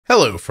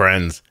Hello,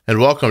 friends, and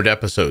welcome to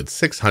episode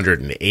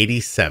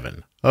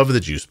 687 of the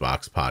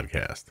Juicebox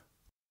Podcast.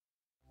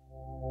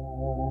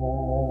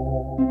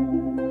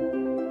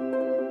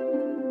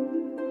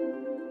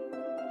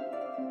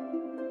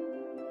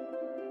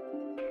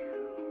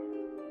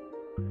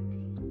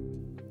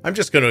 I'm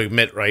just going to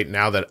admit right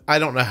now that I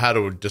don't know how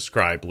to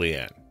describe Leigh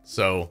Anne.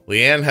 So,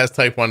 Leigh Anne has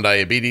type 1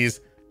 diabetes.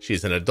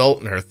 She's an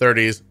adult in her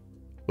 30s,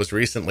 was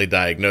recently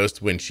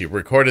diagnosed when she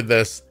recorded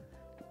this,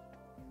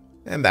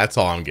 and that's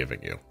all I'm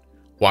giving you.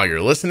 While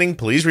you're listening,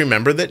 please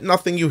remember that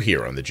nothing you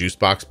hear on the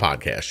Juicebox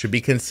Podcast should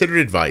be considered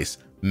advice,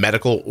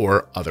 medical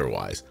or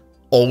otherwise.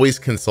 Always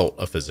consult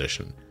a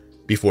physician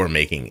before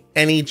making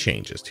any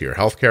changes to your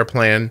healthcare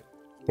plan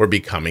or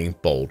becoming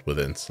bold with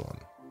insulin.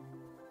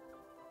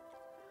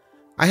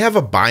 I have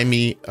a Buy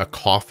Me a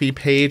Coffee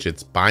page.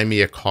 It's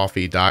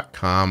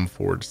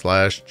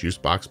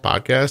buymeacoffee.com/Juicebox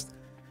Podcast.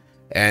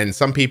 And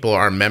some people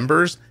are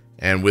members,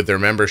 and with their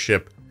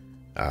membership,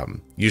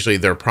 usually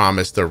they're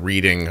promised a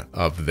reading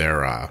of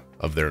their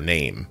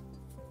name,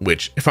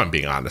 which, if I'm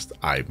being honest,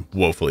 I'm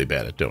woefully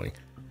bad at doing.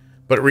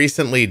 But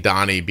recently,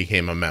 Donnie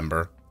became a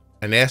member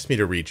and asked me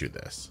to read you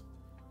this.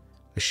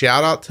 A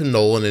shout out to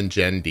Nolan and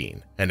Jen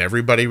Dean, and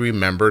everybody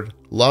remembered,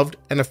 loved,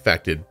 and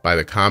affected by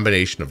the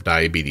combination of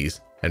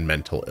diabetes and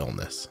mental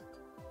illness.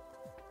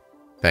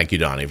 Thank you,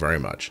 Donnie, very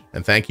much.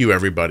 And thank you,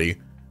 everybody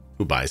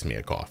who buys me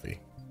a coffee.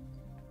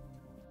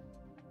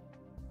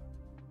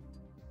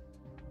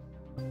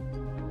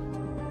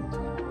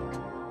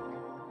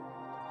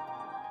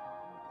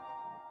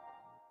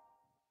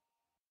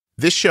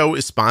 This show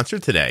is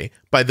sponsored today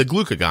by the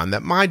glucagon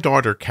that my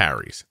daughter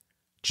carries,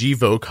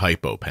 Gvoke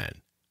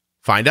HypoPen.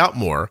 Find out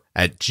more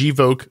at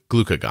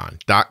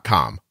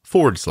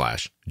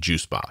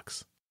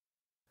gvokeglucagon.com/juicebox.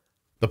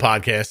 The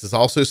podcast is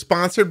also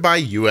sponsored by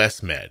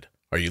US Med.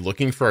 Are you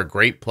looking for a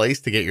great place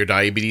to get your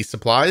diabetes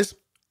supplies?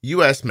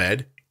 US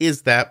Med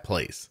is that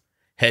place.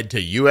 Head to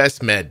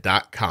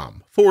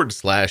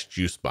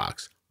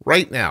usmed.com/juicebox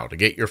right now to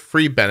get your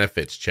free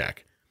benefits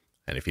check.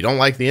 And if you don't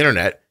like the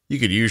internet, you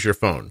could use your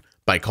phone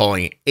by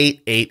calling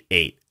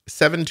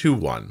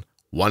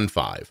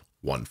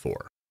 888-721-1514.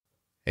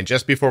 And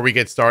just before we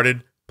get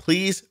started,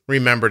 please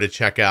remember to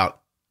check out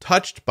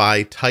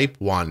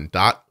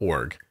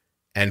touchedbytype1.org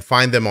and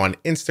find them on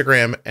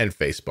Instagram and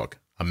Facebook.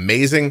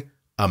 Amazing,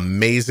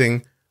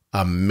 amazing,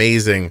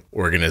 amazing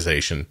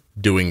organization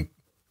doing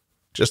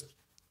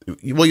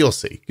well, you'll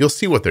see. You'll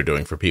see what they're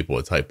doing for people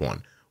with type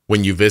 1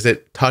 when you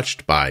visit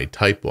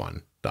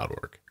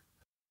touchedbytype1.org.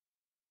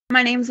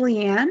 My name's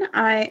Leigh Anne.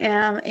 I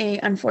am an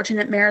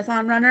unfortunate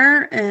marathon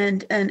runner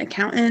and an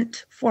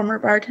accountant, former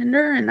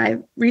bartender, and I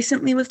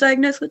recently was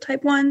diagnosed with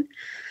type 1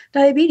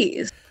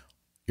 diabetes.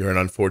 You're an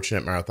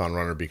unfortunate marathon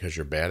runner because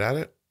you're bad at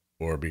it?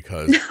 Or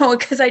because... No,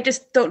 because I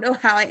just don't know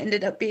how I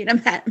ended up being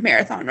a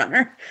marathon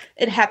runner.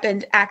 It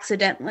happened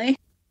accidentally.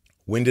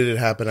 When did it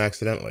happen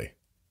accidentally?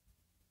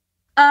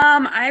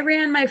 I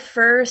ran my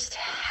first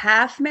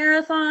half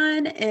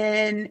marathon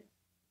in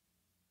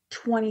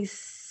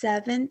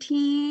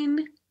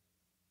 2017.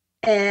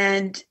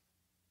 And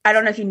I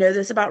don't know if you know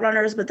this about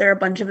runners, but there are a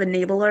bunch of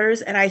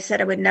enablers. And I said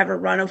I would never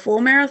run a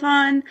full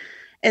marathon.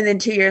 And then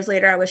 2 years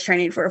later, I was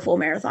training for a full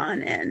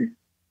marathon and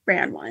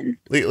ran one.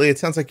 Leigh, it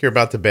sounds like you're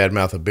about to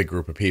badmouth a big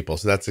group of people.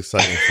 So that's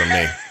exciting for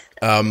me.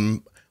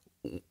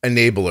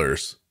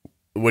 Enablers.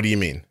 What do you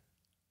mean?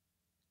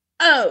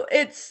 Oh,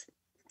 I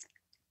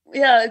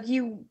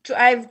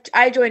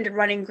joined a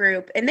running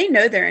group and they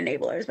know they're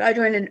enablers, but I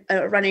joined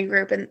a running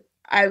group and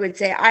I would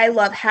say I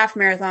love half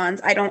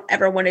marathons. I don't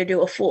ever want to do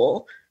a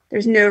full.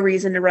 There's no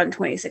reason to run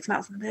 26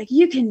 miles. And they're like,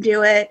 you can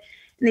do it.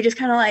 And they just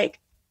kind of like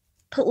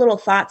put little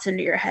thoughts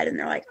into your head and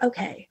they're like,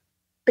 okay,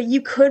 but you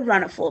could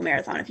run a full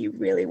marathon if you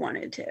really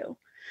wanted to.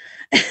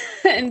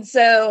 And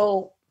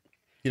so,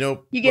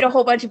 you get a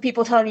whole bunch of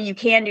people telling you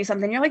can do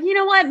something. You're like, you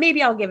know what?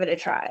 Maybe I'll give it a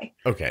try.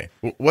 Okay.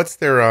 What's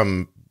their,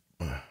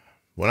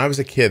 when I was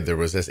a kid, there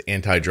was this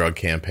anti-drug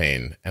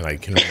campaign, and I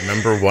can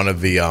remember one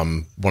of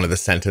the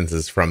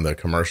sentences from the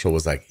commercial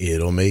was like,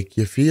 "It'll make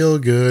you feel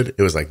good."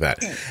 It was like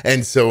that.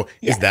 And so,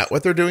 is that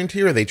what they're doing to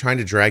you? Are they trying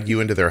to drag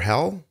you into their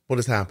hell? What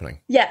is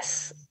happening?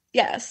 Yes.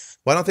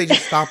 Why don't they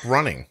just stop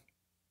running?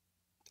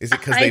 Is it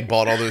because they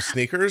bought all those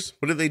sneakers?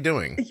 What are they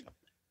doing?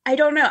 I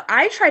don't know.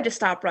 I tried to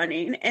stop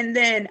running, and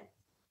then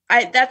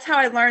that's how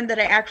I learned that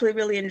I actually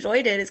really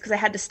enjoyed it, is because I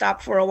had to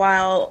stop for a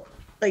while,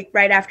 like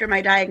right after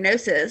my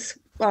diagnosis,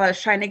 while I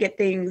was trying to get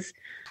things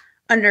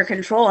under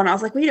control. And I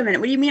was like, wait a minute,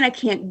 what do you mean I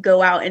can't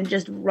go out and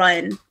just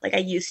run like I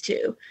used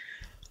to?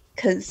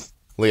 Because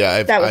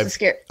Leah, that was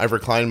scary. I've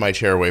reclined my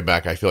chair way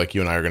back. I feel like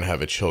you and I are going to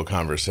have a chill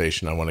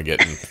conversation. I want to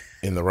get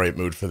in the right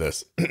mood for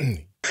this.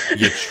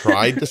 You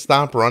tried to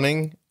stop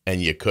running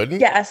and you couldn't?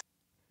 Yes.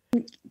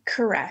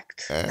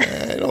 Correct.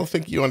 I don't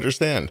think you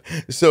understand.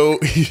 So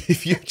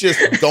if you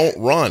just don't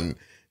run,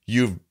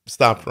 you've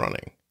stopped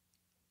running.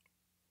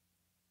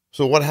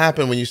 So what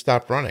happened when you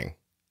stopped running?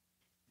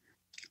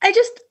 I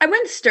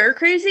went stir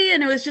crazy,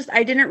 and it was just,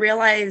 I didn't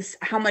realize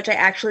how much I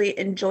actually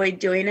enjoyed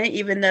doing it,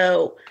 even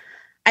though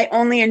I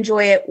only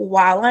enjoy it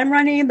while I'm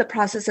running. The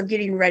process of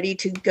getting ready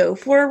to go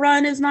for a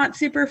run is not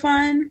super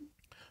fun.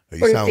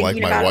 You sound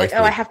like my wife.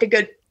 I have to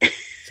go.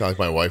 Sound like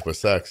my wife with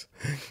sex.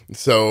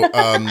 So,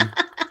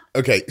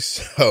 okay.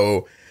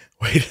 So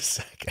wait a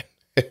second.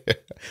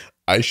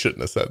 I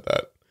shouldn't have said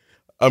that.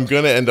 I'm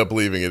going to end up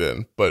leaving it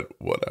in, but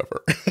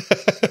whatever.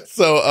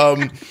 So,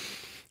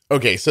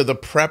 okay. So the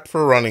prep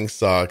for running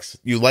sucks.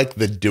 You like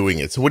the doing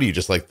it. So what do you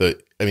just like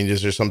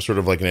is there some sort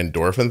of like an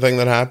endorphin thing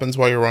that happens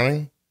while you're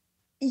running?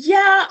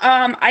 Yeah.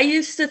 I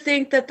used to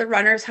think that the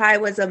runner's high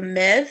was a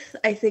myth.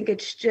 I think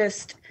it's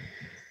just,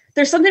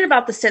 there's something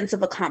about the sense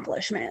of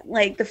accomplishment.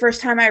 Like the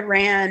first time I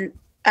ran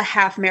a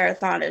half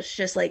marathon, it's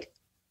just like,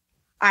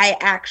 I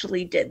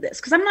actually did this.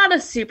 Cause I'm not a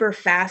super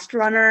fast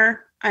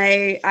runner.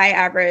 I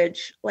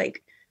average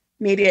like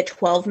maybe a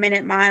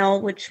 12-minute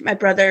mile, which my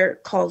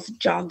brother calls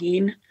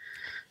jogging.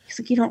 He's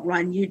like, you don't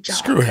run, you jog.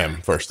 Screw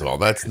him, first of all.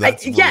 That's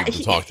rude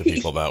to talk to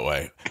people that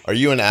way. Are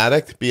you an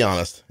addict? Be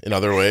honest. In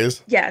other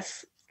ways?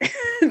 Yes.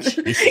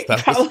 Jesus, that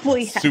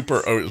probably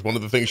super. Oh, one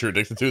of the things you're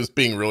addicted to is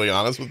being really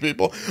honest with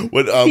people.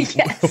 What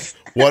yes.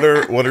 what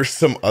are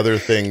some other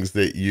things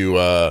that you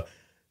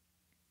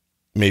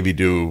maybe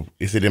do?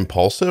 Is it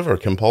impulsive or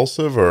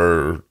compulsive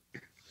or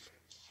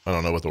I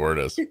don't know what the word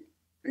is.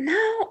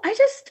 No,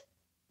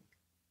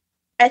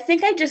 I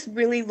think I just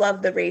really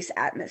love the race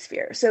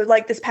atmosphere. So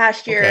like this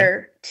past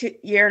year,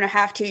 year and a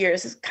half, 2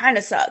 years has kind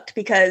of sucked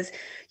because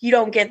you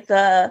don't get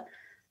the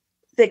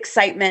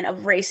excitement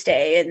of race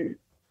day and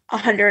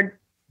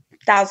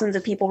 100,000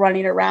 of people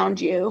running around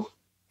you,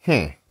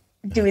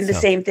 doing the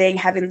same thing,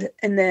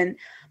 and then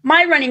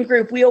my running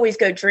group, we always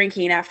go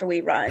drinking after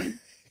we run.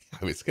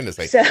 I was going to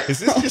say, is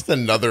this just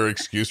another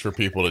excuse for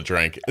people to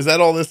drink? Is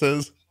that all this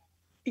is?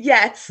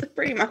 Yes,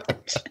 pretty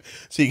much.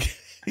 So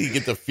you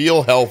get to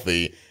feel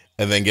healthy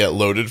and then get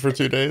loaded for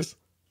 2 days?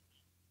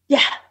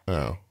 Yeah.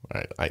 Oh,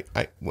 all right.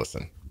 I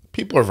listen,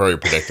 people are very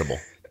predictable.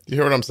 You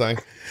hear what I'm saying?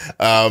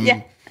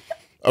 Yeah.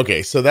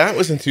 Okay, so that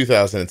was in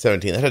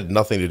 2017. That had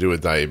nothing to do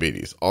with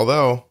diabetes.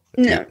 Although,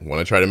 if you want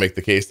to try to make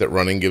the case that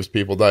running gives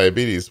people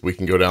diabetes, we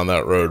can go down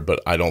that road,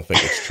 but I don't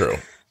think it's true.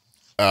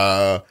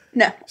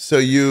 No. So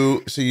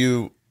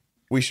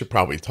we should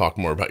probably talk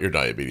more about your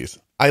diabetes.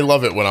 I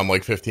love it when I'm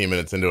like 15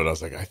 minutes into it. I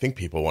was like, I think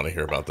people want to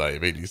hear about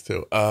diabetes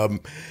too.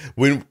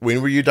 When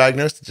were you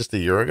diagnosed? Just a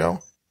year ago?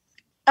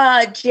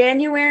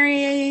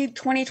 January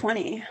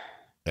 2020.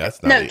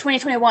 That's not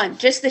 2021.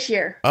 Just this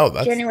year. Oh,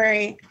 that's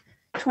January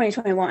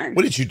 2021.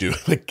 What did you do?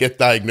 Like get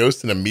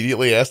diagnosed and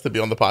immediately asked to be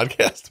on the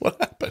podcast? What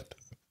happened?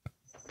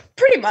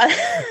 Pretty much.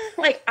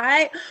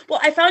 I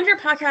found your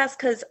podcast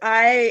because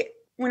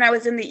when I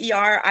was in the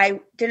ER, I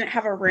didn't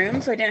have a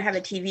room, so I didn't have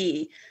a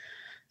TV.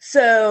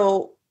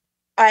 So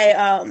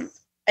I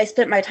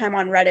spent my time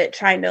on Reddit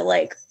trying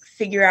to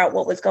figure out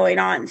what was going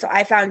on. So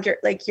I found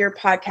your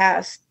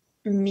podcast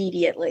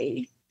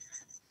immediately.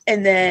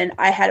 And then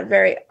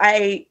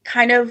I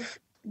kind of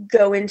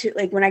go into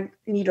when I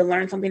need to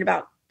learn something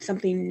about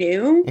something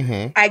new,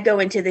 I go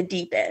into the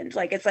deep end.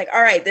 It's like,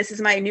 all right, this is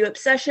my new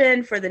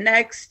obsession for the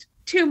next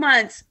 2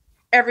 months.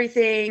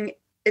 Everything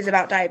is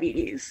about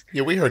diabetes.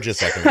 Yeah, we heard you a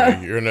second ago.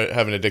 You're going to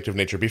have an addictive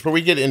nature. Before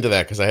we get into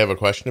that, because I have a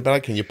question about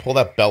it, can you pull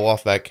that bell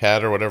off that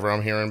cat or whatever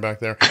I'm hearing back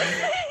there?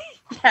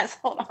 Yes,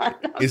 hold on.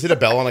 Is it a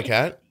bell on a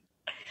cat?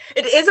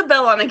 It is a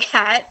bell on a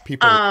cat.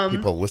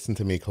 People listen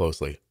to me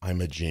closely.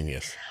 I'm a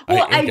genius.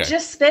 Well, I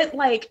just spent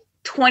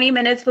 20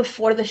 minutes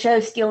before the show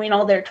stealing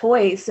all their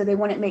toys so they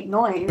wouldn't make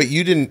noise. But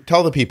you didn't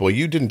tell the people.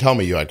 You didn't tell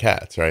me you had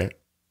cats, right?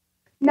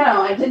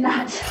 No, I did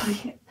not tell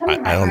you.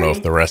 I don't know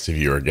if the rest of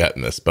you are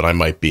getting this, but I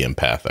might be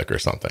empathic or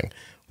something.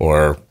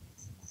 Or,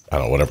 I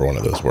don't know, whatever one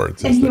of those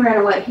words is. And he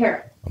ran away.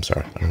 Here. I'm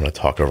sorry. I'm going to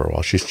talk over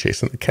while she's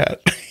chasing the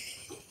cat.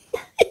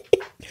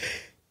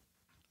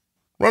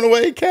 Run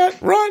away,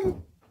 cat.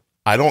 Run.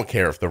 I don't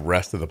care if the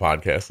rest of the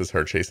podcast is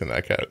her chasing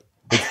that cat.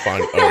 It's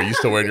fine. Oh, are you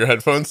still wearing your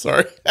headphones?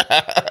 Sorry.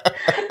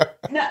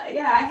 No,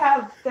 yeah, I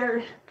have.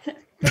 They're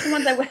the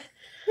ones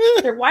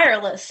they're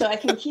wireless, so I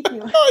can keep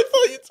you. Oh, I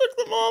thought you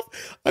took them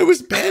off. I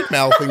was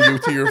bad-mouthing you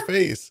to your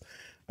face.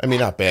 I mean,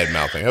 not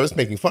bad-mouthing. I was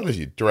making fun of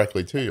you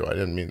directly to you. I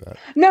didn't mean that.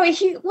 No,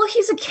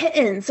 he's a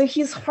kitten, so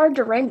he's hard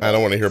to wrangle. I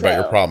don't want to hear about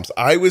your problems.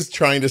 I was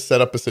trying to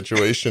set up a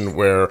situation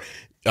where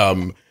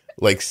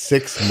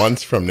 6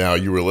 months from now,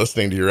 you were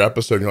listening to your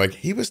episode, and you're like,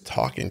 he was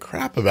talking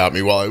crap about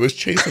me while I was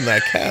chasing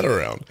that cat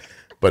around.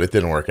 But it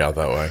didn't work out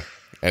that way.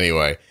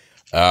 Anyway,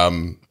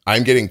 I'm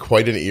getting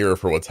quite an ear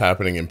for what's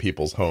happening in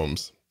people's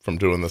homes from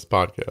doing this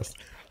podcast.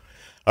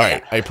 All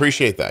right. I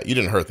appreciate that. You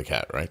didn't hurt the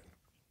cat, right?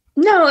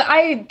 No,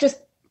 I just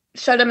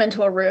shut him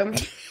into a room.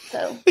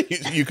 So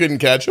you couldn't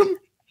catch him?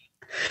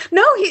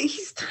 No,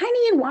 he's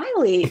tiny and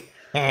wily.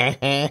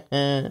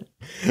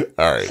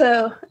 All right.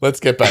 So let's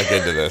get back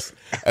into this.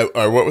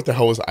 What the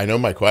hell was, I know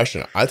my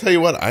question. I tell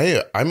you what,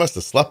 I must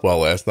have slept well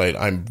last night.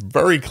 I'm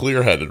very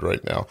clear-headed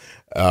right now.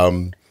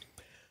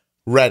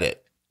 Reddit.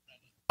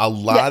 A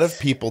lot of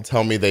people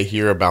tell me they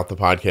hear about the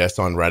podcast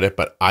on Reddit,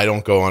 but I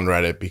don't go on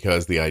Reddit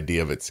because the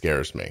idea of it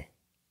scares me.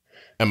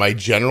 Am I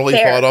generally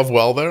thought of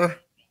well there?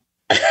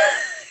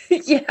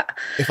 Yeah.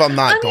 If I'm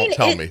not, don't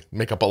tell me.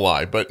 Make up a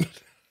lie, but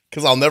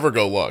because I'll never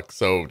go look.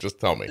 So just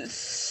tell me.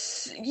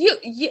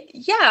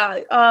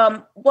 Yeah.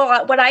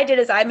 Well, what I did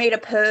is I made a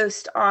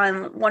post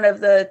on one of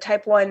the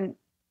type 1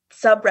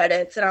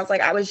 subreddits, and I was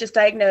like, I was just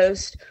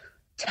diagnosed.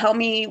 Tell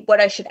me what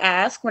I should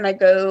ask when I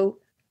go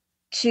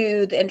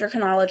to the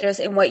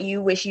endocrinologist and what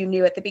you wish you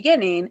knew at the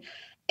beginning.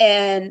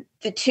 And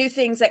the 2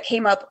 things that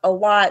came up a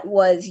lot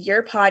was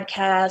your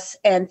podcast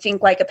and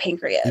Think Like a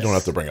Pancreas. You don't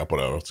have to bring up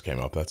what else came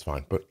up. That's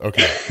fine. But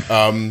okay.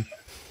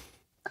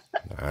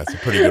 That's a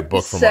pretty good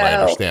book from what I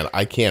understand.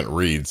 I can't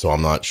read, so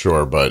I'm not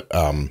sure, but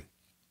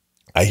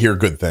I hear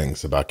good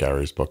things about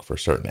Gary's book for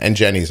certain. And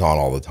Jenny's on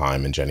all the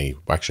time, and Jenny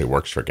actually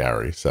works for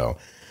Gary. So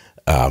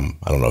I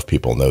don't know if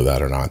people know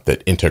that or not,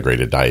 that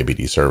Integrated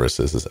Diabetes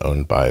Services is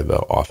owned by the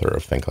author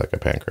of Think Like a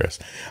Pancreas.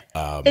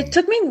 It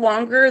took me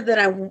longer than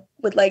I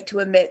would like to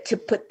admit to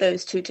put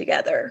those 2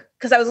 together,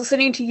 because I was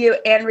listening to you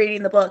and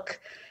reading the book,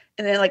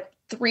 and then like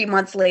 3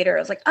 months later, I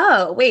was like,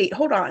 oh, wait,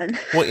 hold on.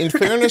 Well, in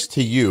fairness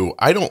to you,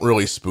 I don't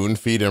really spoon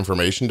feed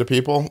information to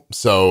people.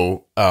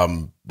 So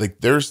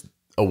like there's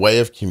a way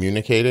of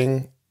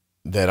communicating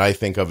that I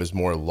think of as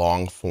more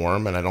long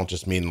form. And I don't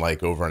just mean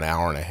like over an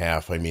hour and a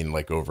half. I mean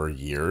like over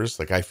years.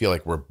 Like I feel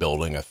like we're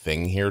building a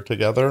thing here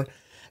together.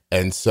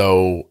 And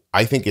so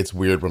I think it's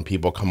weird when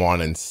people come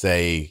on and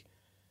say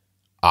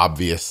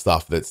obvious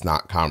stuff that's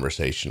not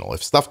conversational.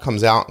 If stuff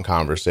comes out in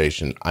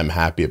conversation, I'm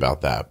happy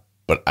about that.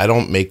 But I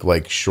don't make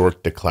like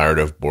short,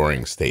 declarative,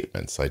 boring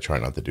statements. I try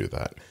not to do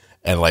that.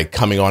 And like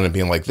coming on and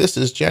being like, this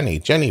is Jenny.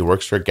 Jenny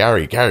works for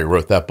Gary. Gary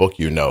wrote that book,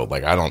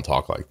 like I don't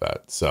talk like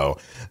that. So,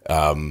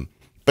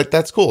 but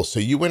that's cool. So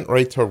you went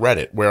right to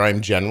Reddit, where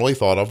I'm generally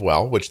thought of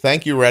well, which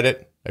thank you,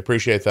 Reddit. I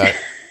appreciate that.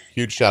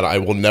 Huge shout out. I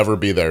will never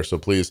be there. So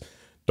please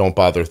don't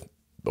bother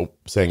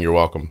saying you're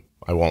welcome.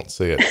 I won't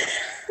see it.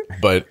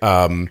 But,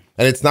 and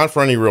it's not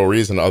for any real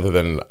reason other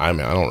than, I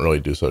don't really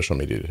do social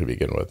media to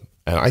begin with.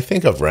 And I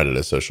think of Reddit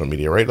as social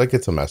media, right? Like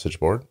it's a message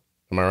board.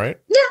 Am I right?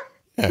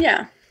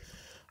 Yeah.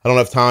 I don't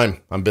have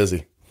time. I'm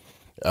busy.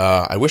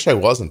 I wish I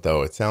wasn't,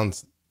 though. It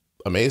sounds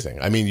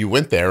amazing. I mean, you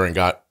went there and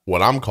got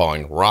what I'm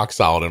calling rock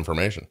solid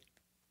information.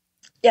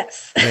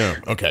 Yes. Yeah.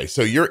 Okay.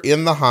 So you're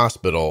in the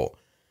hospital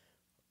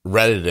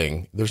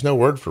Redditing. There's no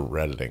word for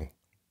Redditing.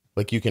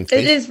 Like you can.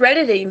 It is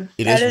Redditing.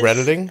 It is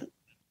Redditing?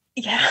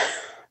 Yeah.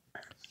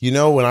 You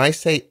know, when I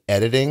say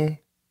editing,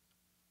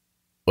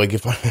 like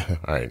if I,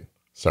 all right,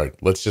 sorry,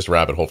 let's just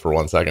rabbit hole for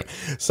 1 second.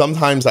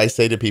 Sometimes I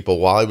say to people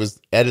while I was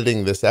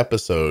editing this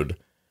episode,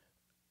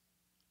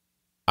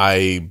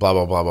 I blah,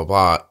 blah, blah, blah,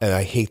 blah. And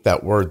I hate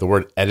that word. The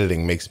word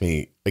editing makes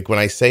me like when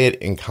I say it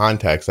in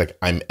context, like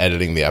I'm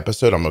editing the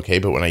episode, I'm okay.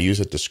 But when I use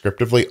it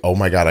descriptively, oh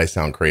my God, I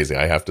sound crazy.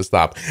 I have to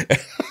stop.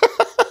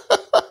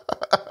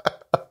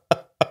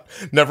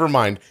 Never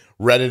mind.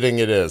 Redditing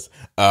it is.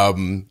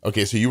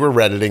 Okay, so you were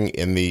Redditing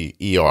in the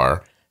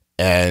ER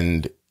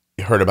and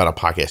heard about a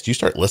podcast. You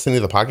start listening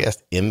to the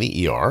podcast in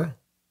the ER?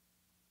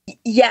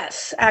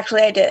 Yes,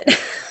 actually I did.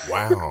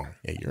 Wow.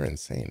 Yeah, you're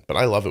insane. But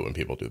I love it when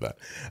people do that.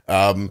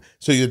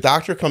 So the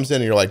doctor comes in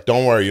and you're like,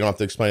 don't worry, you don't have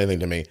to explain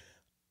anything to me.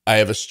 I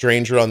have a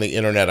stranger on the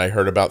internet I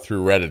heard about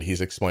through Reddit.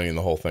 He's explaining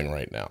the whole thing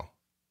right now.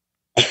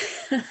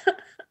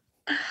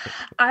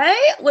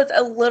 I was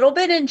a little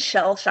bit in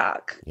shell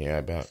shock. Yeah,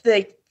 I bet.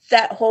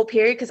 That whole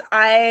period, because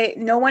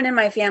no one in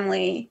my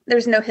family,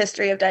 there's no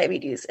history of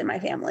diabetes in my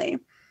family.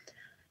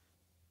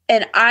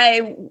 And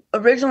I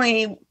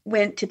originally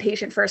went to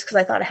patient first because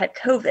I thought I had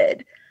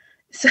COVID.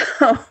 So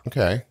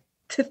okay,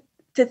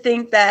 to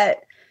think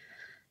that,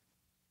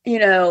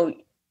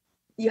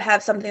 you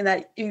have something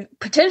that you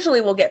potentially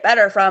will get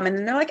better from. And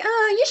then they're like,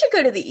 oh, you should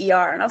go to the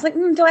ER. And I was like,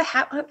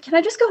 can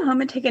I just go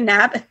home and take a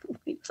nap? And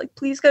he was like,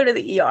 please go to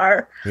the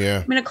ER. Yeah.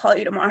 I'm going to call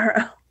you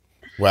tomorrow.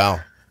 Wow.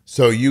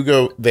 So you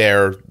go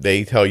there,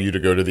 they tell you to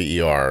go to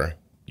the ER.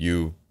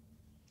 You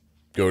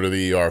go to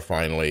the ER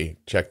finally,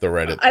 check the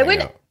Reddit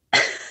thing out.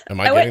 Am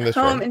I getting this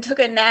right? I went home and took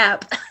a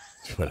nap.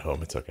 You went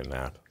home and took a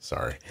nap.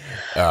 Sorry.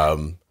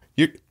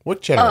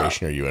 What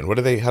generation are you in?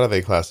 How do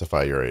they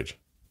classify your age?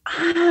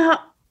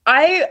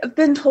 I've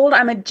been told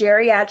I'm a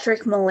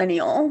geriatric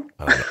millennial.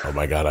 Oh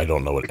my God, I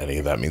don't know what any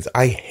of that means.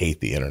 I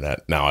hate the internet.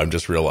 Now I'm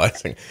just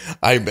realizing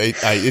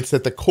it's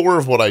at the core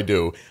of what I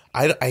do.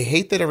 I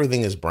hate that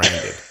everything is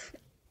branded.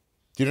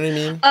 Do you know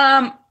what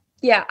I mean?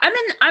 Yeah,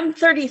 I'm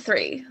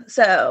 33,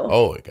 so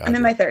oh God, I'm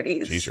in my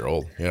 30s. Geez, you're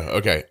old. Yeah,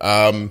 okay.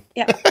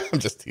 Yeah, I'm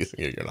just teasing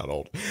you. You're not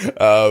old.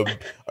 Do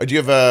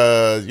you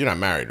have you're not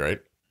married, right?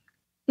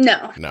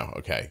 No. No.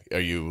 Okay. Are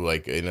you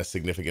like in a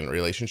significant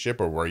relationship,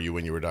 or were you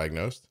when you were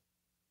diagnosed?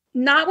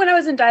 Not when I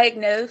was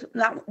diagnosed.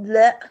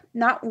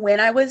 Not when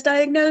I was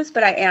diagnosed,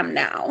 but I am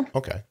now.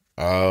 Okay.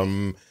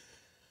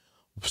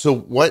 So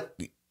what?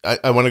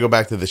 I want to go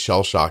back to the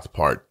shell shocked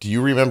part. Do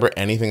you remember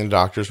anything the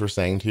doctors were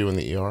saying to you in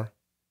the ER?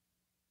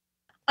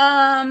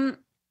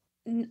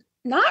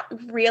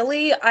 Not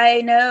really.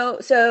 I know.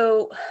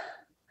 So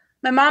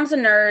my mom's a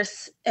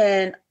nurse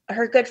and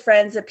her good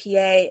friend's a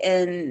PA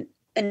in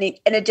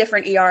a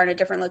different ER in a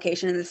different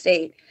location in the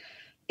state.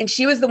 And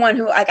she was the one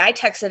who, like, I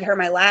texted her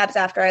my labs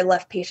after I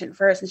left patient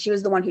first, and she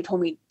was the one who told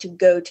me to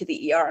go to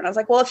the ER. And I was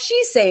like, well, if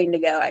she's saying to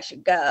go, I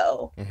should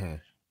go. Mm-hmm.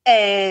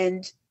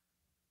 And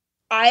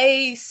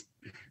by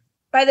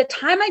the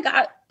time I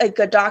got a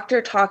good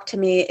doctor talk to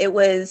me, it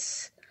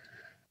was,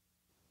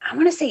 I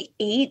want to say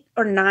 8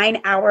 or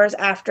 9 hours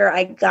after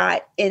I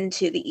got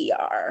into the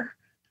ER.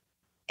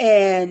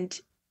 And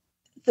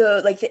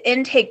the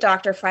intake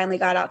doctor finally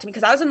got out to me,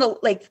 because I was in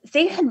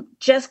they had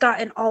just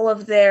gotten all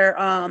of their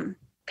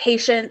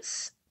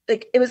patients.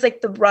 Like, it was like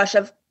the rush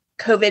of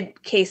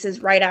COVID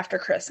cases right after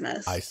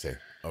Christmas. I see.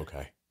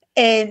 Okay.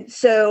 And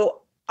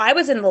so I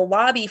was in the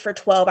lobby for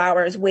 12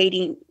 hours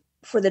waiting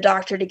for the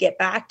doctor to get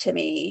back to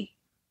me.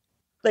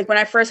 Like, when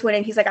I first went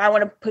in, he's like, I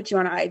want to put you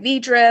on an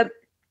IV drip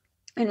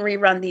and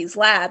rerun these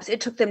labs. It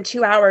took them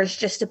 2 hours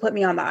just to put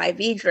me on the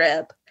IV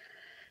drip.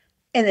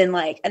 And then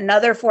like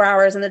another 4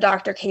 hours, and the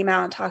doctor came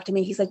out and talked to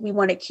me. He's like, we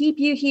want to keep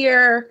you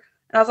here.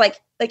 And I was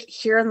like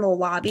here in the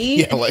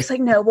lobby? Yeah, and he's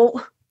like, no,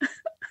 well.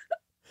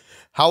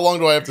 How long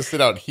do I have to sit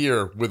out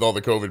here with all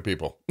the COVID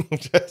people?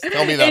 Just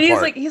tell me that and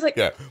part. He was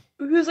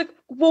like,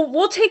 well,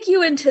 we'll take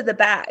you into the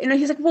back. You know,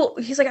 he's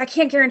like, I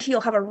can't guarantee you'll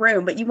have a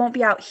room, but you won't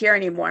be out here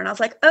anymore. And I was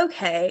like,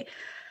 okay.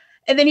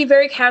 And then he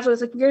very casually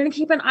was like, you're going to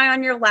keep an eye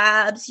on your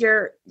labs.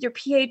 Your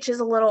pH is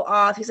a little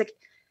off. He's like,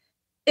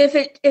 if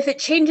it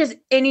changes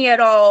any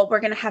at all, we're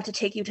going to have to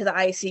take you to the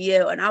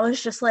ICU. And I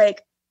was just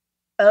like,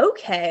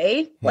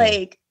 okay,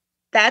 like,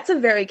 that's a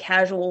very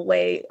casual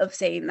way of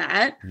saying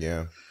that.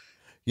 Yeah.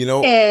 You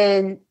know,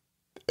 and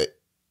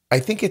I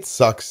think it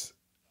sucks.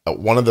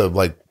 One of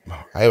the,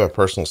 I have a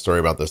personal story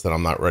about this that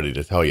I'm not ready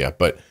to tell yet,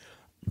 but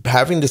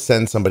having to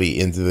send somebody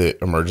into the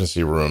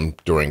emergency room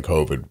during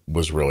COVID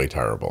was really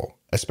terrible,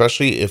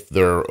 especially if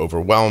they're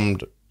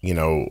overwhelmed, you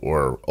know,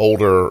 or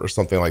older or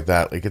something like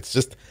that. Like, it's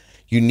just,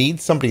 you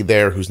need somebody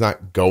there who's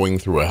not going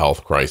through a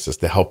health crisis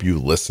to help you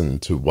listen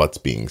to what's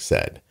being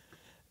said.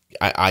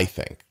 I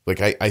think,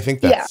 I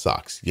think that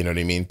sucks. You know what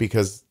I mean?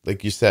 Because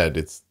like you said,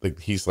 it's like,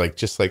 he's like,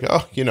 just like,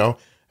 oh, you know,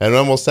 and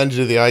then we'll send you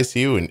to the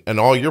ICU. And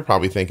all you're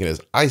probably thinking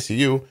is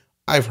ICU.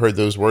 I've heard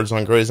those words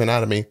on Grey's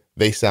Anatomy.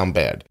 They sound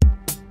bad.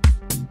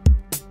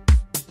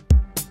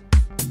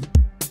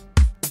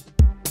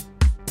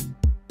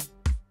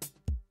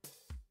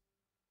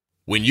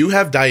 When you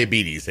have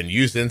diabetes and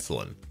use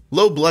insulin,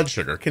 low blood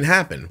sugar can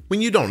happen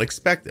when you don't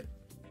expect it.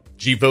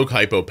 Gvoke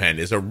HypoPen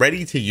is a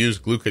ready-to-use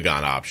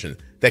glucagon option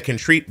that can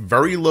treat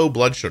very low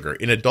blood sugar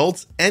in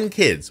adults and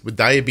kids with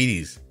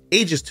diabetes,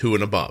 ages 2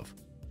 and above.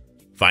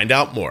 Find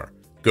out more.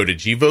 Go to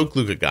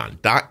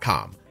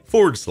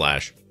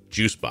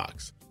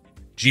gvokeglucagon.com/juicebox.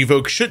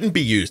 Gvoke shouldn't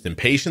be used in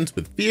patients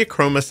with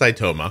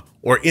pheochromocytoma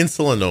or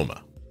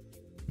insulinoma.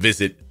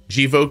 Visit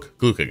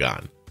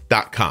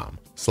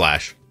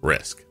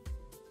gvokeglucagon.com/risk.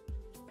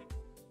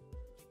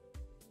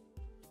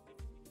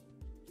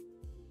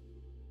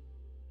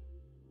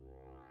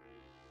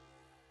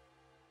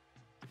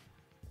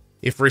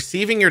 If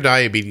receiving your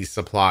diabetes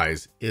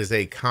supplies is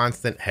a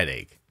constant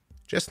headache,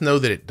 just know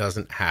that it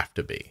doesn't have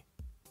to be.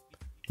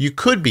 You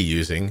could be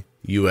using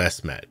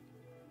US Med.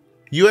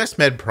 US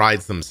Med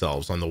prides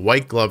themselves on the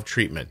white glove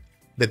treatment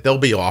that they'll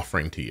be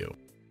offering to you.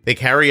 They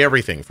carry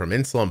everything from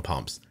insulin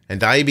pumps and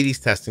diabetes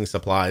testing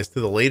supplies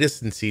to the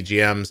latest in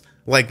CGMs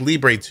like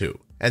Libre 2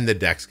 and the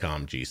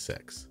Dexcom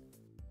G6.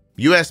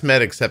 US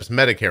Med accepts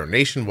Medicare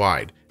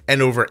nationwide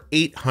and over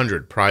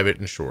 800 private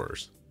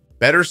insurers.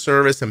 Better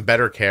service and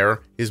better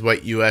care is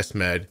what US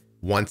Med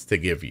wants to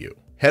give you.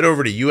 Head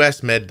over to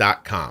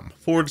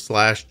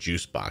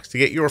usmed.com/juicebox to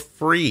get your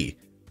free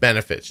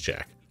benefits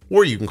check,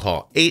 or you can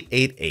call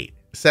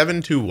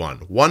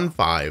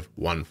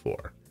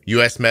 888-721-1514.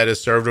 US Med has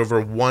served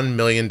over 1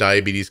 million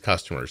diabetes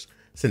customers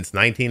since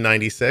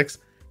 1996,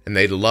 and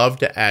they'd love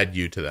to add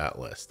you to that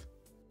list.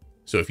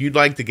 So if you'd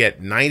like to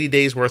get 90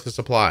 days worth of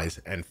supplies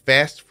and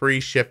fast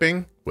free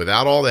shipping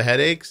without all the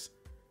headaches,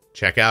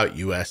 check out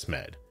US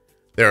Med.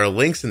 There are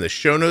links in the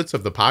show notes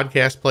of the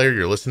podcast player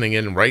you're listening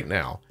in right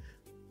now,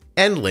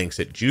 and links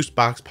at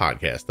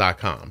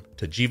juiceboxpodcast.com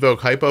to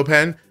Gvoke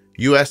HypoPen,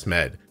 US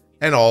Med,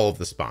 and all of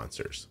the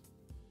sponsors.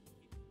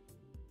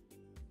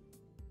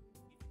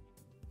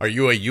 Are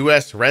you a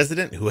U.S.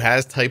 resident who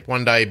has type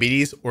 1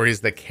 diabetes or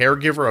is the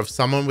caregiver of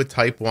someone with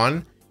type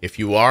 1? If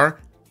you are,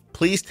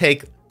 please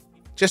take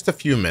just a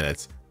few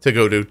minutes to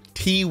go to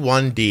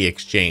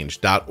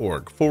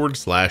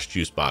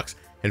t1dexchange.org/juicebox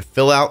and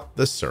fill out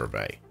the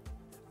survey.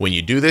 When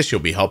you do this,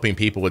 you'll be helping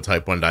people with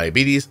type 1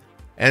 diabetes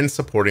and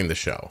supporting the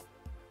show.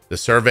 The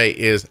survey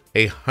is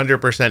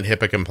 100%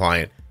 HIPAA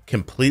compliant,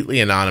 completely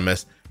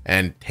anonymous,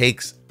 and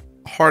takes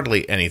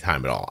hardly any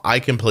time at all. I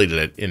completed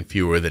it in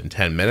fewer than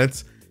 10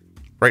 minutes,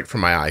 right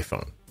from my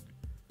iPhone.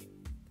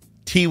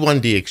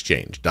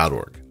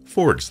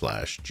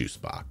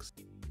 t1dexchange.org/juicebox.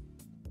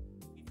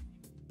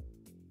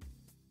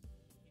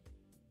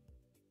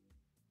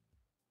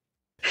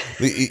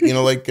 You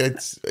know, like,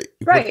 it's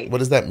right. What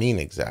does that mean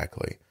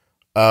exactly?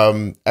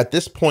 At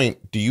this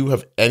point, do you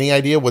have any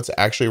idea what's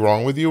actually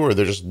wrong with you, or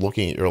they're just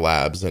looking at your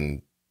labs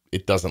and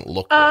it doesn't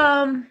look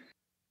right?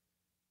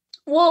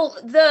 Well,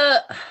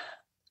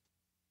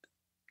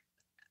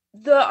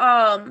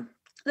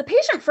 the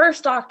patient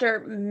first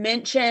doctor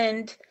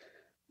mentioned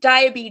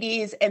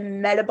diabetes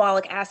and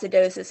metabolic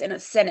acidosis in a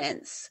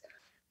sentence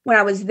when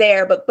I was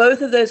there, but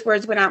both of those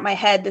words went out my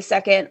head the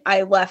second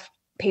I left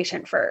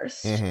patient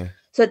first. Mm-hmm.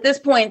 So at this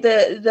point,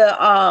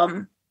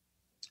 the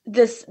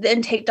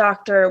intake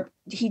doctor,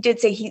 he did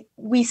say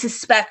we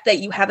suspect that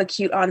you have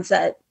acute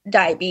onset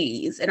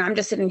diabetes. And I'm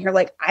just sitting here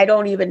like, I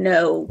don't even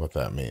know what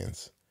that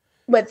means.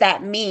 Like,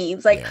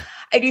 yeah.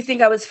 I do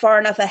think I was far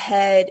enough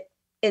ahead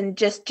in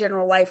just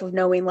general life of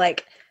knowing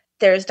like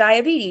there's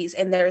diabetes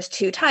and there's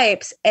 2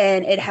 types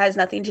and it has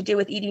nothing to do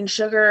with eating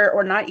sugar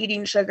or not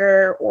eating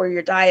sugar or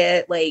your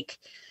diet. Like,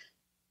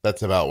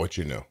 that's about what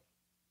you knew.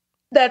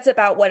 That's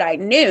about what I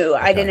knew.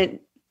 Okay. I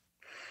didn't.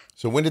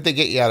 So when did they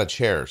get you out of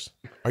chairs?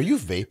 Are you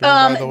vaping,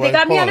 by the way? They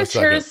got me out of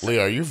chairs. Leigh,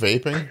 are you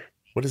vaping?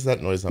 What is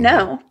that noise?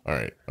 No. All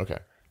right. Okay.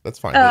 That's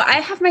fine. I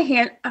have my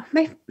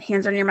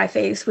hands are near my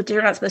face, which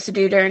you're not supposed to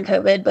do during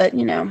COVID, but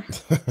you know.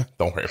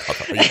 Don't worry about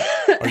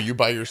that. Are you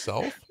by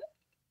yourself?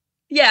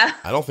 Yeah.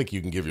 I don't think you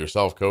can give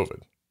yourself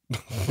COVID.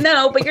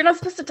 No, but you're not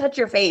supposed to touch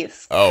your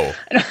face. Oh,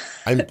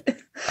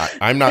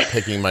 I'm not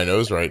picking my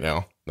nose right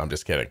now. No, I'm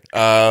just kidding.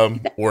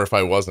 Or if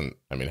I wasn't,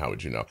 I mean, how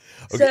would you know?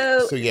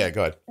 Okay, so yeah,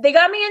 go ahead. They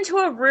got me into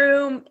a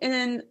room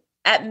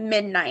at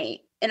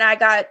midnight,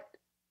 and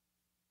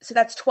so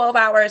that's 12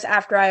 hours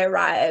after I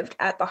arrived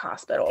at the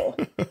hospital.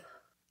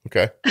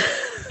 Okay.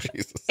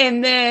 Jesus.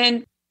 And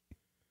then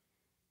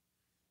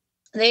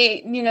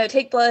they,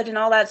 take blood and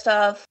all that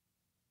stuff.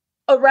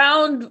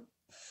 Around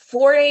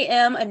 4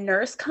 a.m., a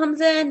nurse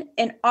comes in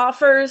and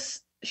offers,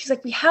 she's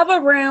like, we have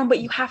a room, but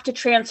you have to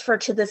transfer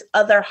to this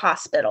other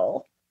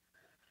hospital.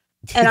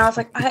 And I was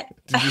like, I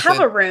have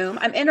a room.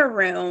 I'm in a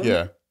room.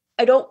 Yeah.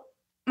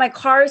 My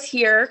car's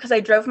here because I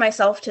drove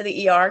myself to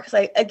the ER because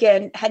I,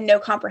 again, had no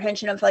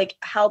comprehension of like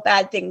how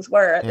bad things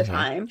were at the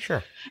time.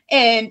 Sure.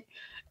 And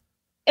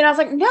I was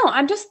like, no,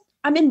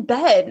 I'm in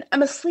bed.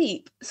 I'm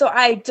asleep. So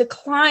I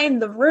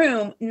declined the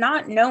room,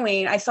 not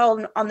knowing. I saw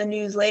on the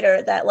news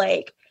later that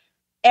like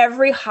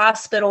every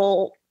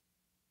hospital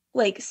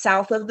like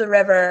south of the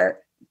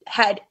river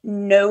had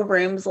no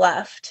rooms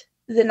left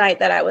the night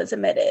that I was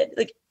admitted.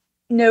 Like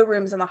no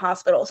rooms in the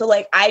hospital. So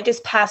like I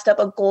just passed up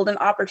a golden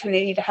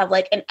opportunity to have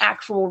like an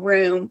actual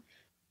room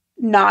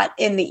not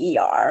in the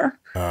ER.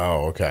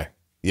 Oh, okay.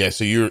 Yeah,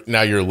 so you're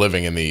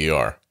living in the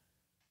ER.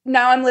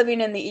 Now I'm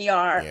living in the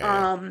ER.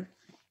 Yeah.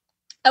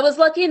 I was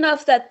lucky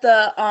enough that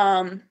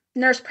the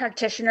nurse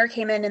practitioner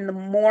came in the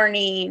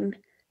morning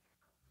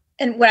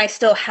and when I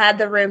still had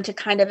the room to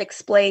kind of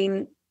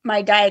explain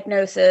my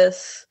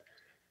diagnosis.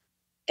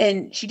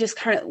 And she just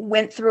kind of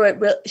went through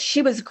it.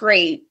 She was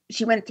great.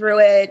 She went through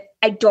it.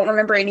 I don't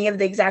remember any of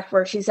the exact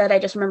words she said. I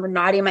just remember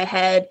nodding my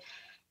head.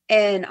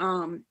 And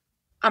I'm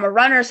a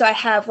runner, so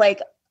I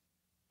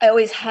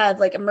always have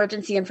like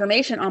emergency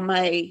information on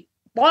my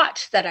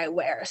watch that I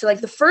wear. So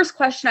like the first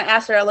question I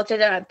asked her, I looked at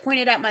it and I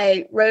pointed at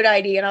my road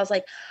ID and I was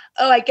like,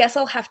 oh, I guess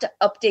I'll have to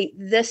update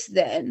this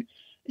then.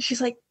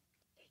 She's like,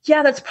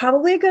 yeah, that's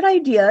probably a good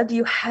idea. Do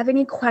you have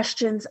any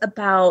questions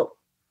about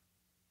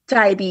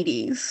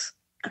diabetes?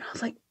 And I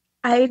was like,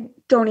 I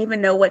don't even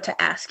know what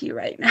to ask you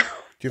right now.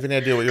 Do you have any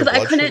idea what your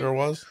blood sugar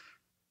was?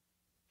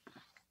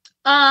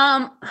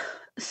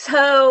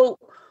 So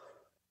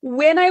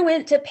when I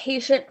went to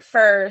patient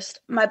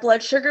first, my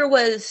blood sugar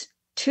was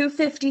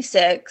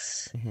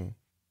 256. Mm-hmm.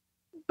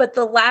 But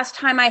the last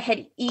time I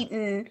had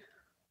eaten,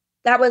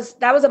 that was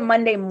a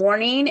Monday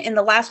morning. And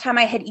the last time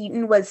I had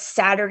eaten was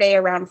Saturday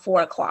around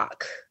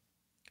 4:00.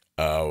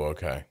 Oh,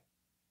 okay.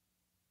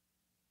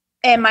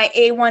 And my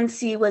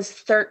A1C was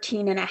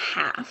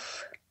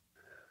 13.5.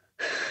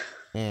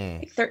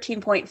 Like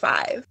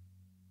 13.5.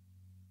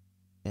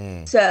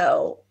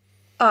 So,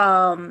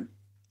 and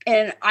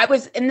I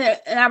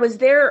was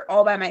there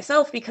all by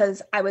myself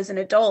because I was an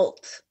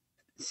adult.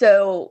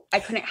 So I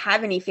couldn't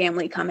have any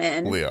family come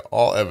in. Leah,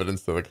 all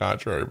evidence to the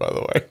contrary, by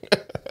the way.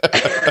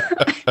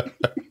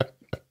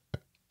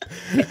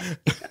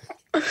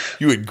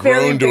 You had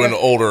grown to an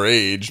older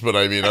age, but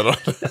I mean, I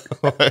don't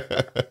know.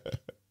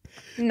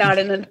 Not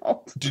an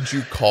adult. Did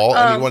you call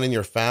anyone in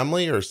your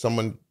family or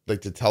someone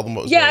like to tell them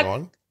what was going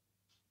on?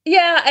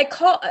 Yeah, I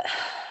called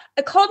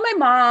my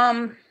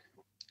mom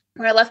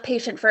when I left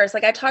patient first.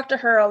 Like I talked to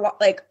her a lot,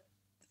 like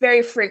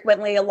very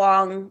frequently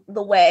along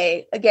the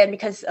way. Again,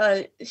 because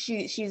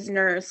she's a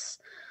nurse.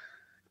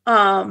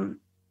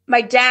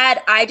 My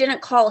dad, I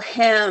didn't call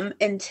him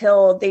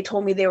until they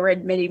told me they were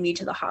admitting me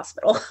to the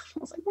hospital. I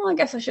was like, well, I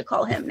guess I should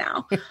call him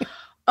now.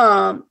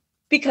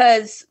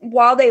 Because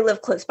while they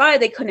lived close by,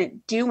 they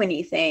couldn't do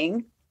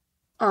anything.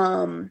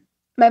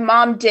 My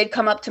mom did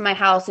come up to my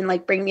house and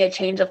like bring me a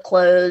change of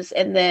clothes.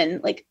 And then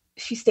like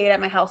she stayed at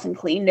my house and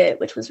cleaned it,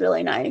 which was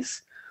really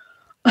nice.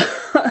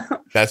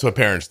 That's what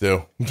parents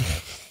do.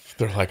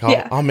 They're like,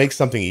 I'll make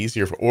something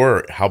easier.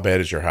 Or how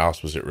bad is your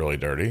house? Was it really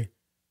dirty?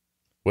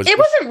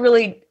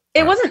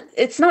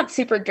 It's not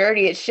super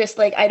dirty. It's just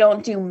like, I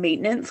don't do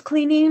maintenance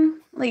cleaning.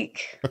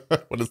 Like,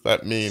 what does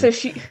that mean? So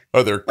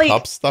are there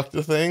cups stuck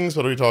to things?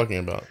 What are we talking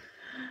about?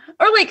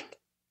 Or like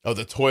Oh,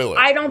 the toilet.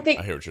 I don't think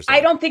I hear what you're saying.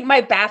 I don't think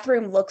my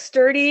bathroom looks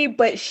dirty,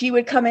 but she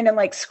would come in and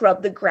like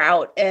scrub the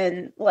grout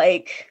and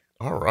like.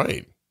 All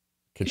right.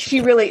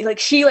 She really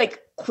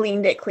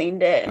cleaned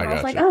it. And I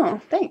was like, oh,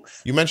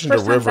 thanks. You mentioned a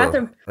river.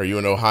 Bathroom. Are you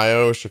in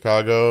Ohio,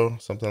 Chicago,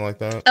 something like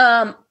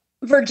that?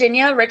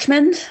 Virginia,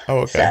 Richmond.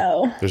 Oh, okay.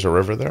 So. There's a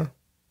river there?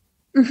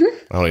 Mm-hmm.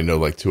 I only know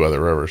like 2 other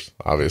rivers.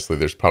 Obviously,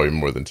 there's probably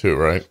more than 2,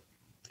 right?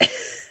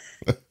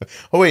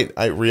 Oh, wait.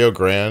 Rio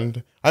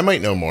Grande. I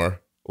might know more.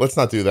 Let's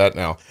not do that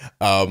now.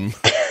 I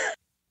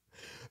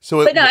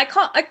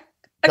called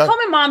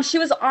my mom. She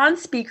was on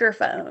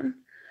speakerphone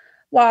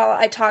while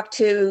I talked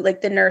to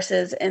like the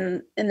nurses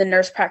and the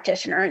nurse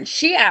practitioner, and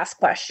she asked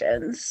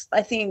questions.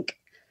 I think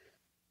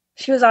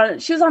she was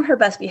on her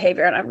best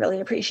behavior, and I really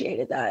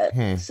appreciated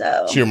that.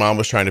 So your mom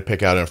was trying to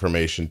pick out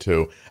information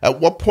too. At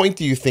what point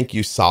do you think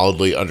you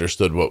solidly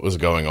understood what was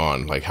going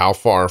on? Like how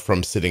far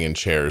from sitting in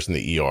chairs in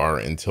the ER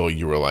until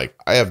you were like,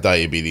 I have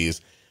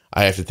diabetes,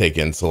 I have to take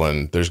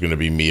insulin, there's going to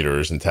be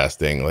meters and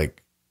testing.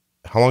 Like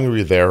how long were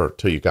you there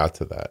till you got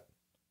to that?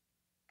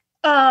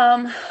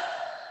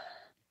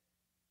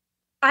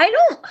 I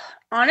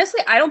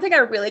don't think I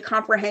really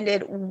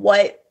comprehended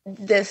what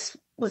this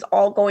was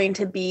all going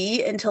to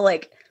be until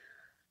like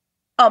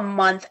a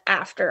month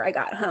after I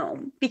got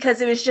home,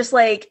 because it was just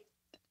like,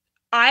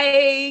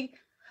 so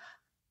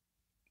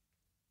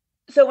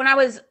when I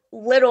was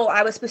little,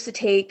 I was supposed to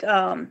take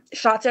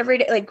shots every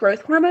day, like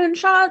growth hormone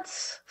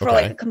shots for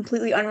like a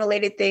completely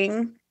unrelated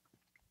thing.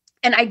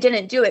 And I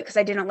didn't do it because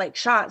I didn't like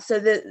shots.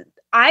 So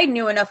I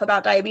knew enough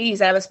about diabetes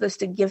that I was supposed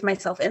to give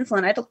myself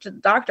insulin. I talked to the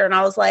doctor and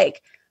I was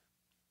like,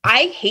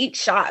 I hate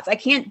shots. I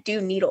can't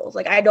do needles.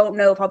 Like, I don't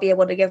know if I'll be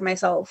able to give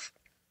myself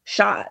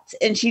shots.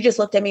 And she just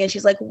looked at me and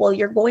she's like, well,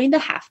 you're going to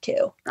have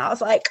to. And I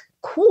was like,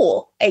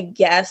 cool. I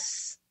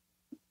guess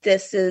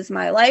this is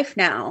my life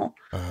now.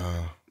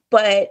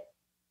 But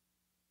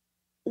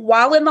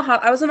while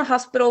I was in the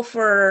hospital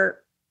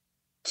for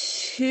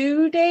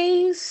 2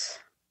 days.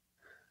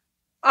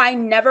 I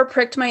never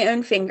pricked my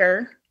own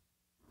finger.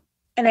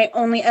 And I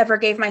only ever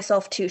gave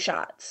myself 2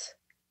 shots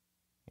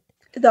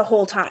the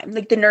whole time.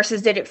 Like the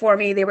nurses did it for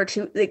me. They were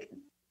too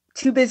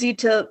busy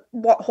to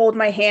hold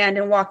my hand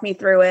and walk me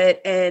through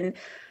it. And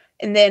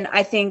then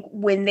I think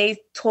when they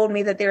told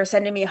me that they were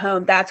sending me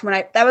home, that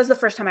was the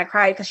first time I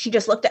cried, because she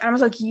just looked at, I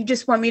was like, you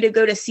just want me to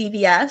go to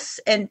CVS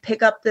and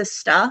pick up this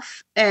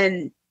stuff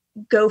and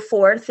go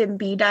forth and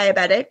be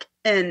diabetic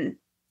and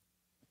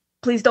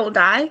please don't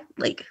die?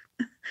 Like,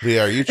 Leigh,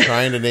 are you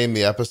trying to name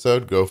the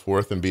episode Go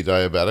Forth and Be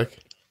Diabetic?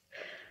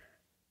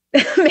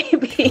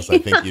 Maybe. Because I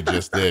think you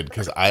just did.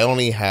 Because I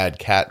only had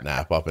cat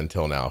nap up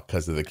until now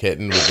because of the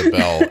kitten with the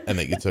bell and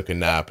that you took a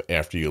nap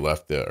after you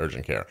left the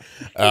urgent care.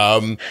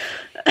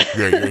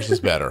 Yours is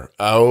better.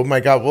 Oh my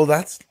God. Well,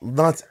 that's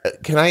nuts.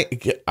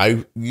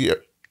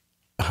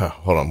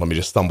 Hold on. Let me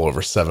just stumble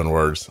over 7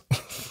 words.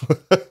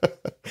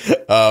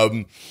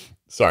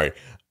 Sorry.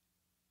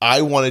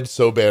 I wanted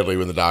so badly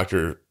when the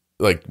doctor,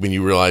 like when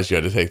you realized you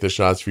had to take the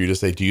shots, for you to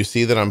say, do you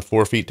see that I'm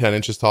 4 feet 10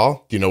 inches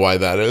tall? Do you know why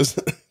that is?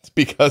 It's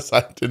because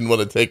I didn't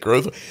want to take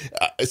growth.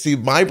 See,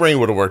 my brain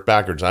would have worked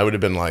backwards. I would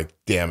have been like,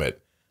 damn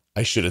it,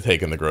 I should have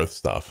taken the growth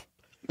stuff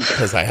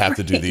because I have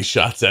to do these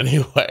shots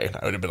anyway.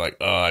 I would have been like,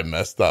 oh, I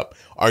messed up.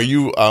 Are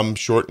you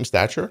short in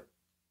stature?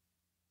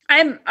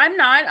 I'm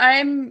not.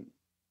 I'm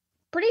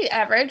pretty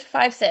average,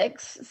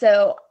 5'6".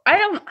 So I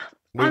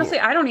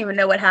don't even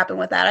know what happened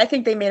with that. I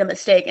think they made a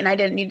mistake and I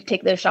didn't need to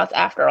take those shots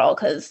after all,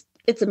 because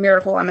it's a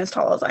miracle I'm as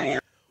tall as I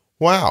am.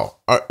 Wow.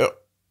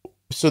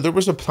 So there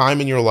was a time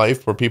in your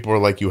life where people were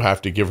like, you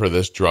have to give her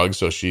this drug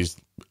so she's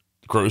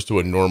grows to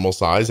a normal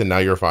size, and now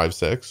you're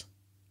 5'6"?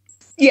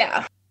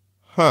 Yeah.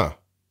 Huh.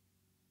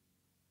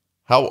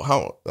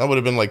 How that would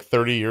have been like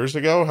 30 years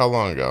ago? How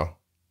long ago?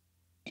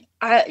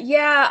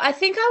 I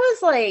think I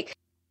was like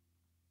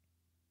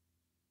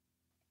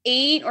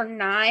 8 or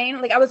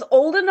 9. Like I was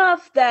old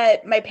enough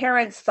that my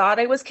parents thought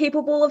I was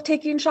capable of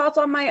taking shots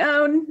on my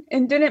own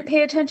and didn't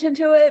pay attention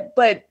to it,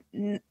 but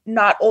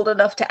not old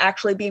enough to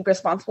actually be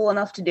responsible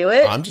enough to do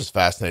it. I'm just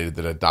fascinated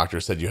that a doctor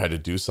said you had to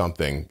do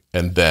something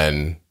and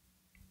then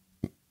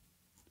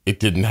it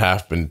didn't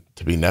happen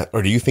to be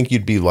or do you think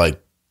you'd be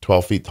like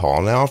 12 feet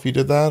tall now if you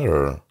did that?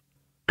 Or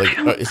like,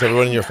 is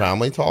everyone in your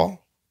family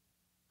tall?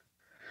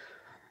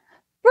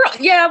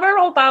 We're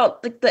all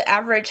about like the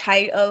average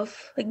height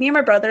of, like, me and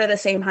my brother are the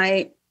same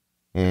height.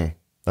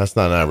 That's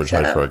not an average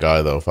height for a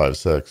guy though,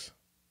 5'6".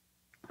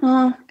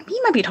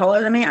 He might be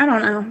taller than me. I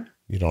don't know.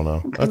 You don't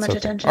know. That's much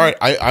attention. All right.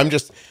 I'm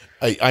just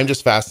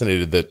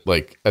fascinated that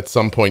like at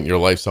some point in your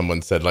life,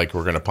 someone said like,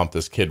 we're going to pump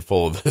this kid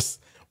full of this,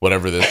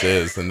 whatever this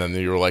is. And then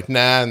you were like,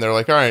 nah. And they're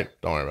like, all right,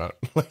 don't worry about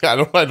it. Like, I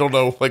don't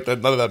know. Like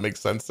that, none of that makes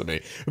sense to me.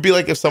 It'd be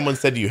like if someone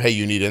said to you, hey,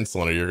 you need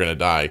insulin or you're going to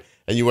die.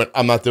 And you went,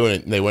 I'm not doing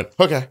it. And they went,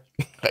 okay.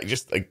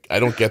 I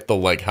don't get the,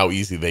 like, how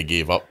easy they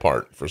gave up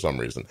part for some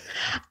reason.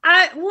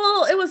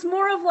 Well, it was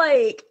more of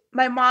like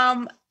my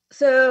mom.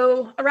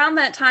 So around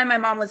that time, my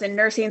mom was in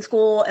nursing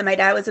school and my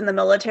dad was in the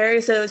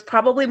military. So it was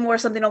probably more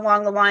something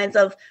along the lines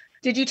of,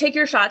 did you take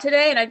your shot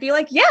today? And I'd be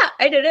like, yeah,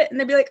 I did it. And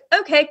they'd be like,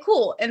 okay,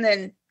 cool. And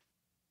then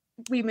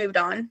we moved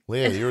on.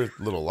 Leah, you were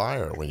a little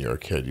liar when you were a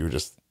kid. You were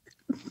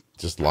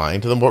just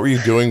lying to them. What were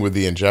you doing with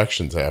the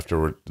injections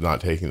after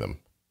not taking them?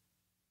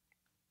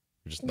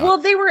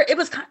 Well, it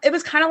was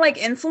kind of like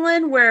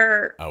insulin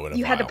where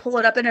you had to pull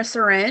it up in a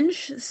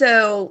syringe.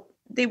 So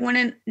they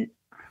wouldn't, I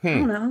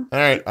don't know. All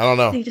right. I don't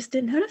know. They just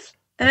didn't notice.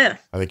 I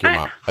think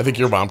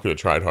your mom could have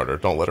tried harder.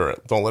 Don't let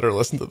her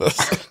listen to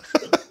this.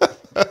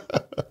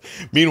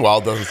 Meanwhile,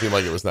 it doesn't seem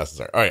like it was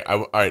necessary.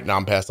 All right. Now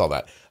I'm past all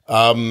that.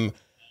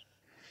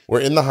 We're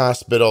in the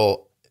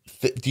hospital.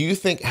 Do you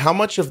think, how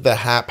much of the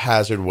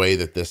haphazard way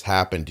that this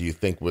happened do you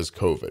think was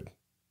COVID?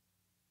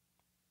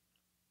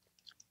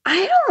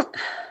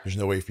 There's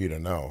no way for you to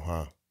know,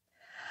 huh?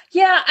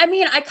 Yeah, I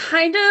mean, I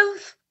kind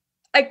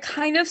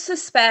of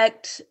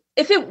suspect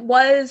if it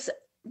was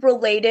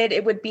related,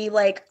 it would be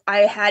like I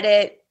had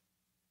it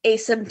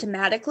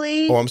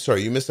asymptomatically. Oh, I'm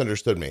sorry, you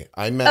misunderstood me.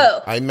 I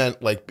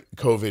meant like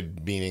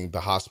COVID, meaning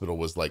the hospital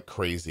was like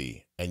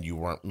crazy and you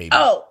weren't maybe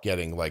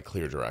getting like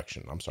clear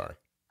direction. I'm sorry.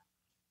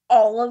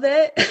 All of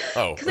it.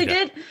 Oh,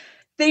 because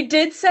they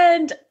did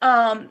send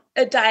a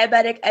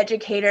diabetic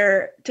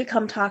educator to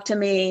come talk to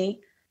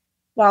me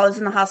while I was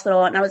in the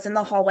hospital, and I was in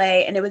the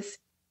hallway, and it was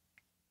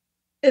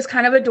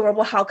kind of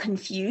adorable how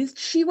confused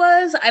she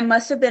was. I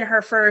must have been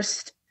her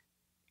first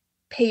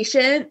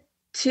patient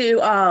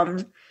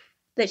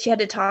that she had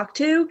to talk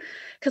to,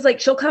 because like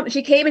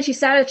she came and she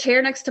sat in a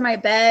chair next to my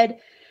bed,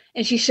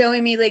 and she's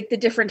showing me like the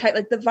different type,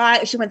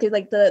 like she went through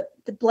like the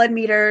blood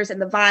meters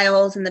and the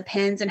vials and the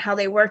pens and how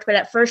they worked. But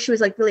at first she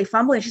was like really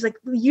fumbling. She's like,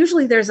 well,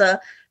 usually there's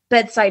a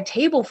bedside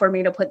table for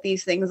me to put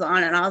these things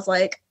on. And I was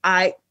like,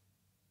 I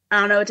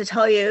don't know what to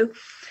tell you.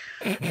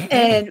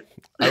 And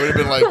I would have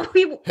been like,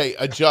 hey,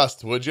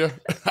 adjust, would you?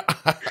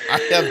 I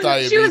have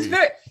diabetes.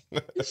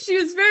 She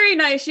was very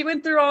nice. She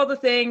went through all the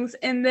things.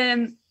 And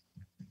then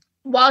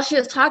while she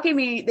was talking to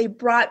me, they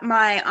brought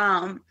my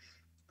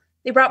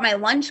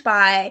lunch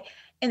by,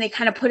 and they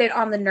kind of put it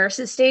on the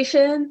nurse's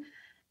station.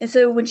 And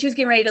so when she was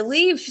getting ready to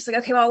leave, she's like,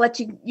 okay, well, I'll let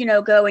you,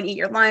 go and eat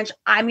your lunch.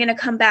 I'm going to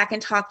come back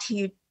and talk to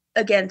you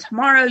again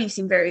tomorrow. You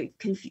seem very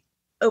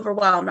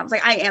overwhelmed. I was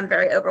like, I am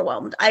very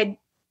overwhelmed. I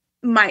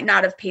might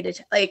not have paid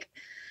attention. Like,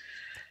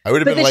 I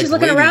would have been like, she's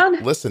looking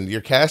around. Listen, you're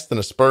casting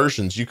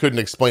aspersions. You couldn't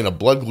explain a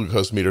blood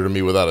glucose meter to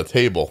me without a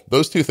table.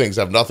 Those two things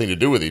have nothing to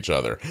do with each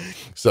other.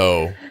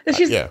 So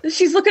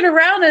she's looking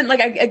around, and like,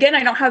 I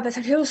don't have this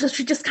table. So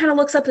she just kind of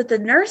looks up at the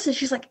nurse, and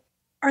she's like,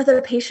 are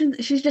the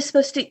patients, she's just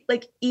supposed to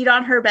like eat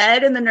on her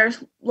bed? And the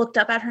nurse looked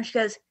up at her and she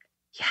goes,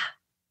 yeah,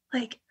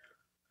 like,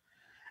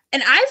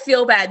 and I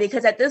feel bad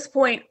because at this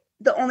point,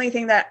 the only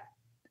thing that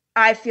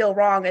I feel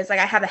wrong is like,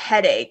 I have a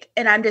headache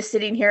and I'm just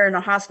sitting here in a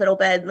hospital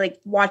bed, like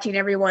watching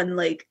everyone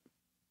like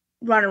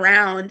run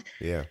around.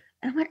 Yeah.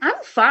 And I'm like,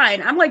 I'm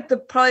fine. I'm like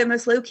probably the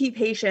most low key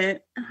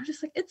patient. And I'm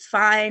just like, it's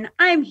fine.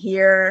 I'm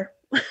here.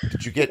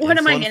 Did you get what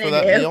am I insulin gonna for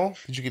that do? meal?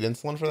 Did you get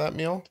insulin for that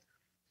meal?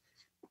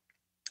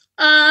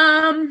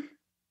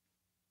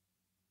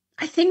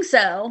 I think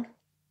so.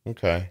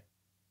 Okay.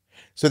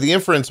 So the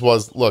inference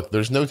was, look,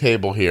 there's no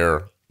table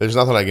here. There's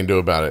nothing I can do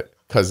about it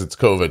because it's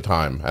COVID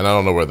time and I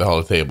don't know where the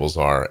hell the tables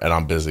are and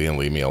I'm busy and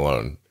leave me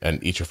alone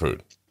and eat your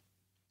food.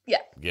 Yeah.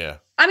 Yeah.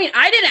 I mean,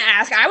 I didn't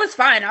ask. I was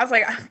fine. I was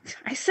like,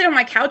 I sit on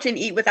my couch and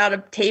eat without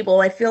a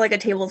table. I feel like a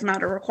table is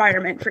not a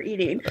requirement for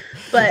eating,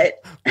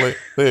 but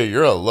Leah,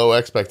 you're a low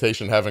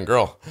expectation having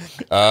girl.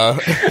 I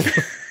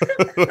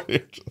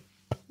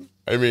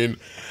mean,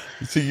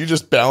 so you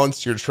just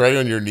balanced your tray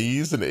on your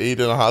knees and ate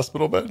in a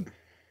hospital bed?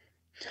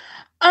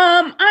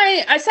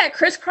 I sat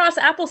crisscross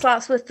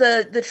applesauce with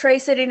the tray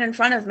sitting in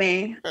front of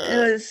me.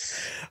 It was.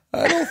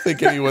 I don't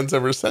think anyone's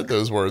ever said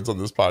those words on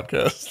this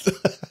podcast.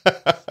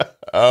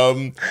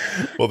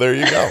 Well, there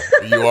you go.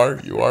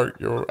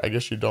 You're. I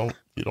guess you don't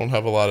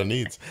have a lot of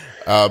needs.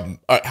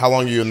 How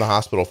long are you in the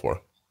hospital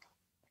for?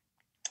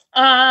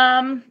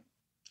 About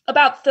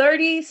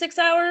 36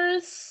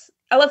 hours.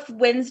 I left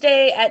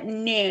Wednesday at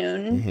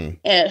noon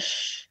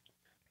ish.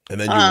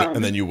 And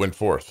then you went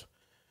forth.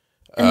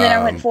 And then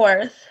I went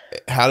forth.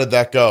 How did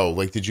that go?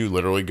 Like, did you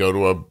literally go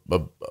to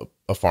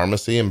a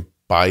pharmacy and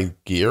buy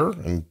gear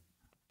and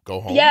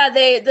go home? Yeah,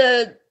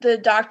 the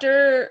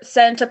doctor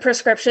sent a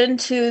prescription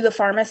to the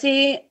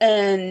pharmacy,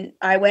 and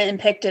I went and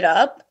picked it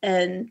up.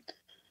 And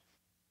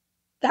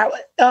that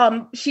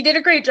she did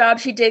a great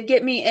job. She did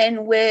get me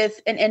in with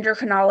an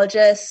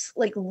endocrinologist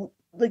like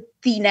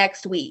the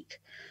next week.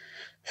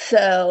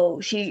 So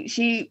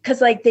she because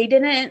like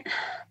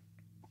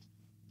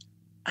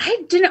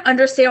I didn't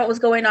understand what was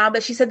going on,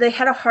 but she said they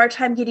had a hard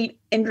time getting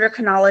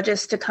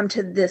endocrinologists to come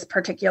to this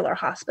particular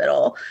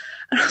hospital.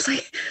 And I was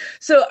like,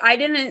 so I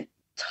didn't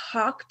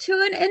talk to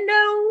an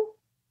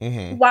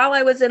endo while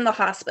I was in the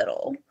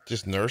hospital.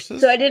 Just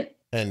nurses? So I didn't.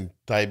 And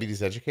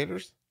diabetes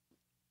educators?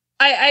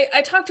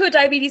 I talked to a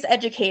diabetes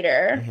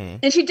educator,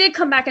 and she did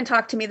come back and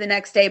talk to me the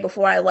next day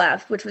before I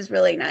left, which was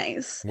really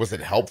nice. Was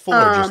it helpful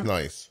or just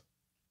nice?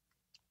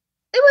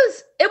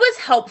 It was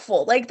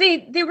helpful. Like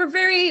they were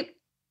very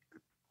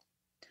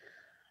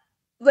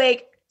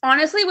like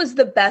honestly was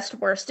the best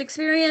worst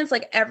experience.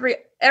 Like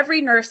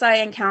every nurse I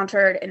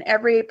encountered and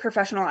every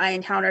professional I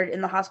encountered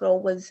in the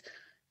hospital was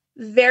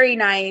very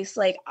nice.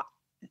 Like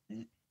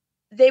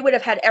they would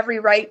have had every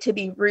right to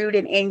be rude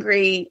and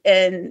angry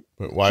and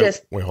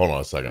wait, hold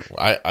on a second.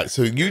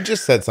 So you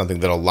just said something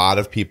that a lot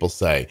of people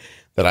say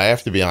that, I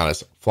have to be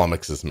honest,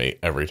 flummoxes me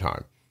every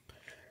time.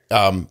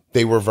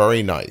 They were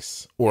very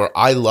nice, or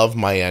I love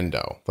my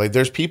endo. Like,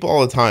 there's people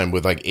all the time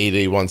with like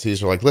 8A1Cs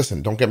who are like,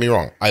 listen, don't get me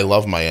wrong, I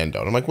love my endo.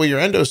 And I'm like, well, your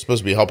endo is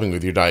supposed to be helping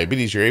with your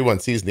diabetes, your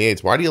A1Cs and the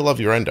 8s. Why do you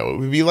love your endo? It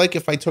would be like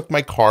if I took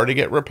my car to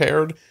get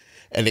repaired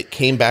and it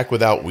came back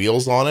without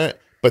wheels on it,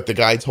 but the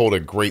guy told a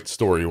great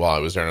story while I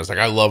was there. And I was like,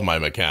 I love my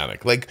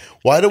mechanic. Like,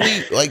 why do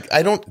we, like,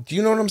 do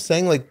you know what I'm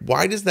saying? Like,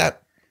 why does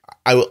that,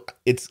 I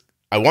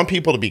want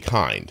people to be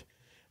kind,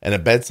 and a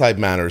bedside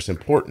manner is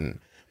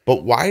important.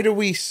 But why do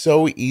we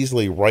so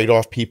easily write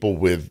off people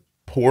with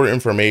poor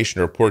information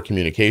or poor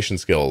communication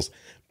skills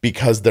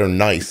because they're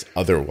nice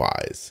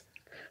otherwise?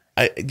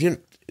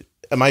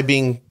 Am I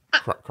being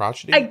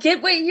crotchety? I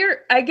get what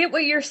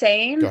you're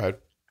saying. Go ahead.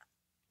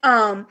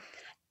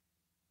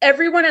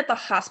 Everyone at the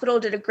hospital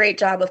did a great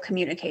job of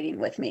communicating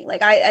with me.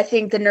 Like, I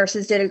think the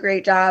nurses did a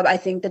great job. I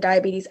think the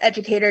diabetes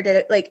educator did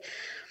it. Like,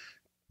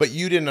 but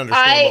you didn't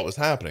understand what was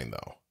happening,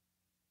 though.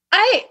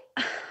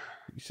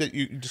 You said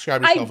you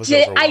described yourself as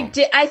overwhelmed.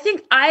 I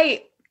think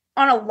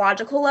on a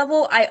logical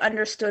level, I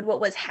understood what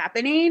was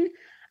happening.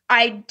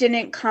 I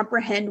didn't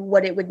comprehend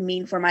what it would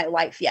mean for my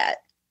life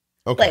yet.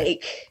 Okay.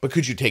 But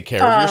could you take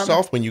care of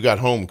yourself when you got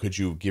home? Could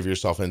you give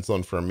yourself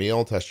insulin for a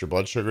meal, test your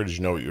blood sugar? Did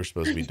you know what you were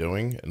supposed to be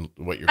doing and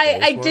what your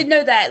goals I were? did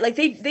know that. Like,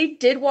 they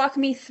did walk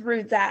me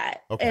through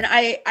that. Okay. And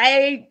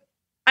I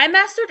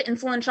mastered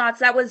insulin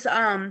shots. That was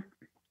the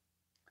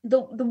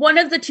one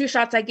of the 2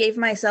 shots I gave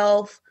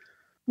myself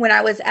when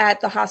I was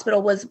at the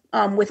hospital was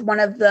with one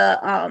of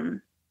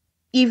the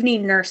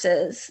evening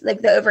nurses,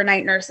 like the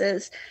overnight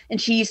nurses. And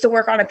she used to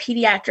work on a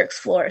pediatrics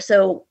floor.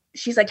 So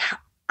she's like,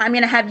 I'm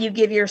going to have you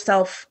give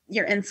yourself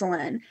your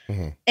insulin.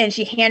 Mm-hmm. And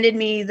she handed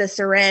me the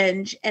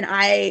syringe, and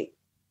I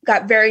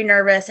got very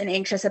nervous and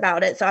anxious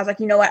about it. So I was like,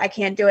 you know what? I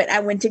can't do it. I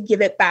went to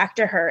give it back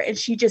to her, and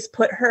she just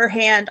put her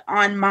hand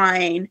on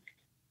mine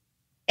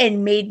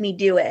and made me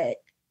do it,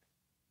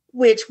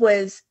 which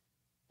was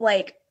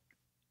like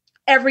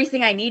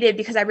everything I needed,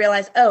 because I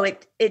realized,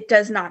 it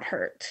does not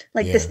hurt.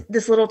 Like,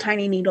 this little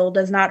tiny needle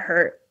does not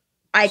hurt.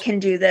 I can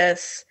do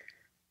this.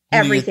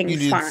 Everything's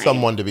fine. You need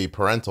someone to be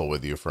parental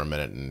with you for a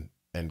minute and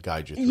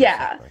guide you through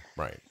something.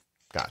 Right.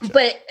 Gotcha.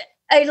 But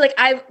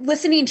I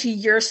listening to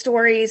your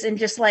stories and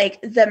just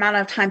like the amount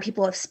of time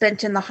people have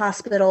spent in the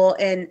hospital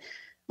and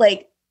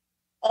like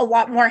a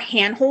lot more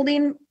hand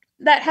holding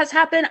that has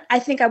happened. I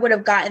think I would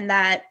have gotten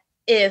that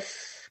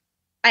if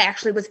I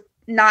actually was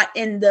not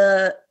in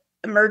the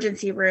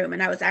emergency room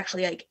and I was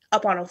actually like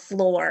up on a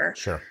floor.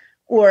 Sure.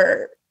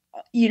 Or,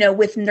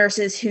 with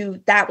nurses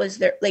who that was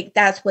their, like,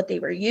 that's what they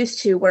were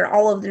used to, where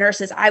all of the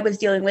nurses I was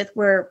dealing with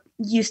were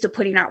used to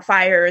putting out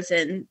fires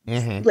and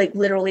like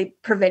literally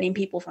preventing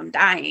people from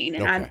dying.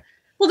 And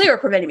they were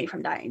preventing me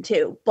from dying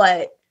too,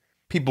 but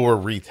people were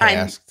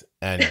retasked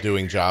and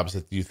doing jobs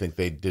that you think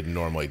they didn't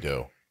normally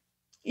do.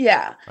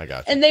 Yeah. I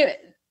got you. And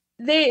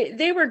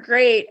they were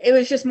great. It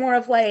was just more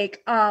of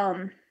like,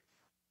 the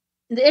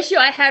issue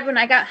I had when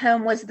I got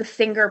home was the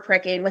finger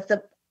pricking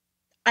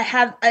I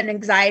have an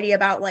anxiety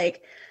about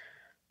like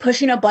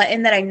pushing a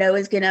button that I know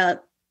is going to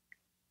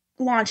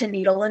launch a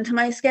needle into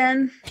my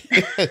skin.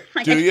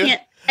 Like,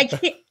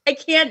 I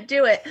can't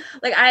do it.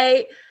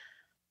 Like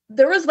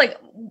there was like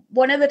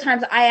one of the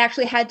times I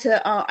actually had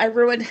to, I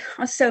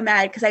was so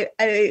mad because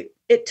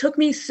it took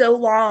me so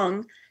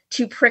long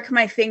to prick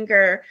my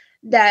finger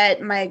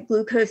that my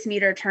glucose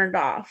meter turned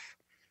off.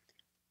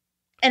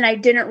 And I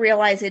didn't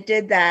realize it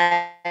did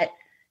that.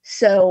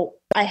 So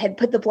I had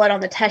put the blood on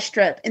the test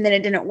strip and then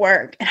it didn't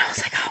work. And I was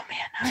like, oh man,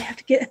 now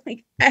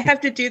I have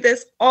to do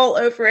this all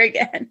over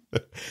again.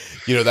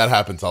 That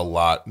happens a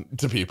lot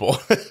to people.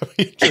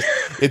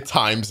 It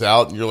times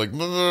out and you're like,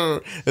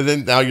 and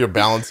then now you're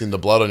balancing the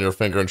blood on your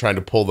finger and trying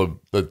to pull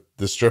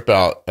the strip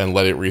out and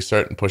let it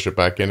restart and push it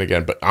back in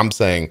again. But I'm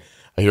saying,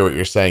 I hear what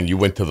you're saying. You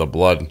went to the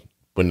blood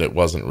when it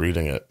wasn't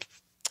reading it.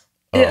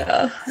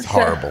 Yeah. It's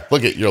horrible.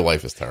 Look at your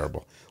life is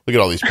terrible. Look at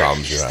all these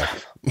problems you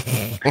have.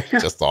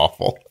 Just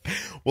awful.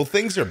 Well,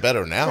 things are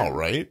better now,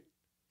 right?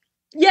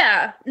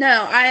 Yeah.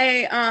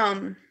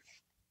 No,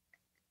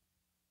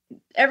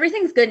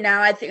 everything's good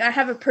now. I think I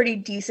have a pretty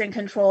decent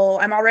control.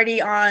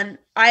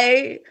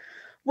 I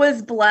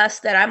was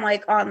blessed that I'm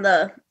like on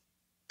the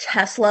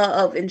Tesla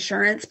of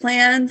insurance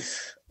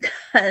plans,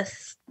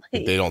 because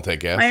like, they don't take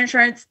gas. My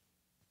insurance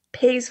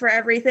pays for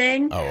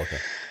everything. Oh, okay.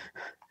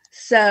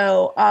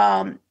 So,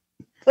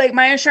 like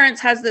my insurance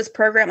has this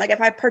program, like if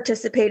I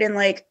participate in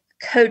like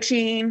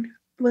coaching,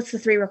 what's the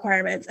 3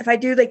 requirements? If I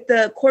do like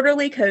the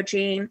quarterly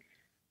coaching,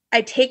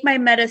 I take my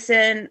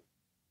medicine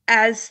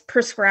as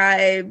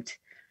prescribed,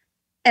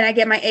 and I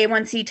get my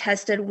A1C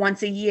tested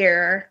once a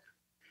year,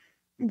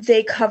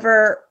 they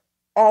cover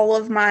all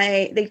of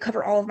my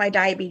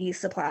diabetes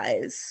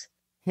supplies.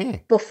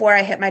 before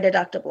I hit my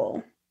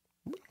deductible.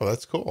 Oh,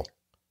 that's cool.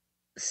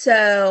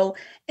 So,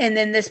 and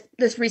then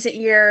this recent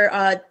year,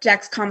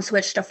 Dexcom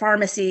switched to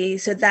pharmacy,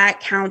 so that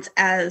counts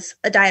as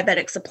a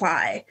diabetic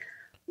supply,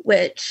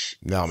 which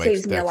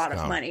saves me a lot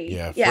of money.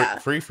 Yeah.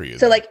 Free for you.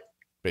 So, then, like,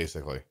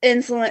 basically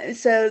insulin.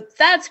 So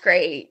that's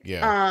great.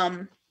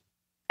 Yeah.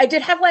 I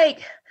did have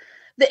like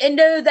the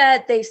endo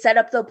that they set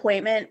up the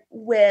appointment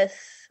with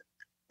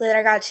that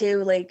I got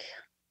to, like,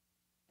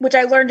 which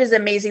I learned is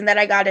amazing, that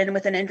I got in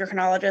with an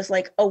endocrinologist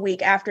like a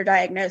week after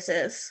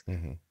diagnosis.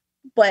 Mm-hmm.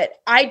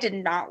 But I did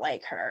not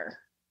like her.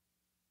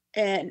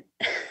 And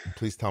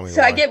please tell me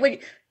so why. I get what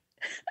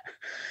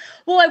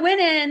well, I went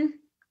in,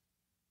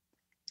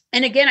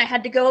 and again, I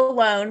had to go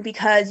alone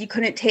because you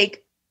couldn't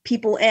take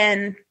people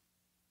in.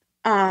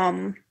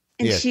 And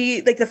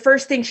she, like, the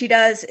first thing she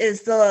does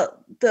is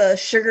the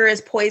sugar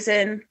is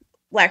poison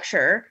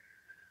lecture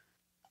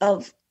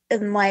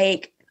and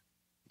like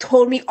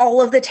told me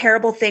all of the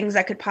terrible things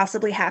that could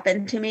possibly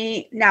happen to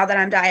me now that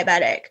I'm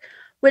diabetic.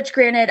 Which,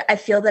 granted, I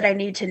feel that I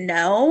need to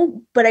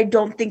know, but I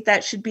don't think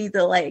that should be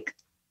the, like,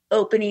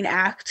 opening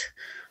act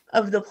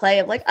of the play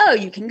of, like, oh,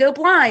 you can go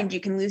blind,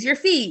 you can lose your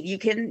feet, you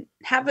can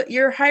have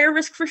your higher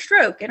risk for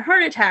stroke and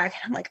heart attack.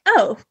 And I'm like,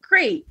 oh,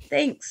 great,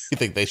 thanks. You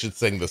think they should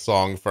sing the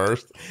song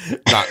first,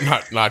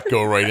 not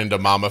go right into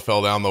 "Mama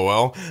Fell Down the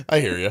Well"? I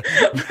hear you.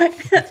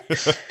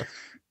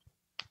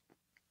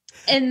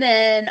 And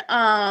then,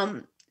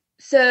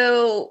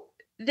 so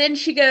then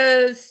she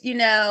goes,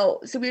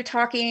 so we were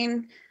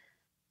talking.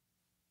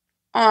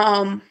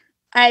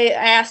 I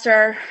asked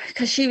her,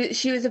 because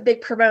she was a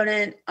big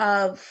proponent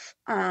of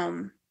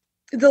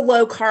the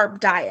low carb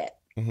diet.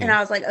 Mm-hmm. And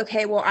I was like,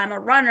 okay, well, I'm a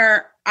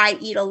runner. I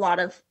eat a lot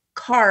of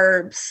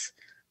carbs.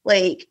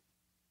 Like,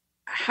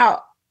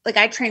 how, like,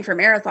 I train for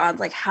marathons.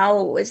 Like,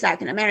 how is that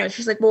going to matter?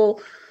 She's like, well,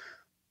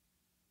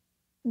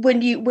 when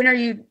are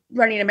you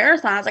running a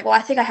marathon? I was like, well,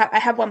 I think I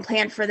have one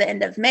planned for the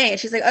end of May. And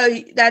she's like, oh,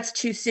 that's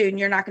too soon.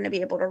 You're not going to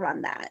be able to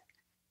run that.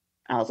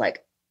 I was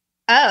like,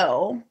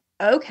 oh,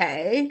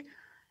 okay.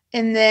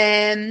 And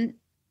then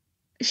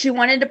she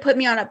wanted to put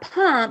me on a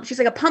pump. She's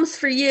like, a pump's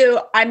for you.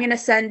 I'm going to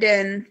send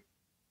in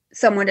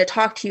someone to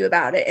talk to you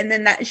about it. And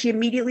then that she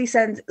immediately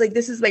sends, like,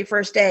 this is my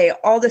first day,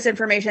 all this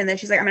information. Then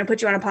she's like, I'm going to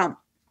put you on a pump.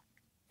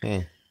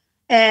 And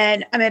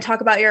I'm going to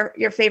talk about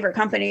your favorite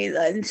company.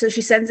 And so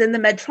she sends in the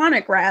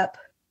Medtronic rep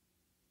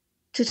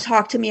to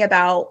talk to me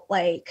about,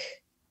 like,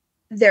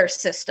 their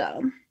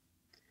system.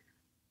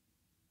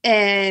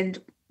 And,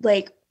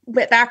 like,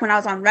 back when I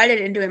was on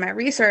Reddit and doing my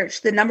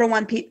research, the number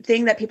one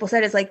thing that people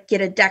said is, like, get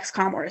a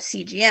Dexcom or a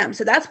CGM.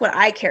 So that's what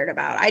I cared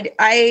about.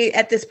 I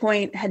at this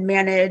point had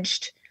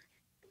managed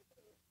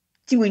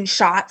doing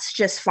shots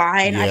just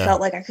fine. Yeah. I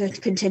felt like I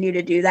could continue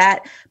to do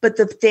that. But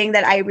the thing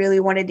that I really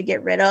wanted to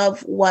get rid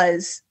of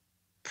was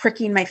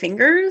pricking my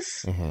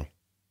fingers. Mm-hmm.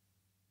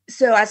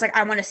 So I was like,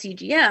 I want a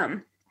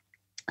CGM.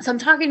 So I'm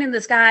talking to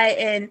this guy,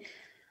 and I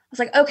was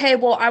like, okay,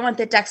 well, I want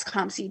the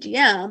Dexcom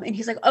CGM. And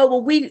he's like, oh,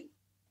 well,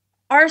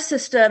 our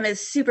system is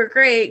super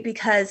great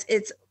because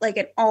it's like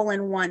an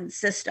all-in-one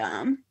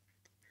system.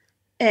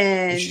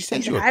 And did she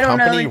send you a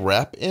company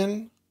rep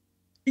in?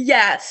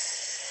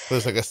 Yes.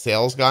 There's like a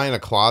sales guy in a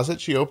closet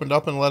she opened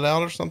up and let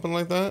out or something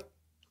like that?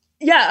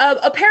 Yeah,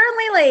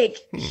 apparently,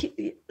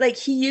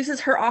 he uses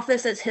her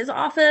office as his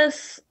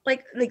office.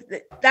 Like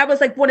that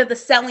was like one of the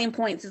selling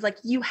points is, like,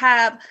 you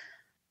have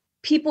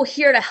people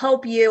here to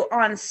help you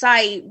on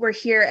site. We're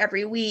here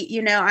every week.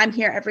 I'm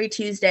here every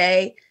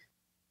Tuesday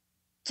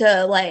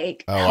to,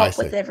 like, help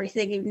with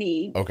everything you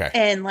need. Okay.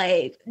 And,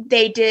 like,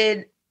 they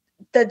did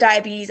the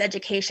diabetes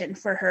education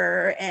for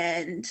her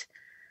and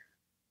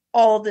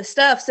all this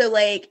stuff. So,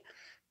 like,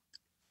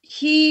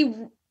 he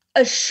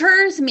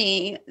assures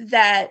me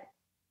that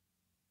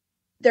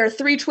there are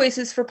 3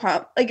 choices for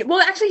pump. Like, well,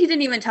 actually, he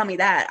didn't even tell me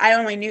that.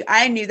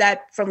 I knew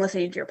that from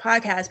listening to your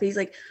podcast, but he's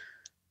like,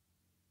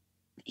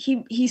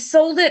 he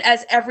sold it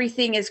as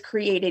everything is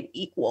created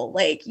equal.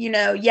 Like,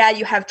 yeah,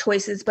 you have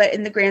choices, but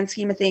in the grand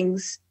scheme of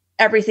things,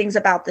 everything's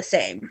about the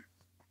same.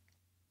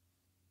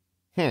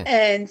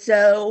 And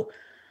so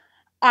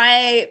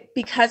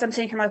because I'm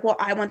sitting here, I'm like, well,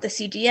 I want the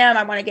CGM.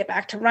 I want to get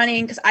back to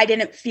running because I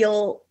didn't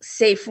feel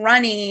safe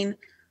running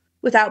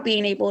without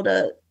being able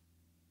to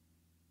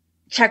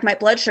check my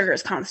blood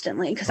sugars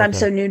constantly because I'm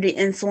so new to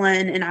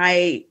insulin, and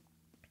I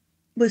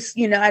was,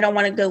 I don't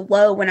want to go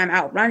low when I'm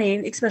out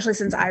running, especially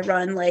since I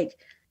run like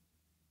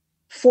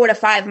 4 to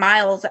 5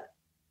 miles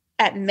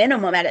at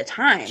minimum at a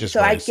time. Just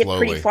so I get slowly.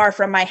 pretty far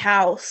from my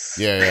house.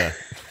 Yeah.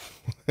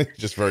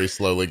 Just very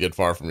slowly get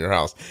far from your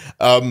house.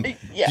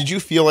 Did you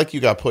feel like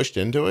you got pushed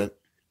into it?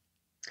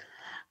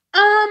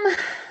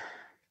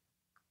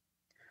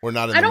 Or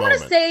not in the moment? I don't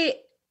want to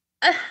say,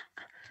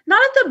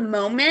 not at the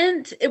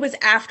moment. It was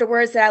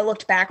afterwards that I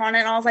looked back on it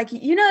and I was like, that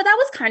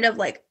was kind of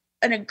like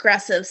an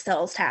aggressive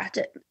sales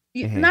tactic.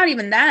 Mm-hmm. Not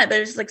even that, but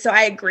it's like, so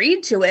I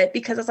agreed to it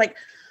because it's like,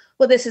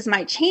 well, this is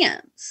my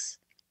chance.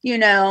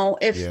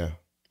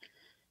 If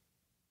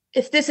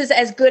this is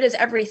as good as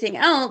everything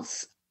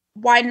else,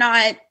 why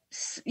not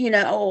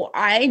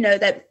I know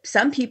that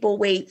some people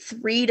wait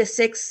 3 to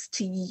 6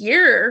 to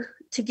year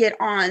to get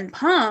on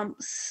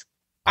pumps.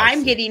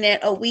 I'm getting it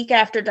a week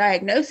after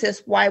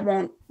diagnosis. Why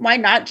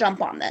not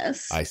jump on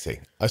this? I see.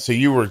 So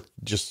you were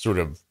just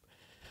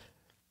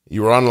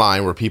you were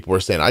online where people were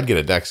saying, I'd get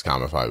a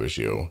Dexcom if I was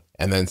you.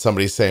 And then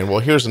somebody's saying, well,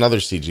 here's another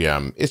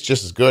CGM. It's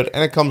just as good.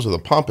 And it comes with a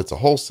pump. It's a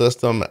whole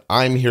system.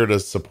 I'm here to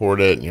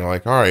support it. And you're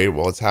like, all right,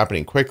 well, it's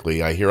happening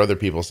quickly. I hear other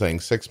people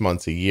saying 6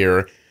 months, a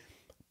year,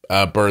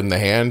 bird in the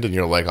hand. And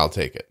you're like, I'll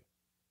take it.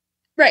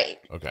 Right.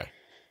 Okay.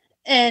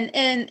 And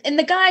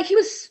the guy, he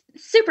was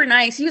super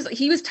nice.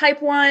 He was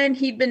type 1.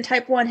 He'd been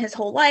type 1 his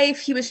whole life.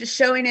 He was just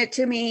showing it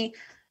to me.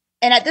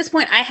 And at this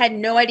point, I had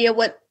no idea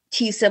what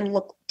T-Slim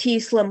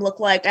looked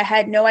like. I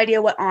had no idea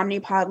what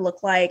Omnipod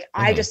looked like.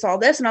 Mm-hmm. I just saw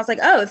this and I was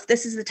like, oh, if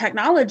this is the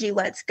technology,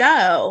 let's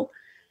go.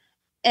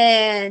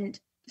 And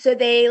so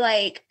they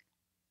like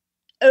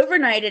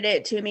overnighted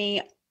it to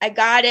me. I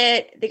got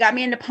it. They got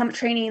me into pump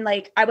training.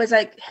 Like I was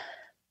like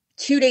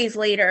 2 days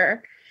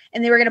later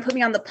and they were going to put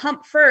me on the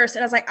pump first.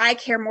 And I was like, I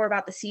care more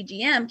about the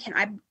CGM.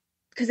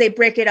 Because they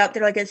break it up.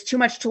 They're like, it's too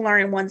much to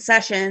learn in one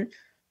session.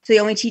 So they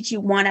only teach you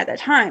one at a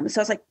time.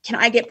 So I was like, can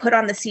I get put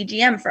on the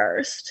CGM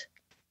first?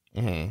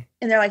 Mm-hmm.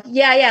 And they're like,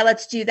 yeah,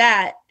 let's do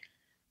that.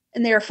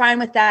 And they were fine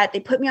with that. They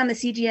put me on the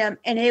CGM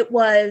and it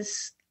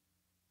was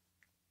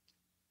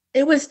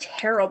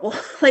terrible.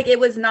 Like it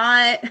was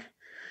not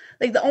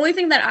like the only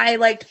thing that I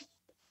liked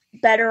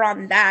better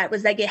on that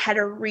was like it had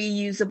a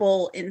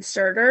reusable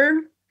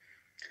inserter.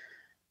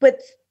 But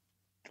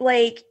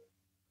like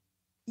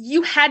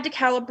you had to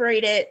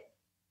calibrate it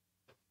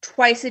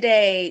twice a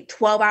day,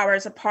 12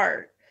 hours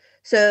apart.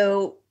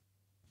 So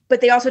but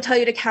they also tell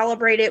you to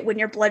calibrate it when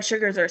your blood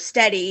sugars are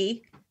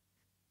steady.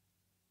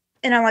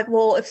 And I'm like,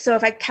 well, if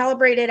I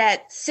calibrate it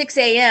at 6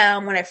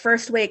 a.m. when I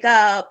first wake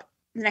up,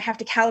 then I have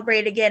to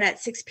calibrate it again at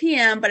 6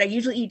 p.m., but I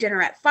usually eat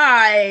dinner at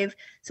 5.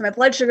 So my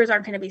blood sugars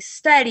aren't going to be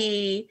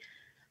steady.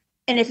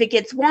 And if it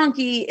gets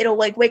wonky, it'll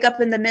like wake up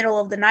in the middle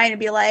of the night and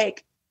be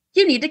like,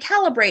 you need to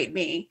calibrate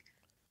me.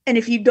 And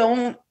if you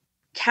don't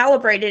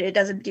calibrate it, it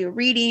doesn't do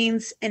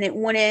readings and it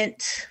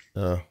wouldn't.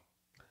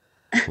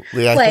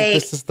 Leigh, I think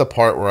this is the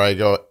part where I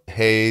go,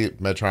 hey,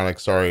 Medtronic,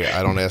 sorry,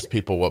 I don't ask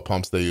people what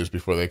pumps they use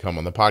before they come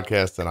on the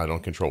podcast, and I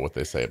don't control what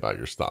they say about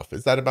your stuff.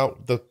 Is that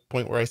about the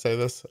point where I say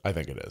this? I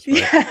think it is,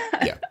 right?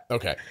 Yeah.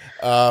 Okay.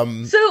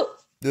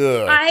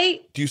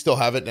 Do you still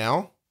have it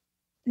now?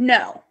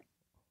 No,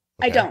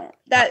 okay. I don't.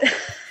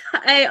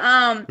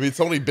 I mean,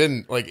 it's only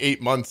been like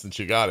 8 months since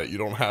you got it. You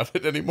don't have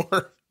it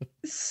anymore?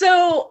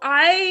 So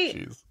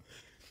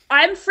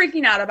I'm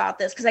freaking out about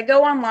this because I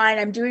go online,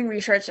 I'm doing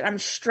research and I'm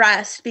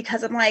stressed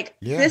because I'm like,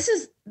 this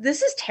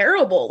is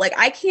terrible. Like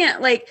I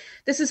can't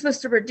this is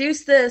supposed to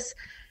reduce this.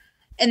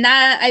 And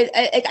that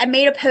I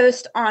made a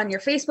post on your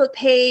Facebook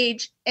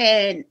page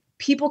and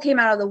people came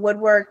out of the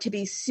woodwork to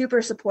be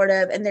super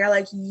supportive. And they're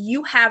like,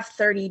 you have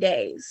 30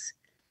 days.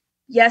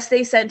 Yes,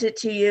 they sent it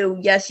to you.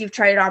 Yes, you've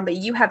tried it on, but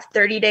you have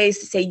 30 days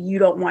to say you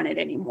don't want it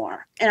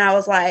anymore. And I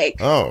was like,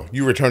 oh,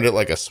 you returned it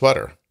like a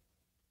sweater.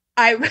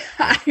 I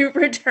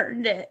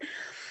returned it.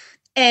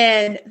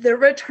 And the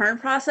return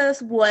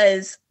process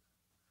was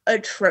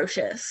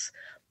atrocious.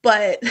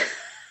 But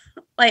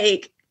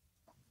like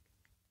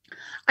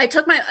I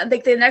took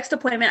the next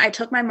appointment, I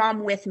took my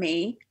mom with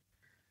me.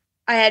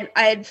 I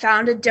had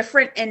found a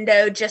different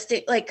endo just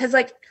to, cause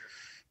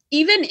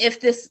even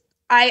if this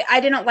I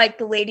didn't like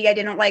the lady, I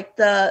didn't like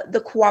the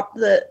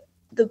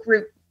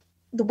group,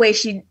 the way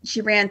she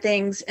ran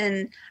things,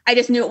 and I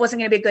just knew it wasn't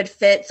going to be a good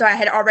fit. So I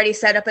had already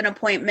set up an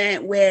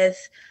appointment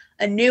with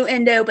a new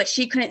endo, but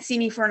she couldn't see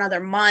me for another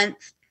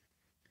month.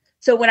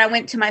 So when I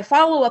went to my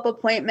follow-up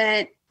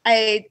appointment,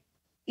 I,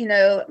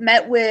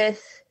 met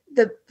with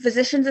the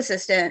physician's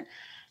assistant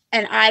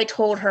and I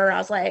told her, I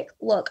was like,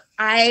 look,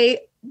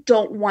 I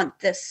don't want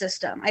this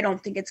system. I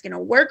don't think it's going to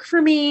work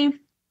for me.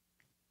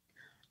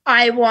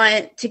 I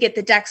want to get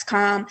the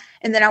Dexcom,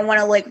 and then I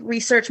want to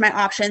research my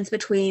options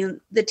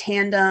between the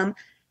Tandem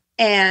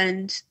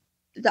and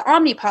the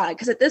Omnipod.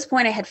 Because at this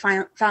point I had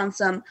found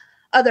some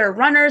other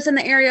runners in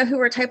the area who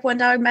were type 1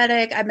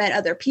 diabetic. I met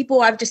other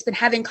people. I've just been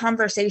having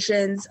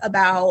conversations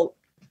about,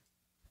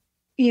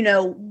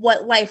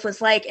 what life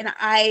was like. And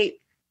I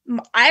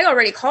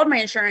already called my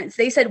insurance.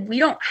 They said, we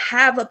don't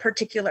have a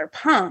particular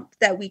pump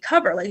that we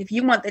cover. Like if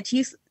you want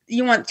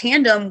you want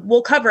Tandem,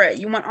 we'll cover it.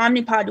 You want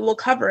Omnipod, we'll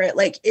cover it.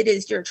 Like it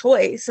is your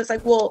choice. So it's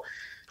like, well,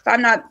 if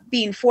I'm not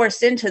being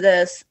forced into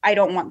this, I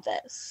don't want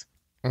this.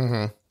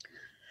 Mm-hmm.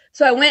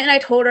 So I went and I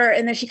told her,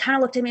 and then she kind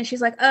of looked at me and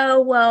she's like, oh,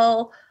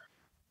 well,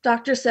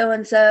 Dr.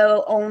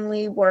 So-and-so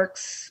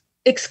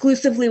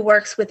exclusively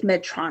works with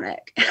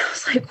Medtronic. And I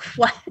was like,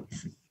 what?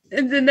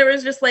 And then there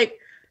was just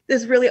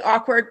this really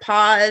awkward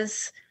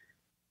pause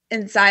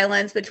and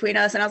silence between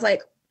us. And I was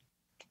like,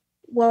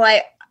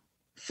 well,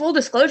 full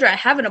disclosure, I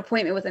have an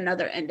appointment with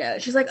another endo.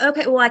 She's like,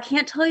 okay, well, I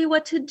can't tell you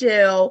what to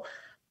do.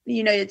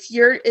 It's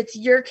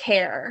your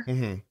care.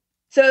 Mm-hmm.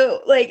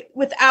 So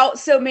without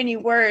so many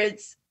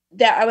words,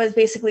 that I was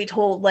basically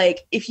told,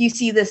 if you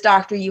see this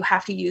doctor, you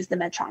have to use the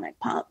Medtronic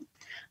pump.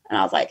 And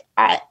I was like,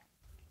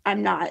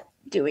 I'm not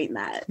doing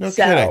that. No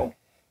kidding.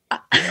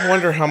 I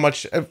wonder how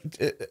much,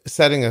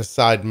 setting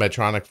aside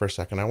Medtronic for a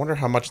second, I wonder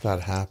how much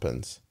that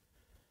happens.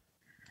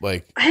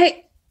 Like,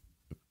 I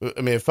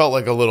mean, it felt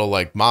like a little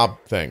like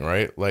mob thing,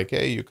 right? Like,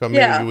 hey, you come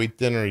here, you eat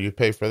dinner, you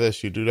pay for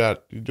this, you do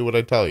that, you do what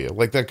I tell you.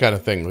 Like that kind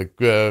of thing. Like,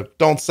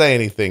 don't say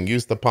anything,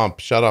 use the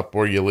pump, shut up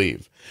or you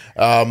leave.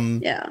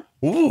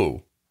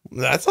 Ooh,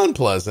 that's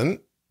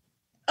unpleasant.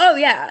 Oh,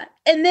 yeah.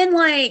 And then,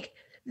 like,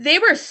 they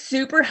were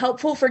super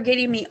helpful for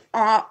getting me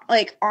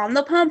on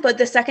the pump. But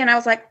the second I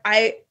was like,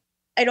 I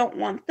don't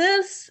want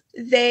this,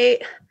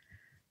 it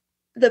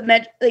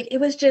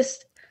was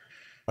just.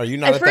 Are you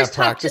not at that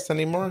practice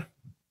anymore?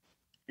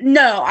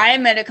 No, I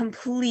am at a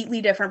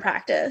completely different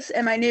practice.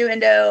 And my new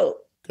endo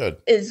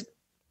is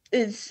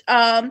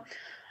I don't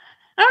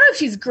know if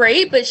she's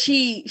great, but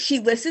she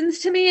listens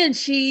to me, and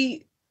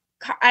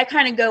I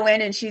kind of go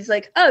in and she's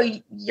like, oh,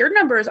 your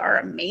numbers are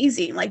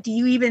amazing. Like,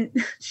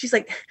 she's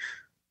like,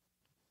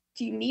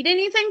 do you need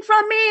anything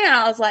from me? And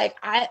I was like,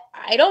 I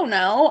don't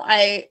know.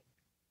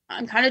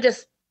 I'm kind of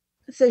just,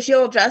 so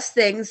she'll adjust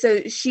things.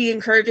 So she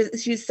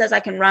says I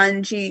can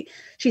run. She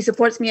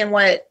supports me in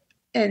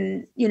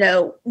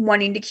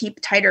wanting to keep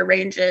tighter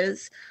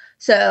ranges.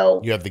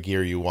 So you have the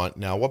gear you want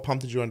now. What pump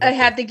did you end up with?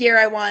 I have the gear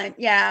I want.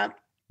 Yeah.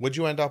 What'd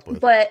you end up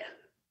with? But,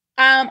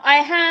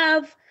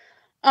 I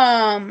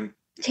have,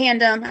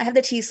 Tandem. I have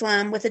the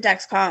T-Slim with the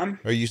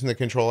Dexcom. Are you using the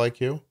Control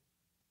IQ?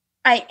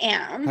 I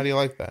am. How do you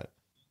like that?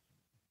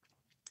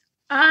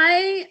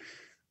 I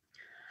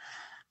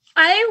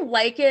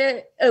like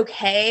it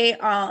okay.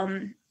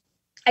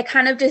 I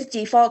kind of just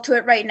default to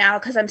it right now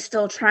because I'm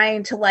still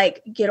trying to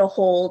like get a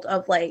hold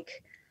of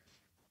like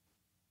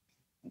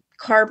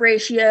carb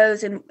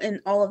ratios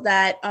and all of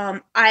that.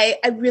 I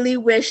really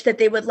wish that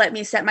they would let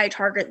me set my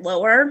target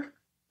lower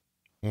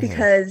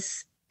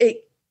because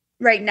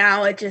right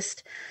now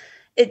it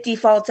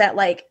defaults at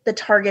like the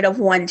target of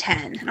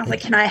 110. And I was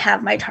like, can I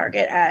have my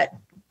target at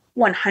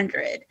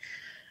 100?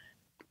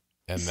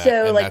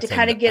 So like to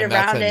kind of get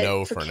around it.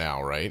 No for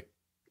now, right?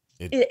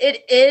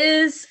 It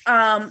is.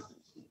 Tandem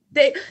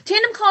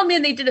called me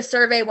and they did a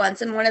survey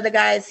once, and one of the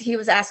guys, he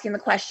was asking the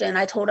question.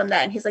 I told him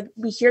that, and he's like,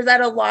 we hear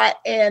that a lot,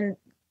 and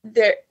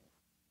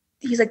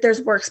he's like,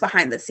 there's works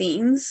behind the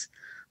scenes.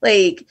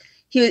 Like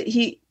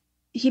he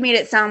made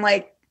it sound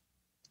like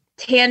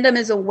Tandem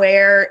is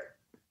aware.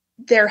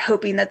 They're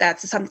hoping that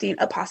that's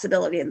a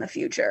possibility in the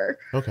future.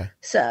 Okay.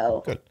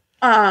 So good.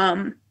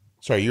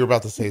 Sorry, you were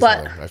about to say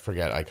something. I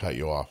forget. I cut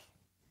you off.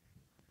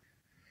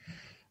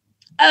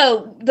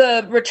 Oh,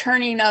 the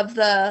returning of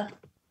the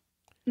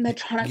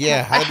Medtronic.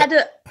 Yeah. How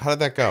did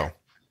that go?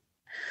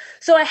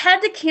 So I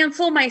had to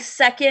cancel my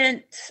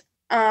second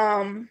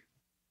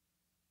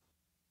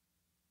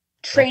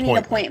training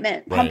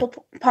appointment, right.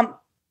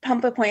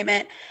 pump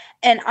appointment.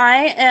 And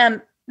I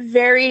am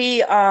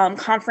very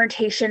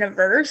confrontation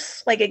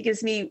averse. Like, it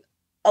gives me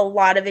a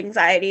lot of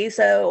anxiety.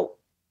 So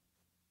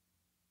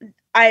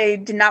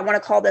I did not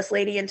want to call this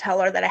lady and tell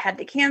her that I had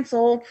to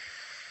cancel.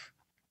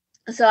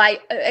 So I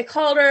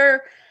called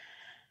her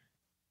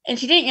and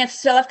she didn't answer.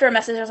 So I left her a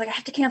message. I was like, I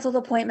have to cancel the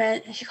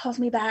appointment. And she calls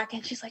me back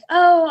and she's like,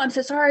 oh, I'm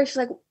so sorry. She's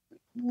like,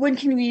 when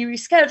can we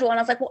reschedule? And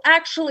I was like, well,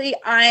 actually,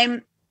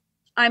 I'm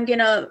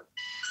gonna,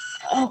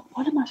 oh,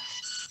 what am I?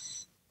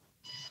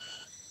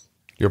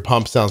 Your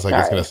pump sounds like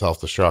it's going to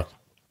self-destruct.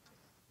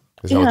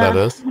 Is that what that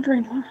is? I'm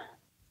wondering what.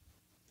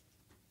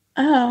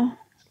 Oh.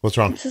 What's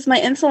wrong? This is my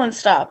insulin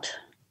stopped.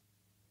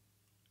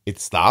 It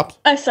stopped?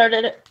 I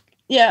started it.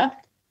 Yeah.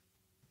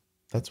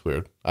 That's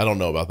weird. I don't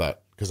know about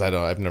that because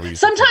I've never used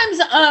sometimes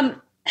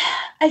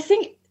I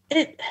think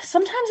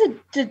sometimes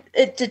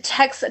it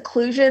detects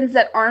occlusions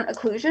that aren't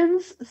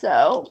occlusions,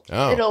 so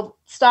it'll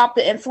stop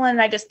the insulin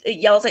and it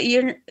yells at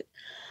you,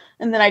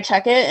 and then I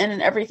check it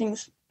and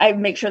I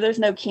make sure there's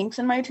no kinks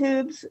in my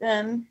tubes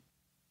and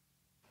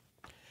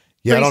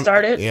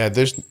restart it. Yeah,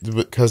 there's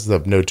because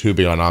of no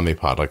tubing on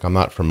Omnipod. Like, I'm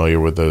not familiar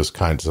with those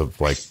kinds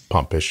of like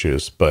pump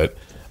issues, but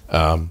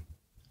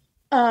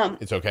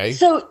it's okay.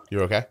 So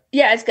you're okay?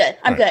 Yeah, it's good.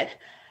 I'm good.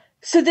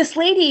 So this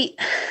lady,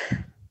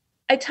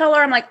 I tell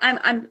her, I'm like,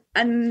 I'm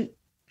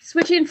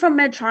switching from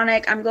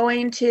Medtronic. I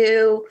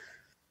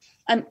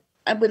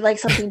would like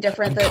something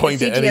different. I'm going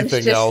to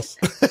anything else.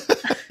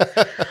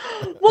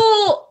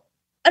 Well,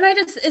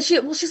 and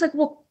she's like,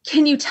 well,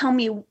 can you tell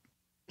me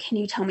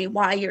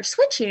why you're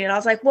switching? And I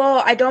was like,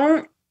 well, I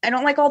don't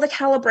like all the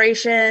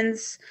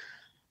calibrations.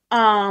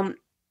 A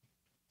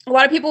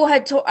lot of people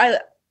had told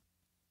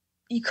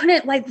you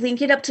couldn't like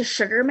link it up to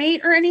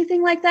SugarMate or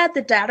anything like that.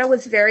 The data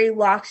was very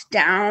locked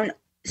down.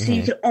 So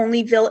you could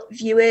only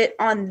view it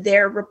on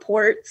their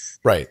reports.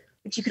 Right.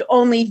 Which you could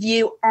only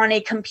view on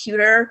a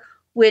computer,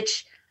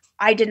 which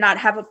I did not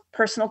have a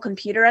personal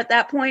computer at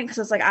that point. Cause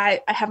I was like, I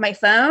have my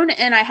phone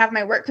and I have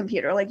my work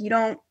computer. Like, you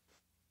don't.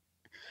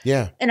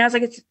 Yeah. And I was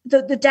like, it's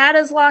the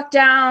data's locked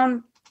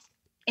down.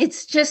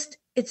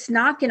 It's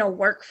not going to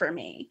work for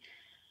me.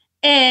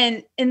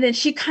 And then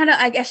she kind of,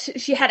 I guess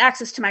she had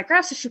access to my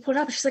graph. So she pulled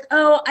it up and she's like,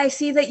 oh, I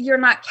see that you're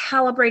not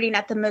calibrating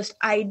at the most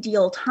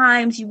ideal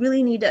times. You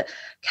really need to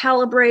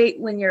calibrate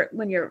when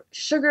your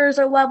sugars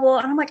are level.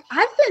 And I'm like,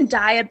 I've been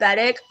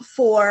diabetic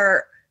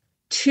for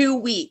 2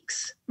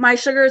 weeks. My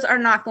sugars are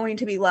not going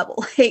to be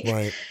level. Like,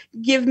 right.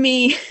 give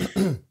me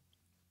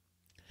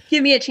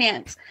a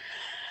chance.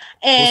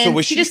 And so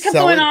was she just kept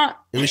going on.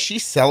 Was she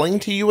selling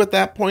to you at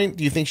that point?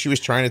 Do you think she was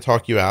trying to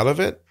talk you out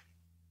of it?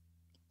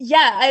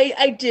 Yeah,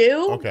 I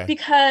do. Okay.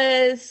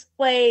 Because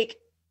like,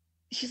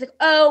 she's like,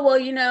 oh, well,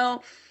 you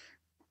know,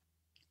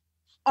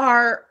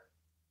 our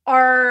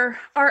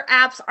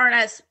apps aren't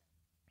as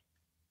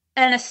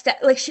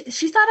like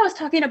she thought I was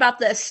talking about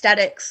the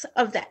aesthetics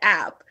of the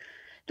app,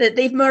 that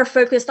they've more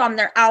focused on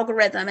their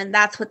algorithm, and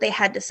that's what they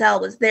had to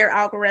sell, was their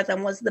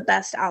algorithm was the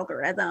best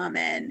algorithm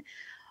and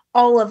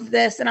all of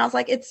this. And I was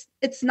like,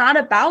 it's not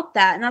about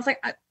that. And I was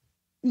like,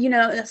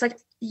 it's like,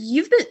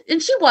 you've been,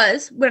 and she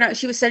was, when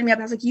she was setting me up,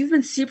 I was like, you've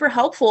been super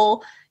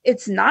helpful.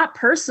 It's not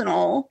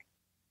personal.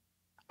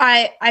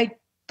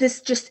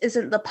 This just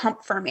isn't the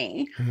pump for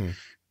me. Mm-hmm.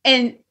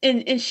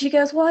 And she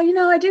goes, well,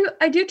 I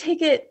do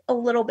take it a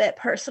little bit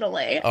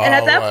personally. And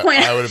at that point,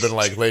 I would have been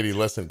like, lady,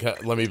 listen,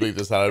 let me bleep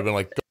this out. I'd have been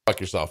like, go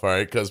fuck yourself. All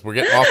right. Cause we're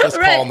getting off this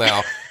call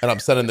now and I'm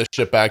sending this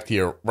shit back to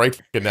you right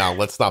now.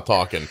 Let's stop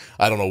talking.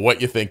 I don't know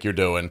what you think you're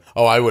doing.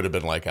 Oh, I would have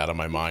been like out of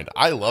my mind.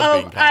 I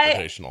love being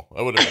confrontational.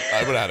 I would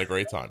have had a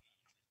great time.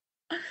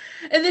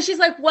 And then she's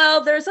like,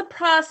 well, there's a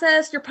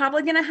process. You're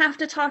probably going to have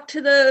to talk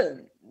to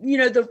the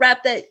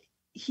rep that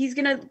he's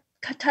going to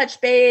touch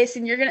base,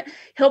 and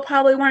he'll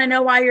probably want to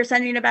know why you're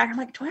sending it back. I'm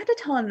like, do I have to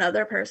tell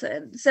another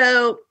person?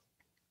 So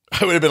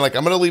I would have been like,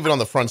 I'm going to leave it on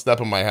the front step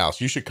of my house.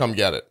 You should come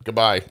get it.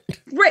 Goodbye.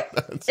 Right.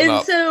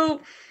 And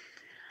so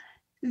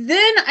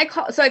then I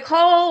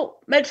call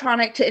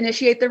Medtronic to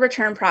initiate the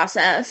return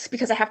process,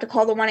 because I have to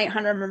call the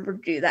 1-800 number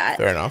to do that.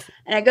 Fair enough.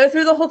 And I go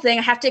through the whole thing.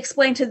 I have to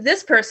explain to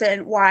this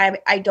person why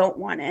I don't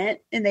want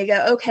it. And they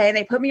go, okay. And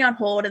they put me on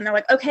hold, and they're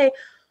like, okay,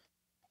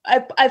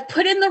 I've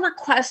put in the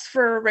request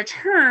for a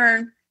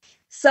return.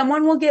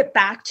 Someone will get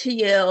back to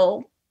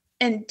you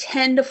in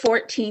 10 to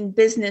 14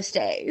 business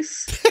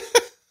days.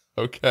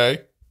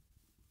 Okay.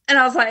 And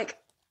I was like,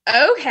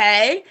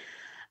 okay.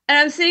 And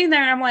I'm sitting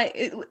there and I'm like,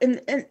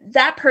 and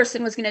that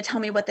person was going to tell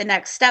me what the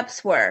next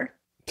steps were.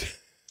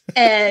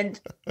 And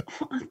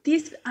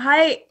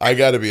I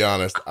got to be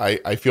honest.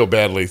 I feel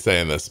badly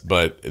saying this,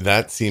 but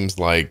that seems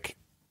like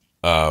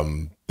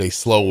they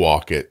slow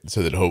walk it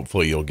so that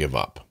hopefully you'll give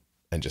up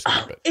and just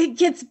keep it. It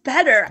gets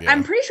better. Yeah.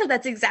 I'm pretty sure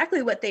that's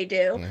exactly what they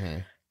do. Mm-hmm.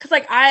 Cause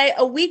like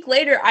a week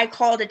later I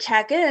called to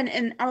check in,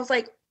 and I was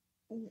like,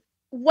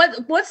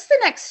 what's the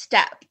next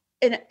step?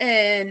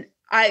 And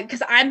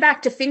cause I'm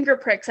back to finger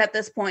pricks at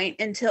this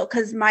point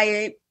cause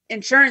my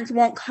insurance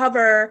won't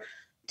cover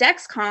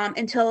Dexcom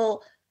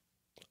until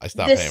I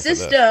stop this paying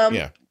system for this.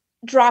 Yeah.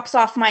 drops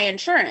off my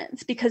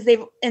insurance, because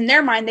in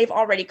their mind, they've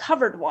already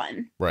covered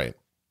one. Right.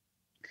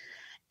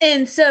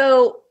 And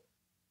so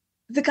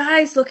the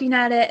guy's looking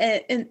at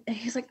it and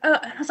he's like, oh,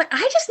 and I was like,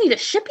 I just need a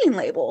shipping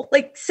label.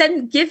 Like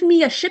give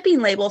me a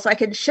shipping label so I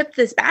can ship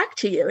this back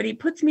to you. And he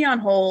puts me on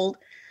hold.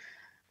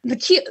 The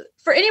key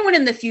for anyone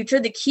in the future,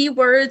 the key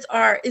words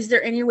are, is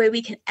there any way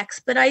we can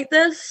expedite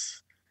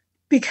this?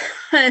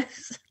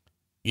 Because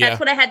that's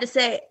what I had to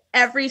say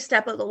every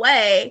step of the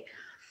way.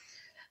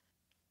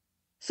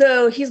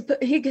 So he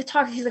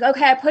talks, he's like,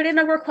 okay, I put in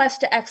a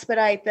request to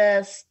expedite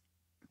this.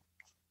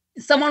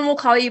 Someone will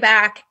call you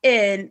back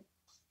in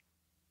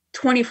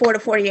 24 to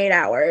 48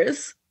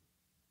 hours.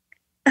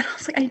 And I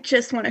was like, I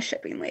just want a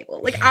shipping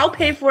label. Like, I'll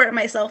pay for it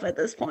myself at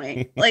this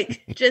point.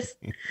 Like,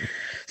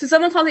 so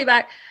someone called me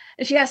back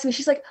and she asked me,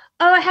 she's like,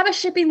 oh, I have a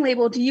shipping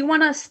label. Do you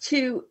want us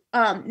to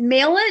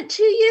mail it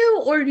to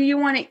you, or do you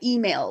want it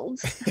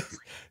emailed?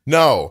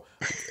 No.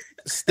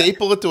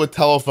 Staple it to a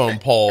telephone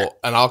pole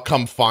and I'll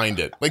come find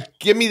it. Like,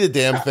 give me the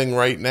damn thing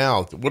right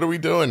now. What are we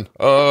doing?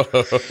 Oh,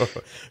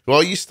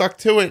 well, you stuck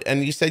to it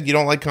and you said you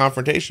don't like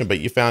confrontation, but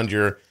you found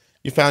your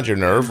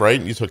nerve, right?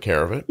 And you took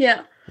care of it.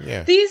 Yeah.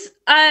 Yeah.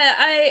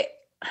 I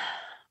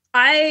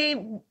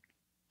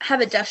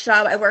have a desk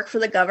job. I work for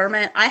the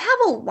government. I have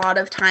a lot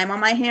of time on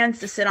my hands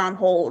to sit on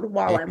hold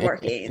while I'm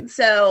working.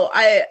 So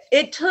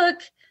it took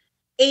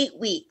 8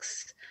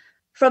 weeks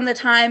from the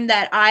time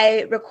that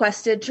I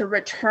requested to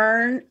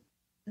return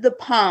the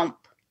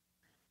pump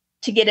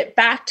to get it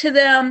back to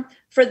them,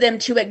 for them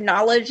to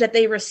acknowledge that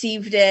they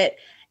received it,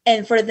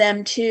 and for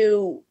them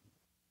to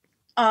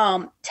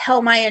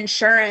tell my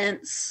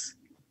insurance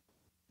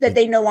that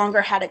they no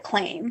longer had a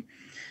claim.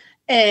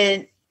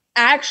 And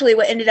actually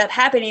what ended up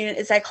happening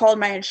is I called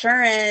my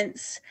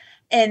insurance,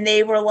 and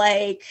they were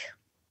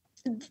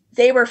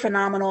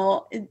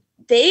phenomenal.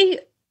 They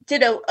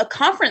did a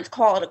conference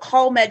call to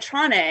call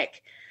Medtronic,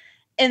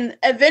 and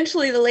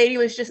eventually the lady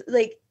was just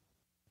like,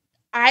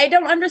 I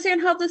don't understand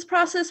how this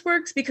process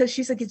works, because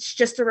she's like, it's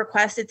just a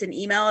request. It's an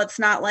email. It's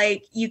not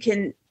like you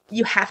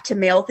have to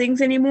mail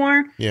things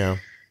anymore. Yeah.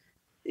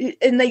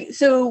 And like,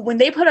 so when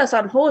they put us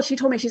on hold, she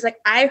told me, she's like,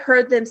 I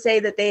heard them say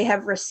that they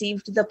have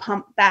received the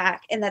pump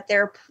back and that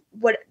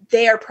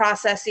they are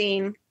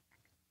processing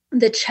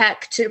the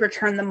check to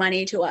return the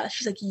money to us.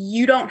 She's like,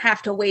 you don't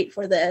have to wait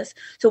for this.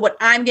 So what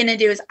I'm going to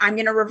do is I'm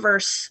going to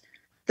reverse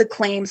the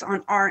claims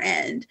on our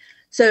end.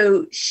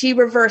 So she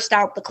reversed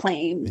out the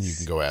claims. And you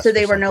can go ask so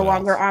they were no else.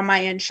 longer on my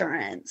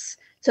insurance.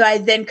 So I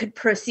then could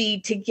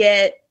proceed to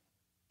get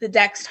the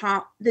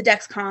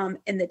Dexcom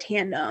and the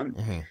Tandem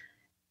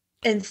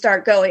and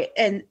start going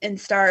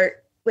and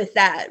start with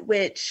that,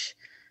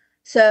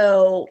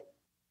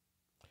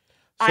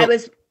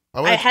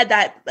 I had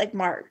that like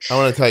March. I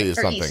want to tell you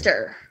something.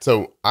 Easter.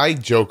 So I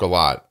joke a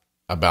lot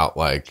about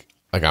like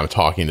I'm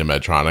talking to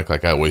Medtronic.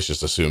 Like I always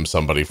just assume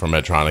somebody from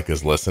Medtronic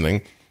is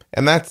listening.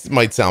 And that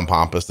might sound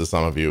pompous to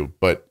some of you,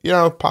 but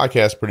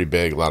podcast's pretty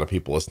big. A lot of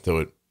people listen to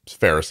it. It's a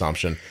fair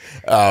assumption.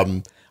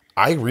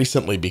 I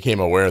recently became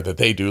aware that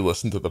they do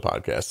listen to the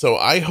podcast. So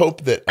I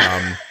hope that,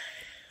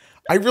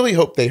 I really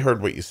hope they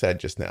heard what you said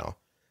just now.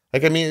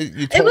 Like, I mean,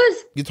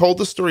 you told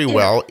the story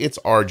well. It's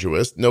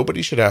arduous.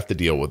 Nobody should have to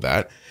deal with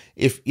that.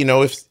 If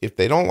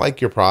they don't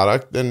like your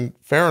product, then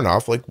fair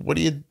enough. Like,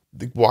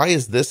 why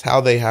is this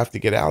how they have to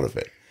get out of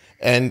it?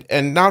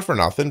 And not for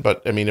nothing,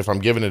 but I mean, if I'm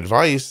giving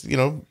advice,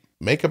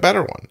 make a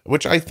better one,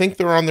 which I think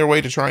they're on their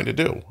way to trying to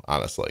do,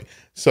 honestly.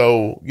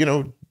 So,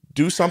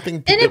 do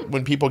something that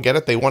when people get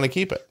it, they want to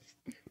keep it.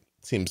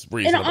 Seems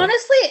reasonable. And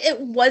honestly,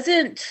 it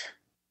wasn't,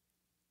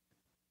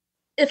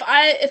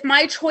 if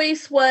my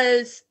choice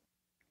was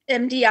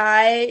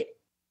MDI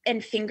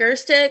and finger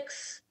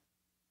sticks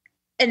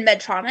and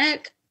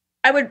Medtronic,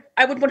 I would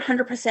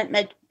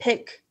 100%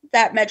 pick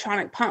that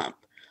Medtronic pump.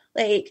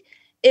 Like,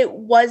 it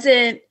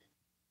wasn't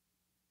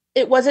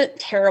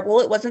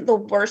terrible. It wasn't the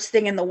worst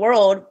thing in the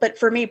world. But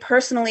for me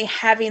personally,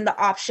 having the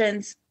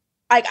options,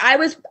 like I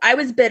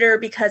was bitter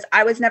because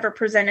I was never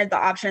presented the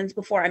options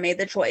before I made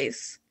the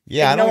choice.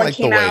 Yeah, I don't like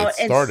the way it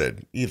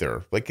started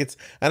either. Like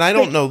and I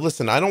don't know.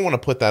 Listen, I don't want to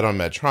put that on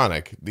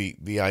Medtronic.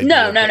 The idea.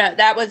 No.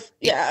 That was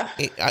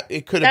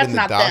It could have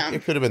been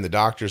it could have been the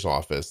doctor's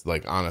office.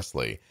 Like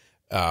honestly,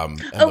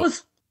 it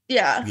was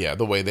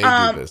the way they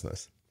do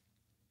business.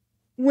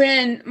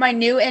 When my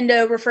new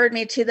endo referred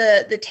me to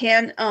the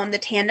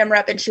Tandem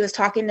rep, and she was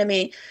talking to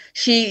me,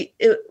 we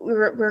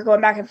were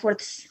going back and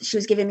forth. She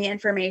was giving me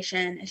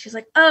information, and she's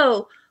like,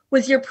 "Oh,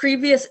 was your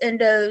previous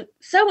endo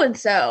so and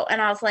so?"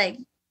 And I was like,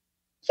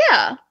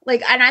 "Yeah."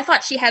 Like, and I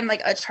thought she had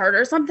like a chart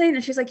or something,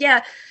 and she's like,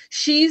 "Yeah,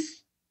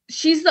 she's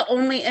the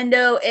only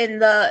endo in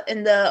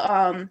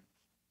the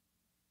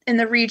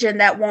region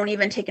that won't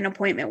even take an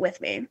appointment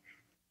with me."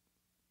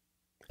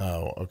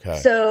 Oh, okay.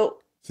 So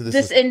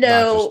this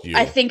endo,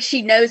 I think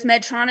she knows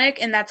Medtronic,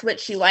 and that's what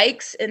she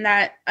likes, and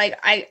that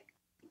I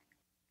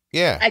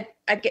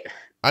get.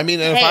 I mean,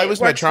 if I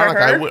was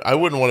Medtronic, I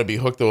wouldn't want to be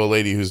hooked to a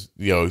lady who's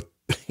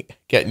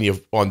getting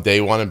you on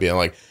day one and being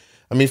like,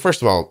 I mean,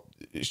 first of all,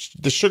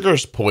 the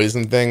sugar's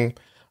poison thing.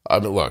 I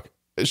mean, look,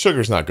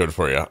 sugar's not good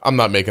for you. I'm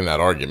not making that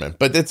argument,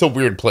 but it's a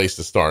weird place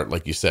to start,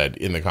 like you said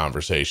in the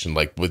conversation,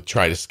 like with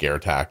try to scare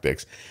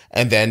tactics,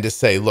 and then to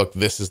say, look,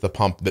 this is the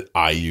pump that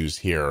I use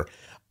here.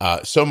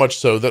 So much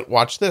so that,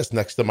 watch this,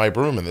 next to my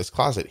broom in this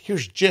closet,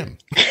 here's Jim.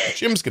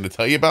 Jim's going to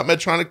tell you about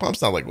Medtronic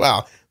pumps. I'm like,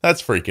 wow,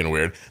 that's freaking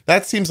weird.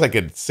 That seems like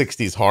a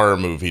 60s horror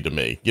movie to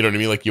me. You know what I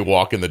mean? Like you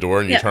walk in the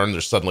door and you turn,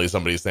 there's suddenly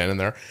somebody standing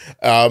there.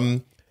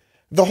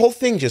 The whole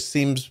thing just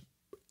seems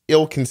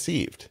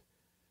ill-conceived.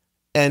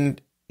 And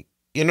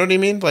you know what I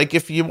mean? Like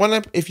if you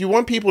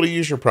want people to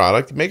use your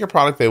product, make a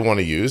product they want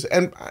to use.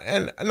 And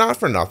not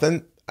for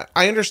nothing,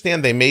 I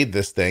understand they made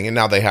this thing and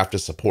now they have to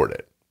support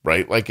it.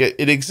 Right? Like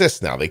it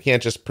exists now. They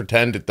can't just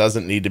pretend it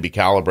doesn't need to be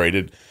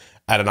calibrated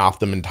at an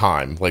optimum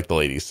time, like the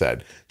lady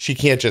said. She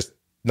can't just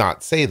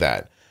not say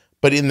that.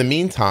 But in the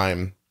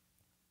meantime,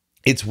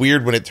 it's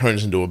weird when it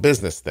turns into a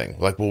business thing.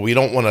 Like, well, we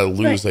don't want to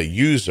lose a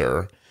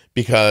user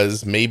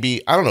because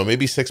maybe, I don't know,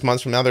 maybe 6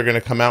 months from now, they're going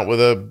to come out with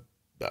another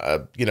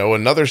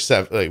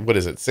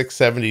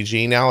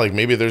 670G now. Like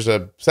maybe there's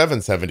a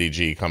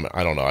 770G coming.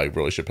 I don't know. I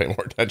really should pay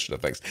more attention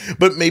to things,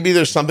 but maybe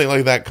there's something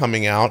like that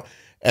coming out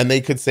and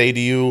they could say to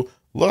you,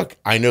 look,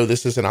 I know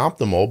this isn't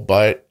optimal,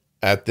 but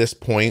at this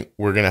point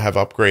we're going to have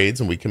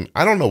upgrades and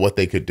I don't know what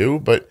they could do,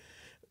 but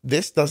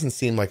this doesn't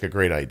seem like a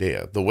great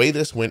idea. The way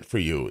this went for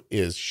you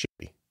is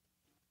shitty.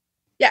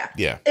 Yeah.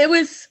 Yeah. It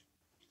was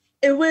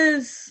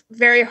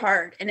very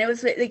hard. And it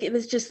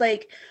was just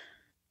like,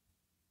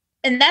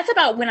 and that's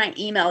about when I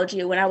emailed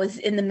you when I was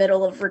in the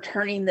middle of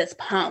returning this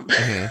pump.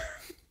 Mm-hmm.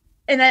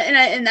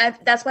 and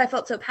that's why I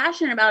felt so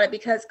passionate about it,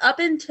 because up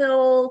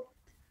until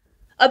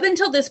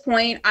this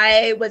point,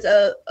 I was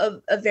a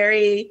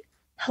very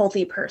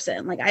healthy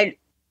person. Like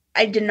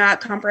I did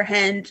not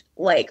comprehend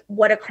like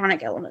what a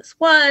chronic illness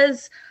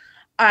was.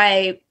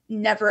 I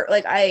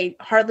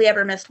hardly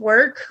ever missed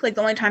work. Like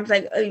the only times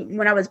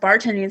when I was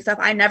bartending and stuff,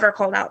 I never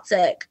called out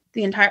sick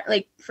the entire,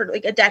 for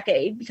a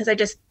decade, because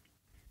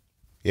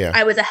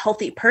I was a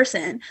healthy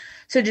person.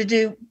 So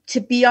to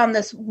be on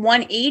this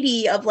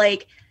 180 of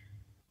like,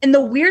 And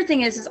the weird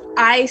thing is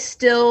I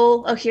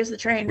still, oh, here's the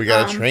train. We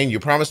got a train. You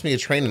promised me a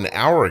train an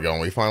hour ago,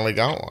 and we finally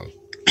got one.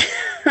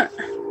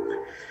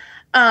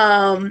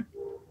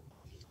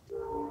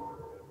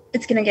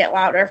 It's going to get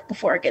louder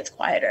before it gets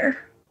quieter.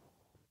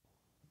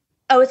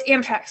 Oh, it's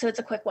Amtrak, so it's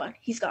a quick one.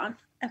 He's gone.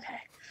 Okay.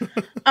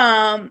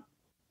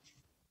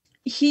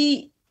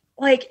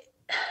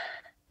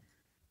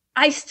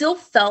 I still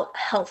felt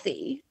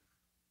healthy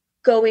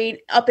going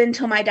up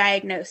until my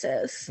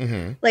diagnosis,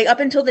 like up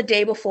until the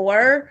day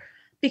before,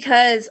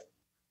 because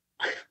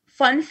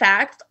fun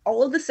fact,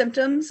 all of the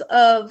symptoms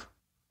of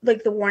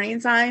like the warning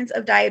signs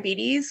of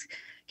diabetes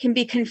can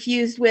be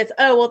confused with,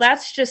 oh, well,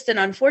 that's just an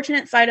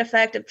unfortunate side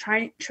effect of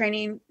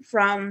training for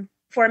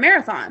a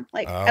marathon.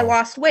 Like I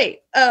lost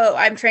weight. Oh,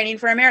 I'm training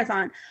for a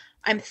marathon.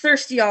 I'm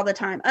thirsty all the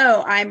time.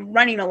 Oh, I'm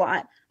running a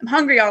lot. I'm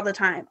hungry all the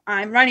time.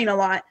 I'm running a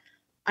lot.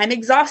 I'm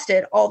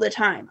exhausted all the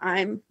time.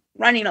 I'm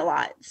running a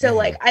lot.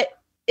 So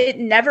it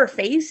never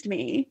fazed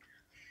me.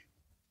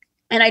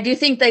 And I do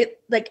think that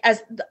like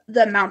as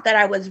the amount that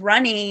I was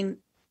running,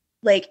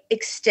 like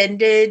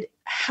extended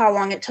how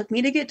long it took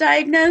me to get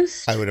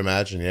diagnosed. I would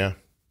imagine. Yeah.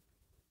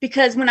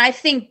 Because when I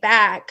think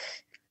back,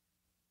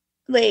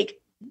 like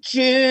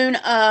June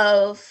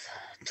of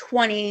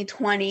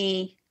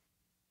 2020,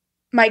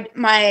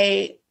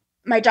 my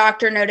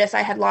doctor noticed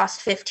I had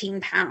lost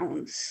 15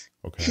 pounds.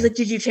 Okay. She's like,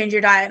 did you change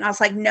your diet? And I was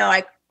like, no,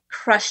 I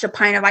crushed a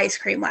pint of ice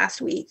cream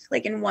last week,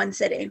 like in one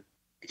sitting.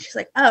 And she's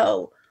like,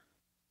 oh,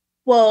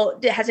 well,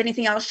 has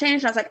anything else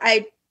changed? And I was like,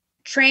 I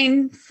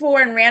trained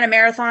for and ran a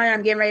marathon. And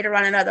I'm getting ready to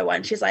run another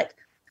one. She's like,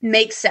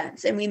 makes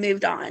sense. And we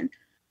moved on.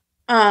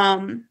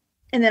 And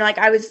then like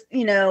I was,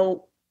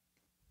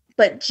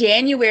 but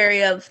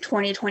January of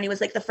 2020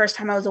 was like the first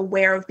time I was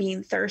aware of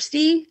being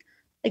thirsty.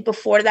 Like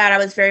before that, I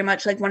was very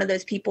much like one of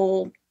those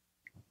people.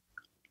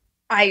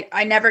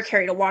 I never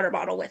carried a water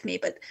bottle with me,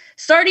 but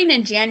starting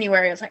in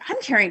January, I was like,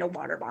 I'm carrying a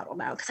water bottle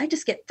now because I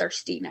just get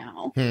thirsty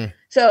now.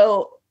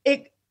 So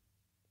you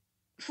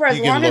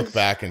can look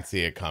back and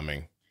see it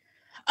coming.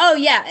 Oh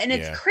yeah. And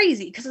it's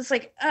crazy because it's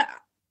like,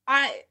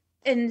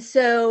 and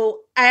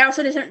so I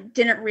also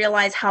didn't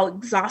realize how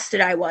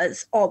exhausted I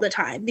was all the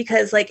time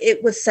because like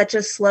it was such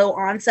a slow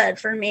onset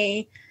for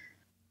me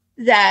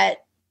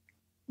that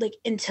like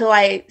until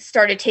I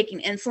started taking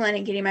insulin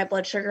and getting my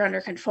blood sugar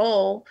under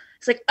control,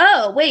 it's like,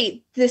 oh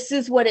wait, this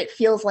is what it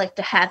feels like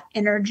to have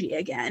energy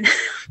again.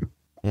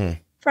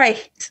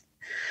 Right.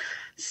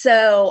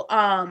 So,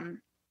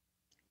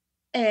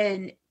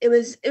 and it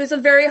was a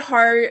very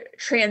hard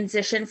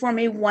transition for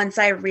me once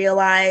I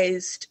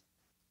realized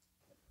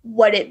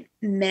what it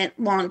meant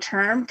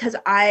long-term. Cause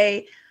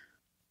I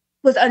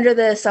was under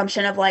the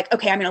assumption of like,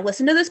 okay, I'm going to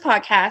listen to this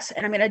podcast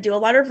and I'm going to do a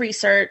lot of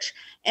research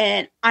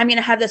and I'm going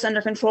to have this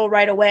under control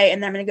right away.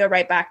 And then I'm going to go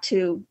right back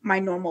to my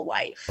normal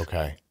life.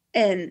 Okay.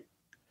 And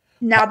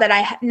now that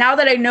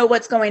I know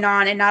what's going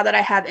on and now that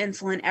I have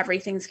insulin,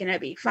 everything's going to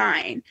be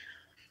fine.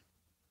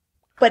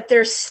 But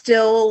there's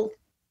still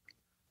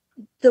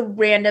the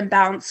random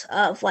bounce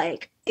of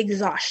like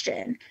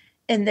exhaustion.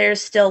 And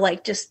there's still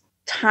like just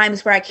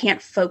times where I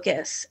can't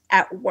focus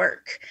at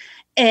work.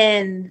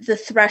 And the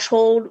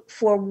threshold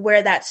for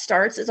where that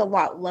starts is a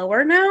lot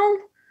lower now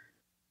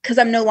because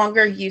I'm no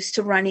longer used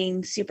to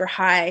running super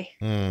high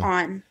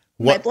on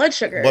my blood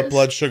sugar. What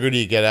blood sugar do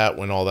you get at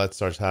when all that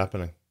starts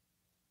happening?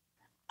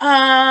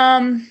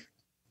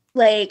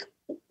 Like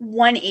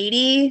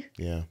 180.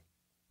 Yeah.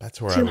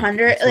 That's where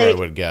 200. I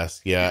would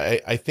guess. Yeah.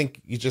 I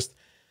think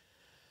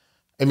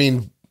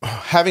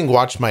having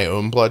watched my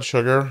own blood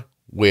sugar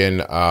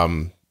when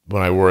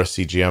I wore a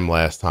CGM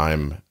last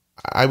time,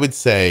 I would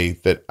say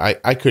that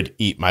I could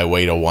eat my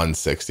way to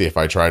 160 if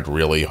I tried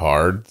really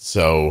hard.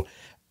 So,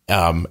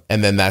 and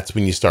then that's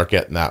when you start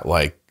getting that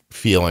like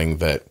feeling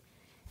that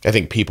I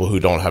think people who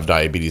don't have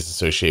diabetes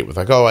associate with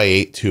like, oh, I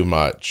ate too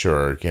much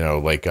or,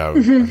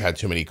 I've had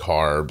too many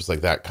carbs,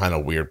 like that kind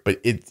of weird. But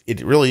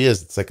it really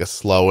is. It's like a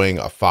slowing,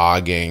 a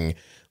fogging,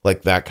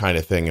 like that kind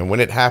of thing. And when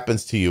it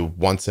happens to you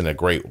once in a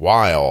great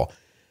while,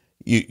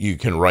 you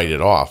can write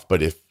it off.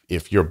 But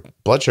if your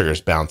blood sugar is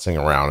bouncing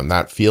around and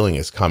that feeling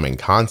is coming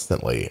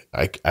constantly,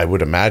 I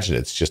would imagine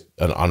it's just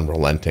an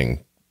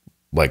unrelenting,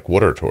 like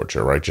water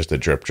torture, right? Just a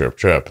drip, drip,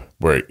 drip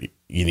where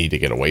you need to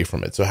get away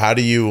from it. So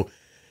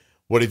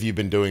what have you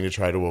been doing to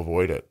try to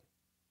avoid it?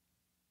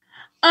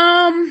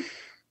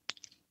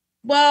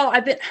 Well,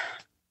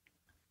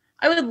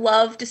 I would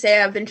love to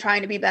say I've been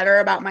trying to be better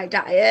about my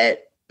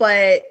diet,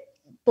 but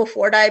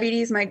before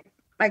diabetes, my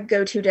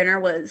go-to dinner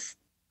was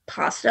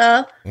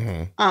pasta.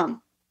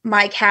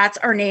 My cats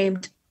are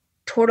named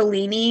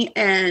Tortellini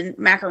and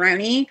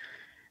Macaroni,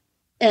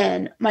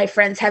 and my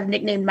friends have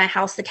nicknamed my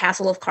house the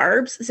Castle of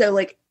Carbs. So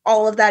like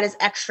all of that is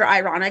extra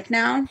ironic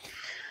now.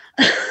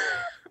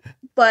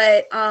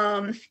 But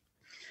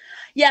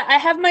yeah, I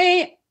have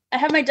my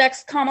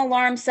Dexcom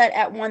alarm set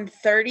at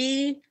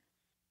 1:30,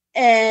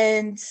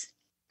 and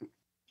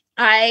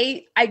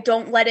I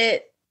don't let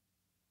it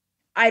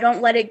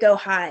go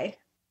high.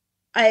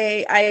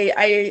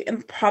 I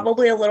am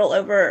probably a little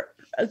over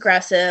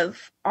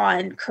aggressive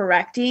on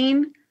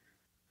correcting,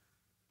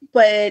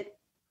 but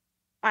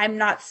I'm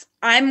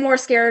more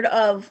scared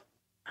of,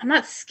 I'm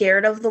not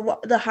scared of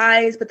the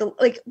highs, but the,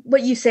 like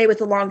what you say with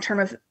the long-term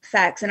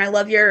effects. And I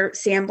love your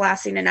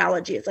sandblasting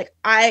analogy. It's like,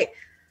 I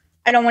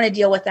don't want to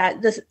deal with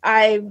that.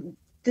 The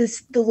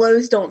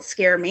lows don't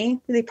scare me.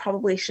 They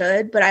probably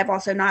should, but I've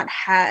also not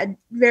had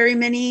very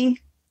many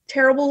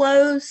terrible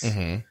lows.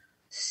 Mm-hmm.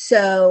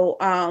 So,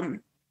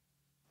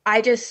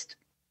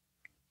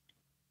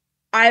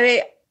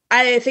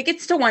 if it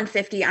gets to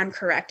 150, I'm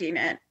correcting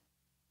it.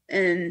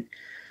 And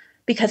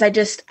because I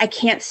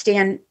can't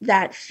stand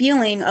that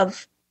feeling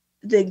of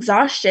the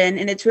exhaustion.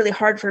 And it's really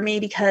hard for me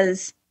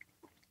because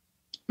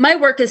my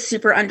work is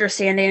super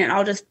understanding, and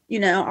I'll just,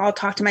 I'll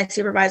talk to my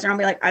supervisor and I'll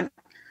be like,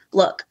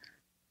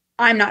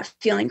 I'm not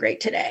feeling great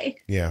today.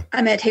 Yeah.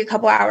 I'm going to take a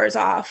couple hours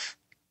off.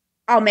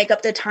 I'll make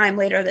up the time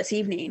later this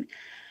evening.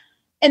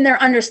 And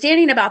they're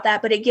understanding about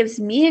that, but it gives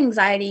me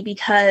anxiety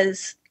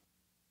because,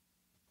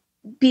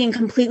 being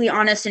completely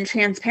honest and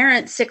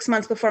transparent, 6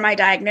 months before my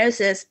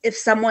diagnosis, if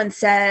someone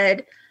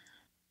said,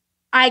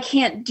 I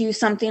can't do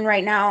something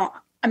right now,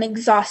 I'm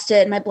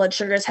exhausted, my blood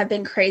sugars have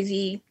been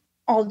crazy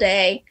all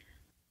day,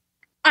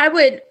 I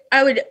would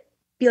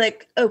be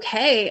like,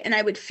 okay, and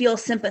I would feel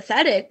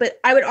sympathetic, but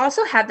I would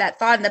also have that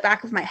thought in the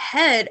back of my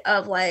head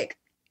of like,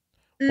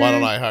 why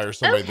don't I hire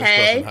somebody this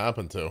doesn't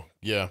happen to?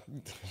 Yeah.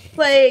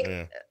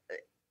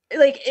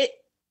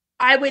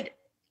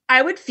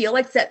 I would feel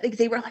like that, like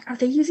they were like, are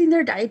they using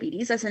their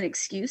diabetes as an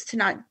excuse to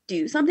not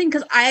do something?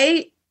 Because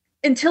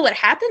until it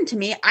happened to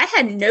me, I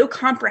had no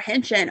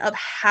comprehension of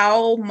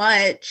how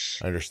much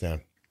I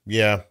understand.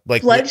 Yeah.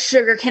 Like blood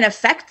sugar can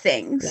affect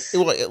things.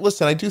 Well,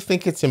 listen, I do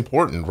think it's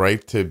important,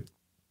 right? To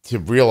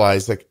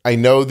realize, like, I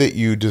know that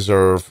you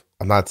deserve,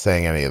 I'm not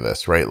saying any of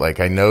this, right? Like,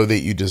 I know that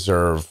you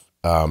deserve,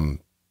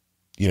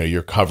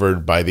 you're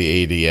covered by the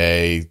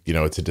ADA,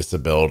 it's a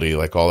disability,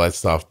 like all that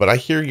stuff. But I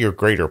hear your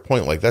greater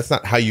point. Like, that's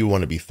not how you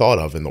want to be thought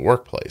of in the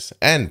workplace,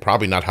 and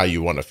probably not how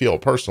you want to feel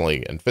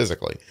personally and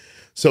physically.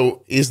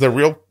 So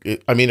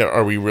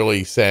are we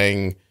really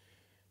saying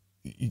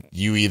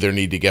you either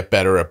need to get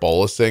better at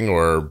bolusing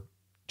or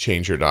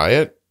change your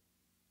diet?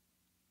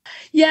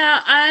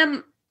 Yeah,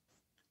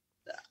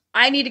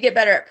 I need to get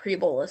better at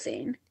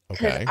pre-bolusing,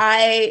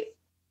 because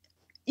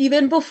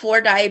even before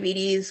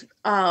diabetes,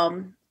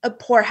 a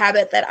poor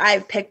habit that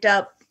I've picked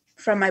up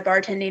from my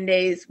bartending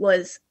days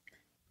was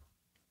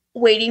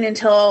waiting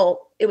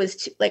until it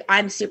was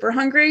I'm super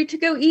hungry to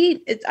go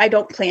eat. I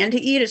don't plan to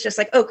eat. It's just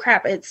like, oh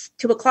crap, it's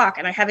 2:00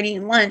 and I haven't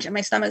eaten lunch and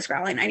my stomach's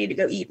growling. I need to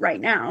go eat right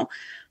now.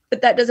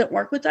 But that doesn't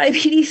work with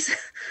diabetes.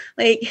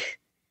 Like,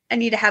 I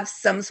need to have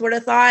some sort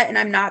of thought, and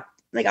I'm not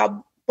like,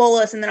 I'll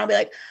bolus and then I'll be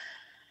like,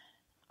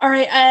 all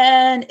right,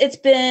 and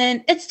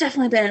it's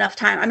definitely been enough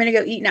time. I'm going to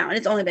go eat now. And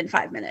it's only been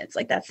 5 minutes.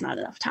 Like, that's not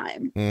enough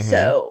time. Mm-hmm.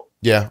 So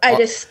yeah,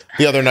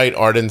 the other night,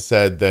 Arden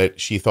said that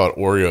she thought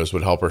Oreos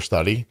would help her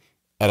study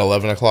at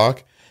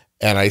 11:00.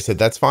 And I said,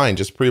 that's fine.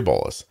 Just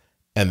pre-bolus.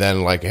 And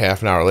then like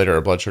half an hour later,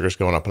 her blood sugar's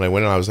going up, and I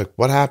went and I was like,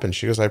 what happened?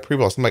 She goes, I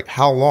pre-bolus. I'm like,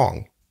 how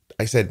long?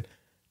 I said,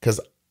 because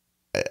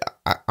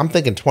I'm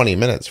thinking 20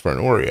 minutes for an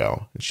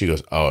Oreo. And she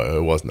goes, oh,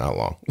 it wasn't that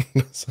long.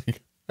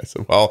 I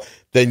said, well,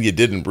 then you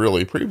didn't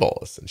really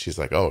pre-bolus. And she's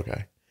like, oh,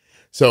 okay.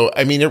 So,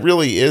 I mean, it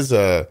really is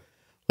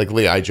like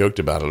Leigh, I joked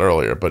about it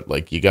earlier, but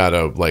like, you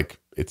gotta, like,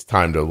 it's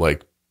time to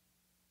like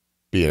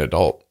be an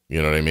adult.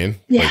 You know what I mean?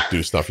 Yeah, like,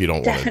 do stuff you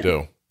don't want to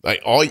do.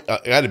 Like, I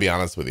got to be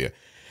honest with you.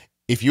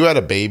 If you had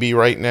a baby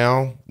right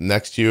now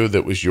next to you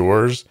that was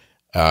yours,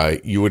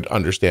 you would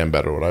understand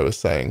better what I was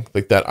saying.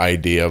 Like, that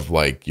idea of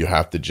like, you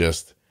have to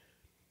just,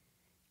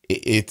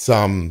 I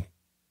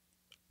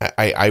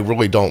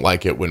really don't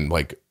like it when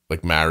like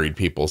married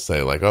people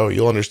say like, oh,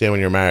 you'll understand when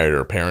you're married,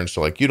 or parents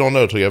are like, you don't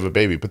know until you have a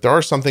baby. But there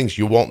are some things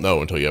you won't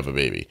know until you have a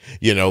baby,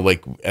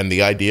 like, and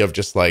the idea of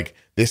just like,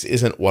 this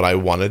isn't what I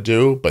want to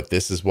do, but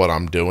this is what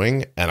I'm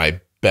doing, and I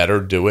better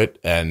do it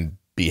and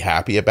be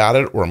happy about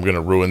it, or I'm going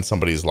to ruin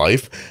somebody's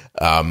life,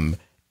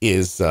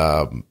 it's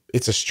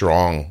a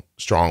strong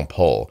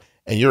pull.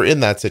 And you're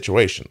in that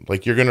situation.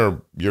 Like,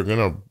 you're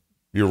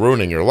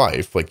ruining your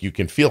life. Like, you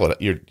can feel it.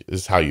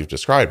 Is how you've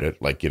described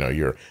it. Like,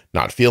 you're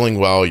not feeling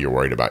well. You're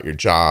worried about your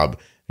job,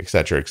 et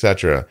cetera, et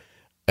cetera.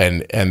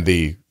 And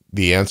the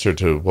answer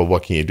to, well,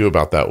 what can you do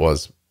about that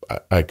was,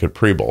 I could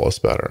pre-bolus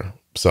better.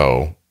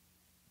 So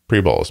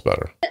pre-bolus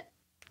better,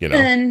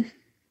 And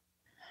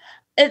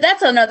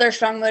that's another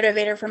strong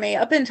motivator for me.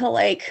 Up until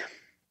like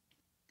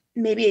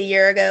maybe a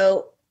year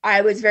ago,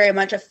 I was very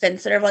much a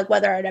fencer of like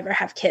whether I'd ever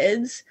have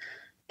kids.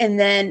 And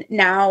then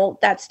now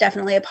that's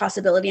definitely a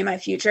possibility in my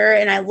future.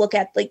 And I look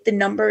at like the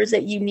numbers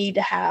that you need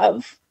to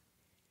have.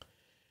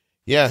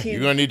 Yeah,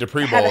 you're going to need to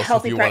pre-bolus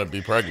if you want to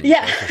be pregnant.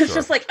 Yeah, it's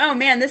just like, oh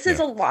man, this is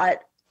a lot.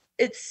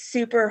 It's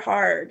super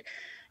hard.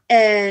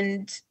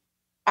 And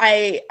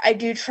I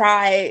do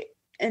try.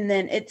 And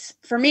then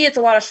for me, it's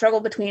a lot of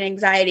struggle between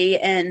anxiety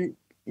and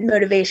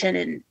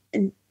motivation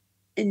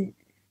and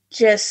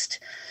just,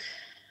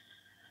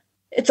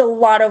 it's a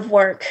lot of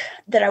work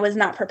that I was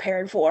not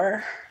prepared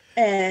for.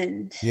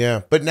 And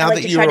yeah, but now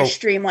that you're trying to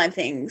streamline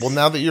things. Well,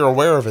 now that you're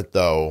aware of it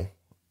though,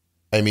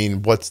 I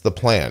mean, what's the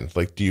plan?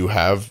 Like,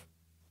 have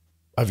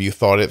you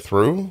thought it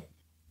through?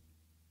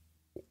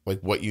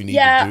 Like what you need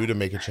to do to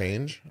make a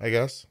change, I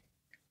guess?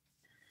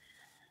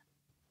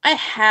 I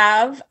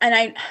have,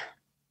 and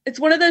it's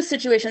one of those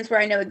situations where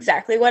I know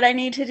exactly what I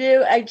need to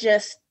do. I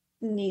just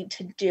need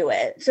to do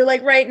it. So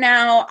like right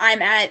now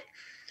I'm at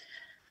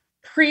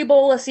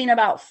pre-bolusing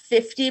about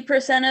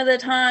 50% of the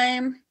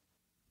time.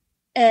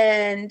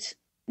 And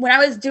when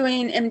I was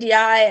doing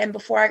MDI and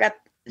before I got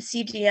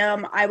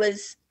CGM, I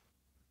was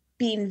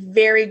being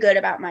very good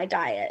about my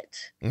diet.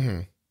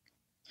 Mm-hmm.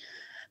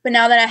 But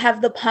now that I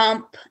have the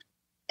pump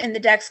and the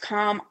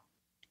Dexcom,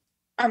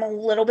 I'm a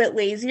little bit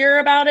lazier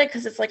about it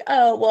because it's like,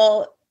 oh,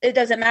 well, it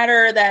doesn't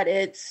matter that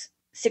it's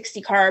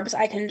 60 carbs.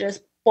 I can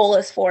just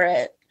bolus for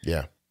it.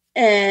 Yeah.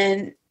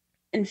 And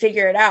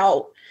figure it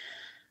out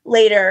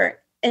later.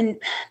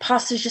 And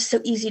pasta is just so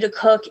easy to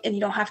cook and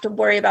you don't have to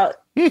worry about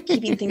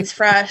keeping things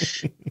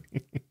fresh.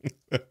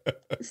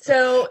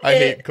 So I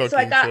hate cooking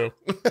too.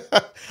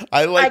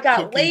 I got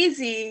cooking.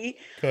 Lazy.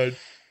 Good.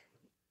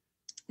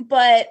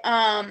 But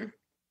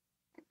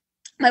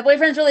my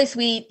boyfriend's really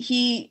sweet.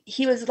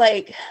 He was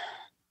like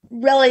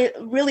really,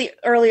 really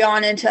early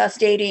on into us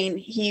dating.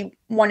 He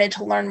wanted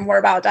to learn more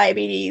about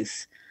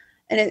diabetes.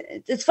 And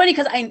it's funny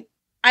because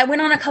I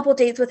went on a couple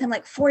dates with him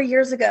like 4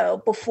 years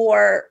ago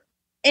before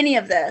any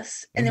of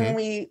this. And then when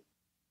we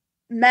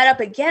met up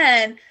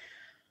again,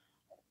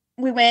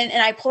 we went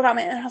and I pulled out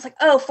and I was like,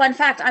 oh, fun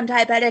fact, I'm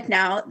diabetic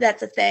now.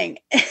 That's a thing.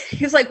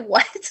 He was like,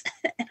 what?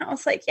 And I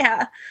was like,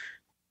 yeah,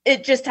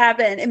 it just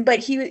happened. But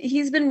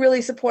he's been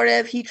really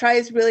supportive. He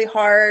tries really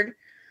hard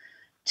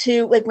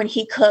to, like, when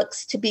he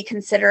cooks, to be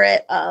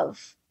considerate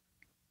of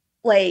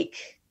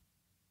like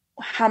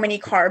how many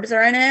carbs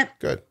are in it.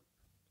 Good.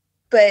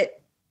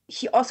 But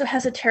he also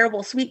has a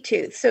terrible sweet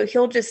tooth. So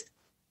he'll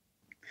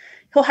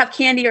have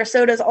candy or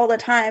sodas all the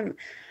time.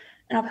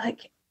 And I'll be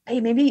like, hey,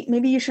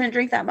 maybe you shouldn't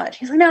drink that much.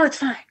 He's like, no, it's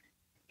fine.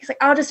 He's like,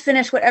 I'll just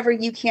finish whatever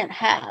you can't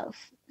have.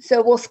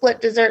 So we'll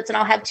split desserts and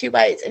I'll have 2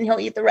 bites and he'll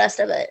eat the rest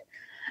of it.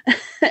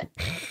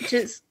 Which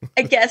is,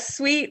 I guess,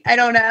 sweet. I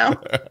don't know.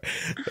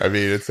 I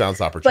mean, it sounds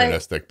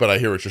opportunistic, but I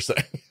hear what you're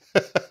saying.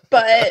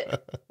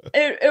 But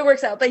it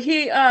works out. But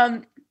he,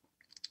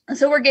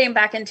 so we're getting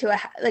back into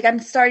I'm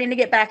starting to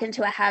get back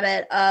into a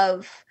habit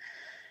of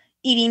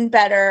eating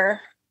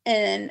better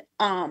and,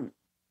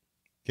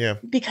 yeah,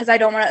 because I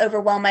don't want to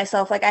overwhelm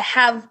myself. Like I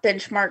have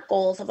benchmark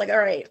goals of like, all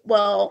right,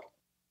 well,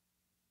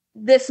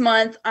 this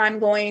month I'm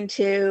going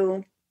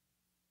to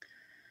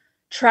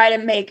try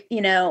to make,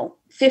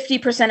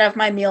 50% of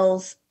my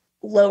meals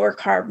lower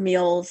carb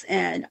meals.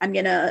 And I'm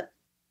going to,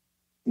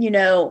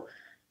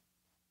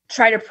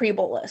 try to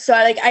pre-bolus. So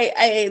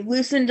I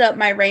loosened up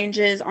my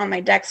ranges on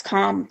my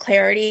Dexcom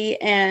Clarity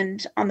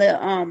and on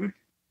the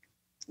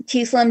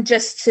T-Slim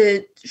just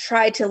to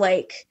try to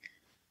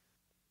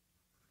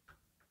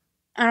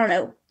I don't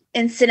know,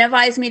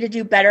 incentivize me to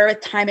do better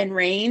with time and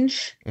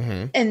range.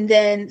 Mm-hmm. And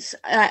then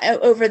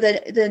over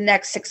the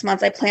next 6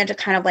 months, I plan to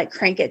kind of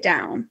crank it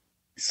down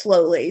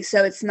slowly.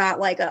 So it's not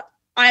like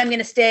I'm going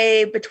to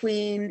stay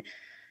between,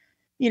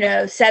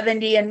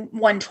 70 and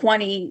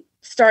 120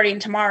 starting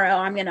tomorrow.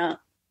 I'm going to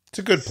It's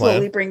a good plan.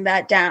 Slowly bring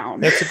that down.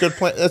 That's a good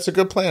plan. That's a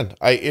good plan.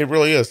 It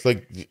really is.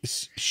 Like,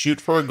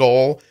 shoot for a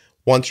goal.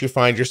 Once you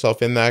find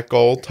yourself in that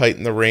goal,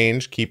 tighten the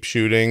range, keep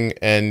shooting,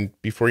 and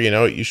before you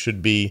know it, you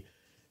should be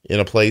in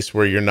a place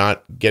where you're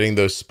not getting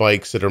those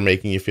spikes that are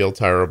making you feel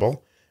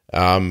terrible.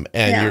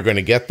 You're going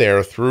to get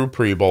there through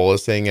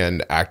pre-bolusing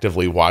and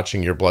actively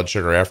watching your blood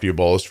sugar after you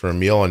bolus for a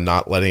meal and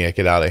not letting it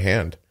get out of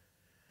hand.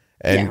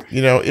 And,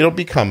 it'll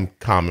become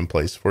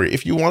commonplace for you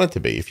if you want it to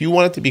be. If you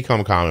want it to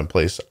become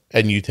commonplace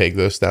and you take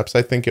those steps,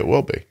 I think it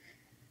will be.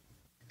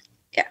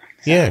 Yeah.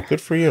 Yeah,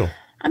 good for you.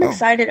 I'm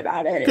excited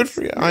about it. Good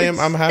for you.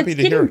 I'm happy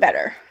to hear. It's getting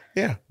better.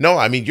 Yeah. No,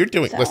 I mean, you're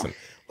doing, listen,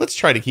 let's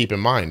try to keep in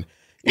mind,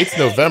 it's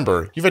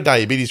November. You've had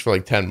diabetes for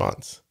 10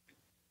 months.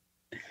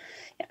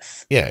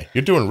 Yes. Yeah,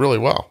 you're doing really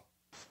well.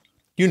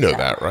 You know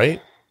that,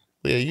 right?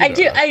 Yeah,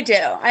 I do.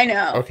 I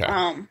know.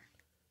 Okay.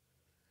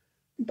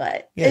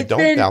 But yeah,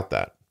 don't doubt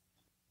that.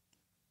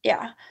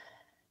 Yeah.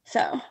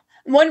 So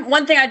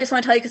one thing I just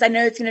want to tell you, because I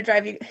know it's going to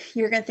drive you,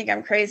 you're going to think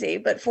I'm crazy,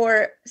 but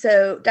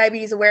so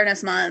Diabetes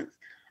Awareness Month,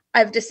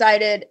 I've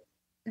decided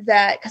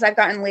that, because I've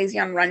gotten lazy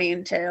on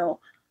running too,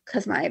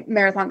 because my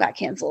marathon got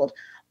canceled.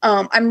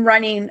 I'm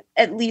running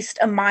at least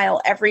a mile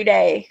every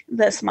day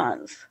this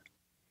month.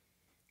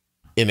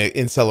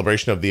 In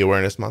celebration of the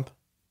Awareness Month?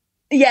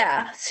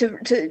 Yeah.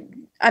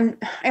 I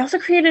also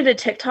created a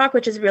TikTok,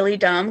 which is really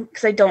dumb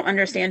because I don't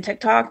understand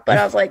TikTok, but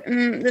I was like,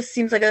 this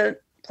seems like a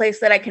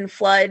place that I can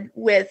flood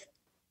with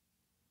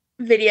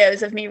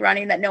videos of me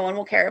running that no one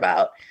will care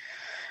about.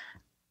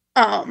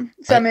 So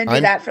I'm going to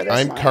do that for this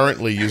month. I'm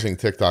currently using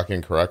TikTok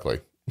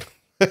incorrectly.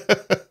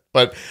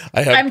 But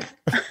I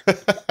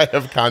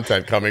have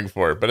content coming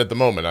for it. But at the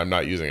moment, I'm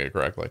not using it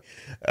correctly.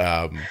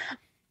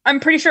 I'm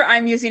pretty sure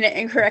I'm using it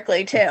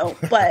incorrectly too.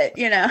 But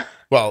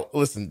well,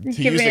 listen,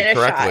 to use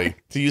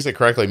it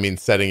correctly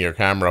means setting your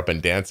camera up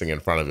and dancing in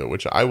front of it,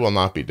 which I will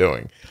not be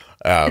doing.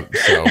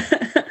 So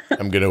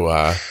I'm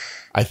gonna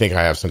I think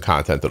I have some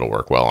content that'll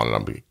work well on it.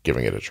 I'm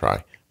giving it a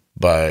try.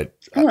 But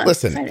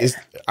listen,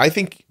 I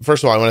think,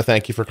 first of all, I want to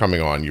thank you for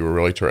coming on. You were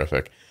really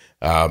terrific.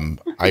 I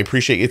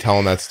appreciate you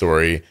telling that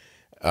story.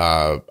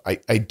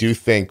 I do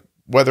think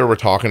whether we're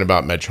talking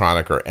about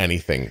Medtronic or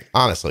anything,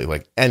 honestly,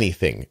 like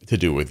anything to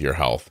do with your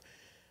health,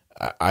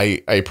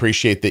 I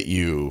appreciate that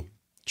you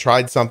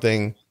tried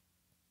something,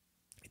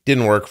 it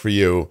didn't work for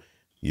you,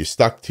 you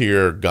stuck to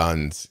your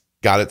guns,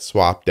 got it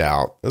swapped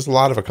out. There's a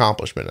lot of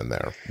accomplishment in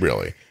there,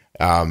 really.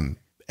 And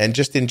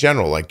just in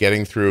general, like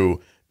getting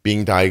through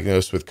being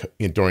diagnosed with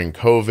during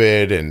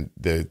COVID and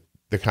the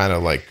kind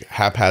of like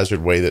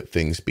haphazard way that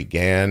things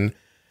began.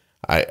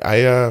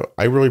 I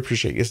really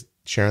appreciate you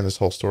sharing this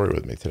whole story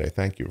with me today.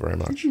 Thank you very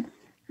much. Did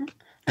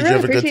you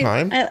have a good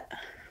time?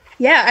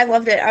 Yeah, I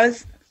loved it.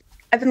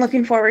 I've been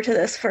looking forward to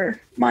this for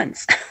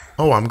months.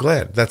 Oh, I'm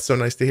glad. That's so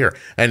nice to hear.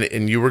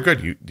 And you were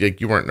good.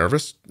 You weren't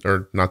nervous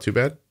or not too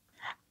bad?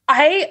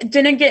 I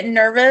didn't get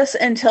nervous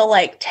until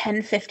like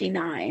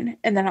 10:59,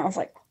 and then I was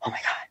like, "Oh my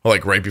god!"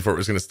 Like right before it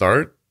was going to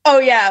start. Oh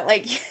yeah,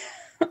 like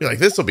you're like,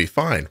 this will be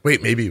fine.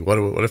 Wait, maybe what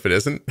if it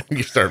isn't?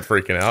 You start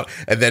freaking out,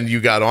 and then you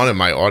got on, and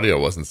my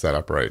audio wasn't set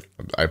up right.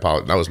 I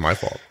apologize. That was my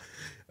fault.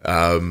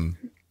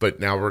 But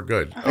now we're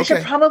good. I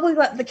should probably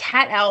let the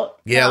cat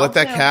out. Yeah, let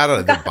that cat out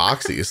of the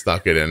box that you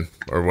stuck it in,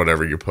 or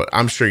whatever you put.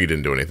 I'm sure you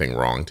didn't do anything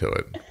wrong to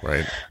it,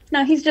 right?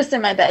 No, he's just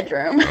in my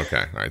bedroom.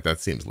 Okay, all right,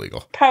 that seems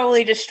legal.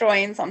 Probably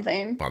destroying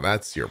something. Well,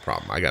 that's your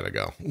problem. I gotta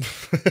go.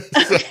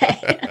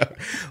 Okay.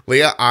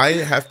 Leah, I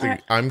have to.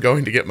 Right. I'm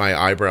going to get my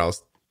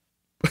eyebrows.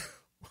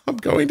 I'm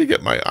going to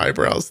get my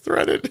eyebrows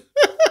threaded.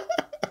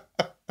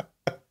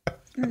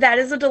 That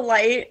is a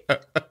delight.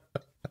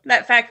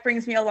 That fact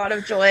brings me a lot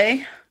of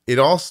joy. It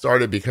all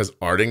started because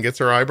Arden gets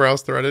her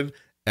eyebrows threaded,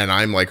 and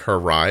I'm like her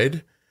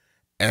ride.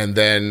 And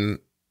then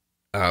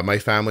my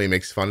family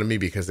makes fun of me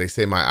because they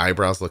say my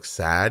eyebrows look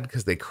sad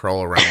because they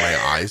curl around my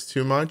eyes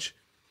too much.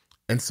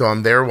 And so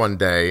I'm there one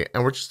day,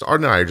 and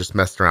Arden and I are just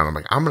messing around. I'm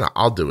like,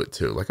 I'll do it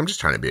too. Like, I'm just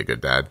trying to be a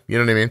good dad. You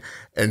know what I mean?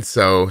 And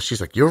so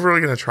she's like, you're really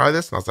going to try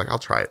this? And I was like, I'll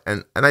try it.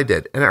 And I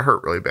did. And it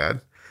hurt really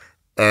bad.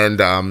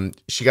 And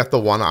she got the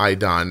one eye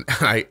done.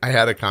 And I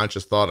had a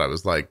conscious thought. I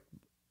was like,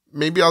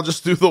 maybe I'll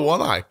just do the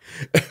one eye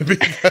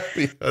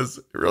because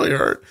it really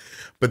hurt.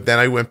 But then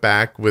I went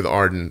back with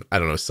Arden, I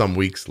don't know, some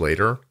weeks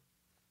later.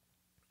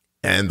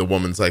 And the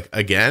woman's like,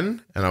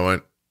 again? And I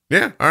went,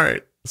 yeah, all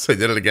right. So I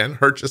did it again.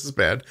 Hurt just as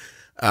bad.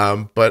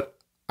 But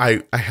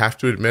I have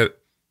to admit,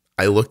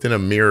 I looked in a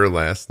mirror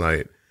last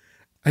night.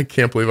 I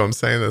can't believe I'm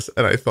saying this.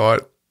 And I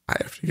thought, I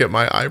have to get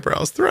my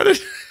eyebrows threaded.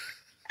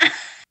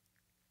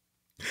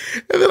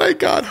 And then I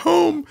got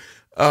home.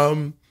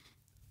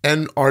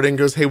 And Arden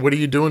goes, hey, what are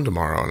you doing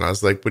tomorrow? And I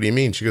was like, what do you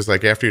mean? She goes,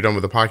 like, after you're done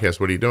with the podcast,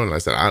 what are you doing? And I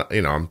said,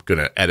 I'm going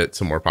to edit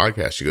some more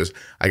podcasts. She goes,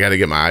 I got to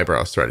get my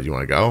eyebrows threaded. You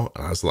want to go?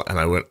 And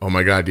I went, oh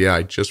my God, yeah,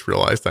 I just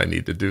realized I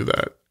need to do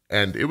that.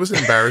 And it was an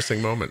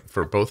embarrassing moment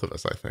for both of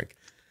us, I think.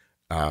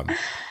 But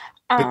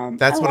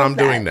that's what I'm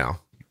doing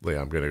now.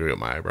 Leah, I'm going to go get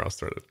my eyebrows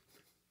threaded.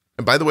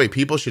 And by the way,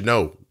 people should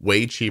know,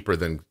 way cheaper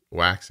than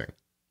waxing.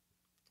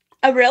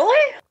 Oh,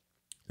 really?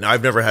 Now,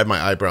 I've never had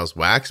my eyebrows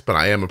waxed, but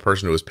I am a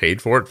person who has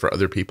paid for it for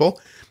other people.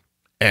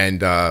 And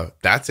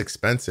that's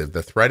expensive.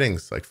 The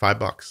threading's like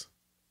 $5.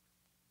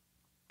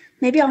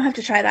 Maybe I'll have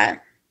to try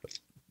that.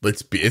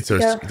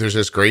 There's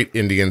this great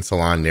Indian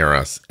salon near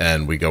us,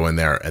 and we go in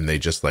there, and they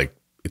just like,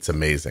 it's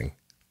amazing.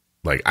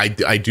 Like,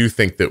 I do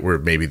think that we're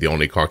maybe the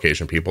only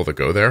Caucasian people that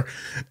go there.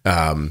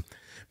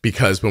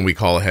 Because when we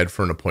call ahead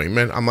for an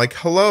appointment, I'm like,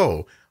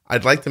 hello,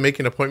 I'd like to make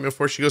an appointment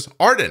for. She goes,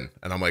 Arden.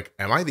 And I'm like,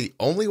 am I the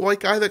only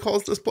white guy that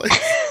calls this place?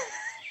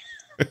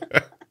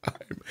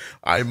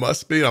 I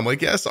must be. I'm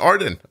like, yes,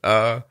 Arden,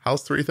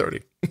 house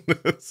 330.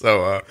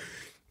 So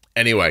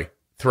anyway,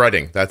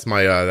 threading. That's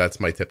my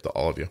tip to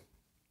all of you.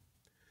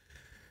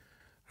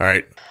 All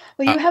right.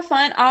 Well, you have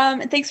fun.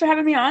 Thanks for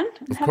having me on.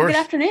 Have a good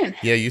afternoon.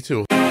 Yeah, you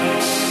too.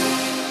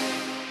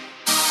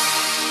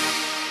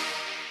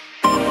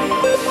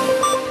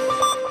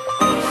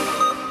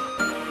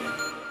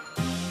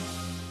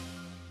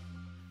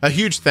 A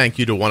huge thank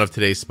you to one of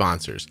today's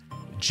sponsors,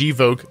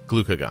 Gvoke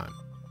Glucagon.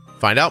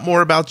 Find out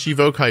more about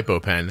Gvoke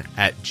HypoPen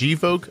at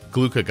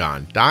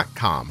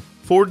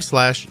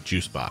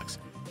gvokeglucagon.com/juicebox.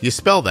 You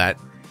spell that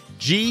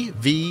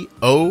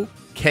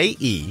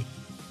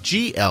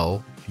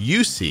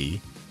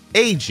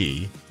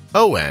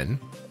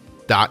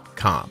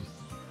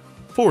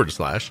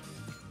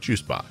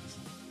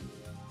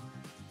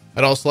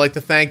I'd also like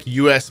to thank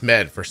US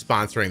Med for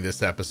sponsoring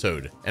this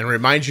episode and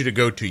remind you to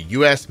go to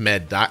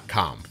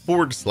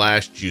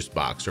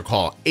usmed.com/juicebox or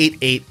call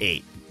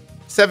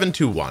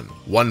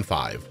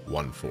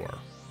 888-721-1514.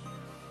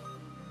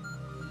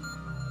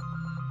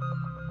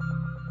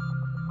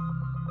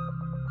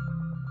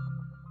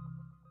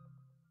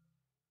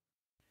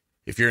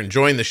 If you're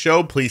enjoying the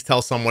show, please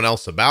tell someone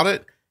else about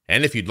it.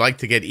 And if you'd like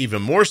to get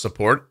even more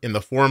support in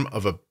the form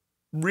of a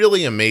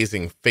really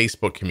amazing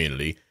Facebook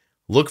community,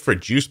 look for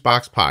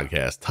Juicebox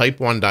Podcast, Type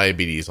 1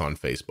 Diabetes on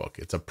Facebook.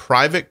 It's a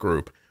private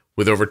group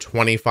with over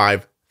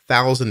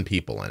 25,000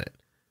 people in it.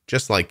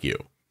 just like you.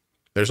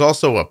 There's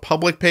also a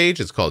public page.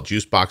 It's called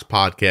Juicebox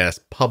Podcast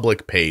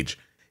Public Page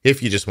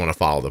if you just want to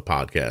follow the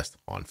podcast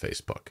on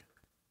Facebook.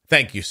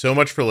 Thank you so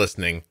much for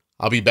listening.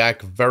 I'll be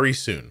back very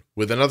soon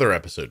with another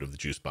episode of the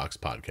Juicebox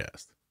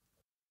Podcast.